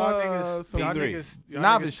 some y'all P3. niggas, y'all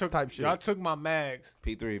novice niggas took, type shit. Y'all took my mags,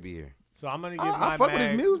 P3 be here. so I'm gonna give I my fuck with his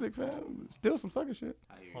mag. music, fam. Still some sucker shit.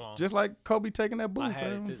 Hold on. Just like Kobe taking that I booth, had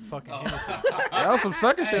fam. it fucking Hennessy. That was some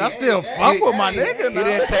sucker shit. I still fuck with my nigga. He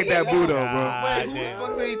didn't take that boo though, bro. God Who the damn.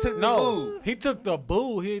 fuck said he took the No, boo? he took the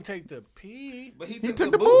boo. He didn't take the pee. But he took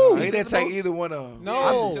took the boo. boo. He didn't took the take boo. either one of them.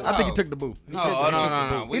 No, I think he took the boo.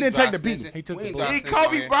 No. He didn't take the beat. He took the ain't boo. drop He snitch on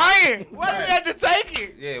Kobe here. Bryant. Why did he have to take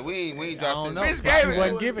it? Yeah, we ain't I drop don't snitch. know. Bitch gave She it.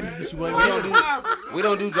 wasn't giving it. She wasn't We giving don't it. do we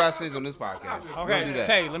don't do drop snitch on this podcast. We don't do Okay, that.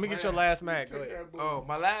 Tay, let me get your last mag. Go ahead. Oh,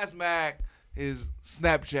 my last mag is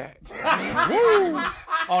Snapchat.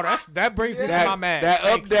 Oh, that brings me to my mag. That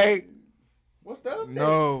Thank you. update. What's the update?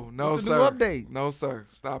 No, What's the sir. new update? No, sir.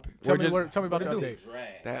 Stop it. Tell me, just- tell me about the what it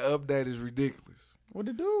update. That update is ridiculous. What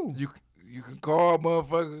it do? You can call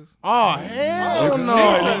motherfuckers. Oh hell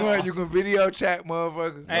no! You can video chat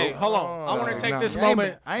motherfuckers. Hey, hold on. I want to take this I ain't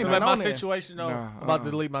moment been- I ain't to let been my on there. situation know. Nah, I'm about to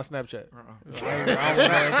delete my Snapchat.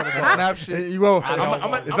 Snap shit. You won't. I don't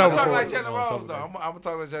I'm want It's gonna over talk for like it. Jalen Rose though. I'm gonna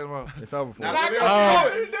talk like Jalen Rose. It's over for Not it. gonna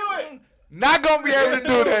be able to do it. Not gonna be able to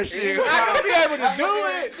do that shit. Not gonna be able to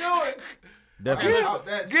do it.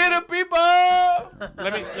 Definitely. Get it, people.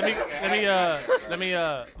 Let me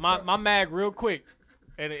my mag real quick.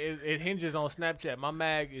 And it hinges on Snapchat. My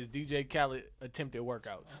mag is DJ Khaled attempted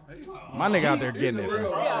workouts. My nigga out there getting it. We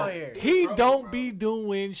Man. out here. He don't be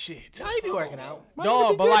doing shit. How you be working out?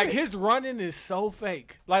 Dog, but like his running is so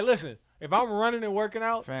fake. Like listen, if I'm running and working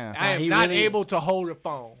out, Fam. I am He not really- able to hold a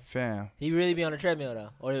phone. Fam. He really be on the treadmill though,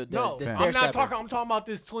 or the No, the fam. stair I'm not stepper? talking. I'm talking about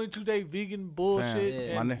this 22-day vegan bullshit.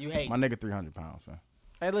 Yeah. and- My, you hate my nigga 300 pounds, fam.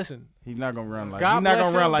 Hey, listen, He's not gonna run like God he's not bless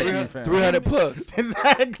gonna run him. like you, 300 fam. 300 plus.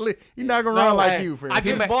 Exactly. He's not gonna run like you, fam. I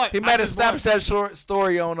just bought. He I made a just bought- Snapchat short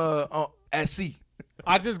story on at sea.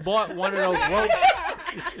 I just bought one of those ropes.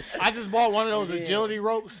 I just bought one of those agility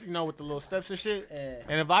ropes, you know, with the little steps and shit. Yeah.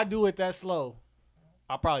 And if I do it that slow,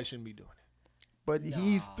 I probably shouldn't be doing it. But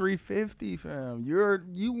he's 350, fam.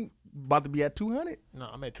 You about to be at 200. No,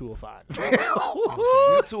 I'm at 205.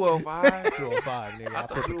 You 205. 205, nigga. I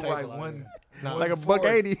flip You the like table out one. here. Nah, Like a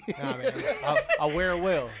 $140. $180. Nah, man. I wear it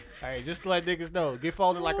well. Hey, just to let niggas know, get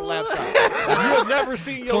folded like a laptop. You'll never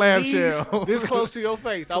see your Clamshell. knees this close to your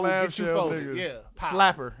face. I will get you Clamshell folded. niggas. Yeah. Pop.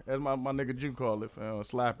 Slapper, as my nigga Jew called it, fam.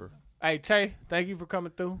 Slapper. Hey, Tay, thank you for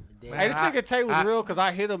coming through. Damn. Hey, this I- nigga Tay was I- real because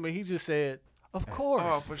I hit him and he just said, of course.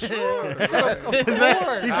 Oh, for sure. He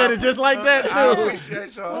said it just like that I too.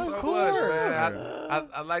 appreciate y'all so much, course. man.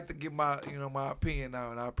 I like to get my my opinion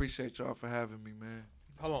out, and I appreciate y'all for having me, man.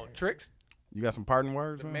 Hold on. Tricks, You got some parting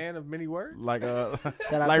words, the man? man of many words. Like Shout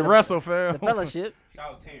out like to the- Russell, fam. The fellowship.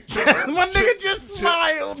 Shout out Terrence. My nigga just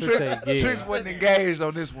smiled. Tricks say, yeah. Tricks wasn't engaged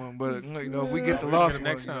on this one, but you know, if we get the lost one,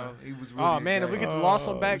 next you know, time. he was really Oh, man, if we engaged. get the lost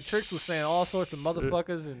one back, Tricks was saying all sorts of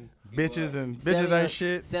motherfuckers and Bitches and Samuel- bitches ain't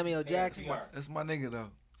shit. Samuel Jackson. That's my nigga though.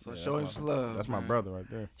 So show him some love. That's my man. brother right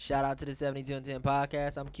there. Shout out to the 72 and 10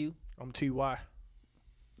 podcast. I'm Q. I'm TY.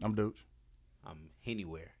 I'm Dooch. I'm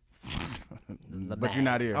anywhere. But you're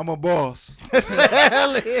not here. I'm a boss.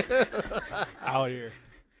 Out here.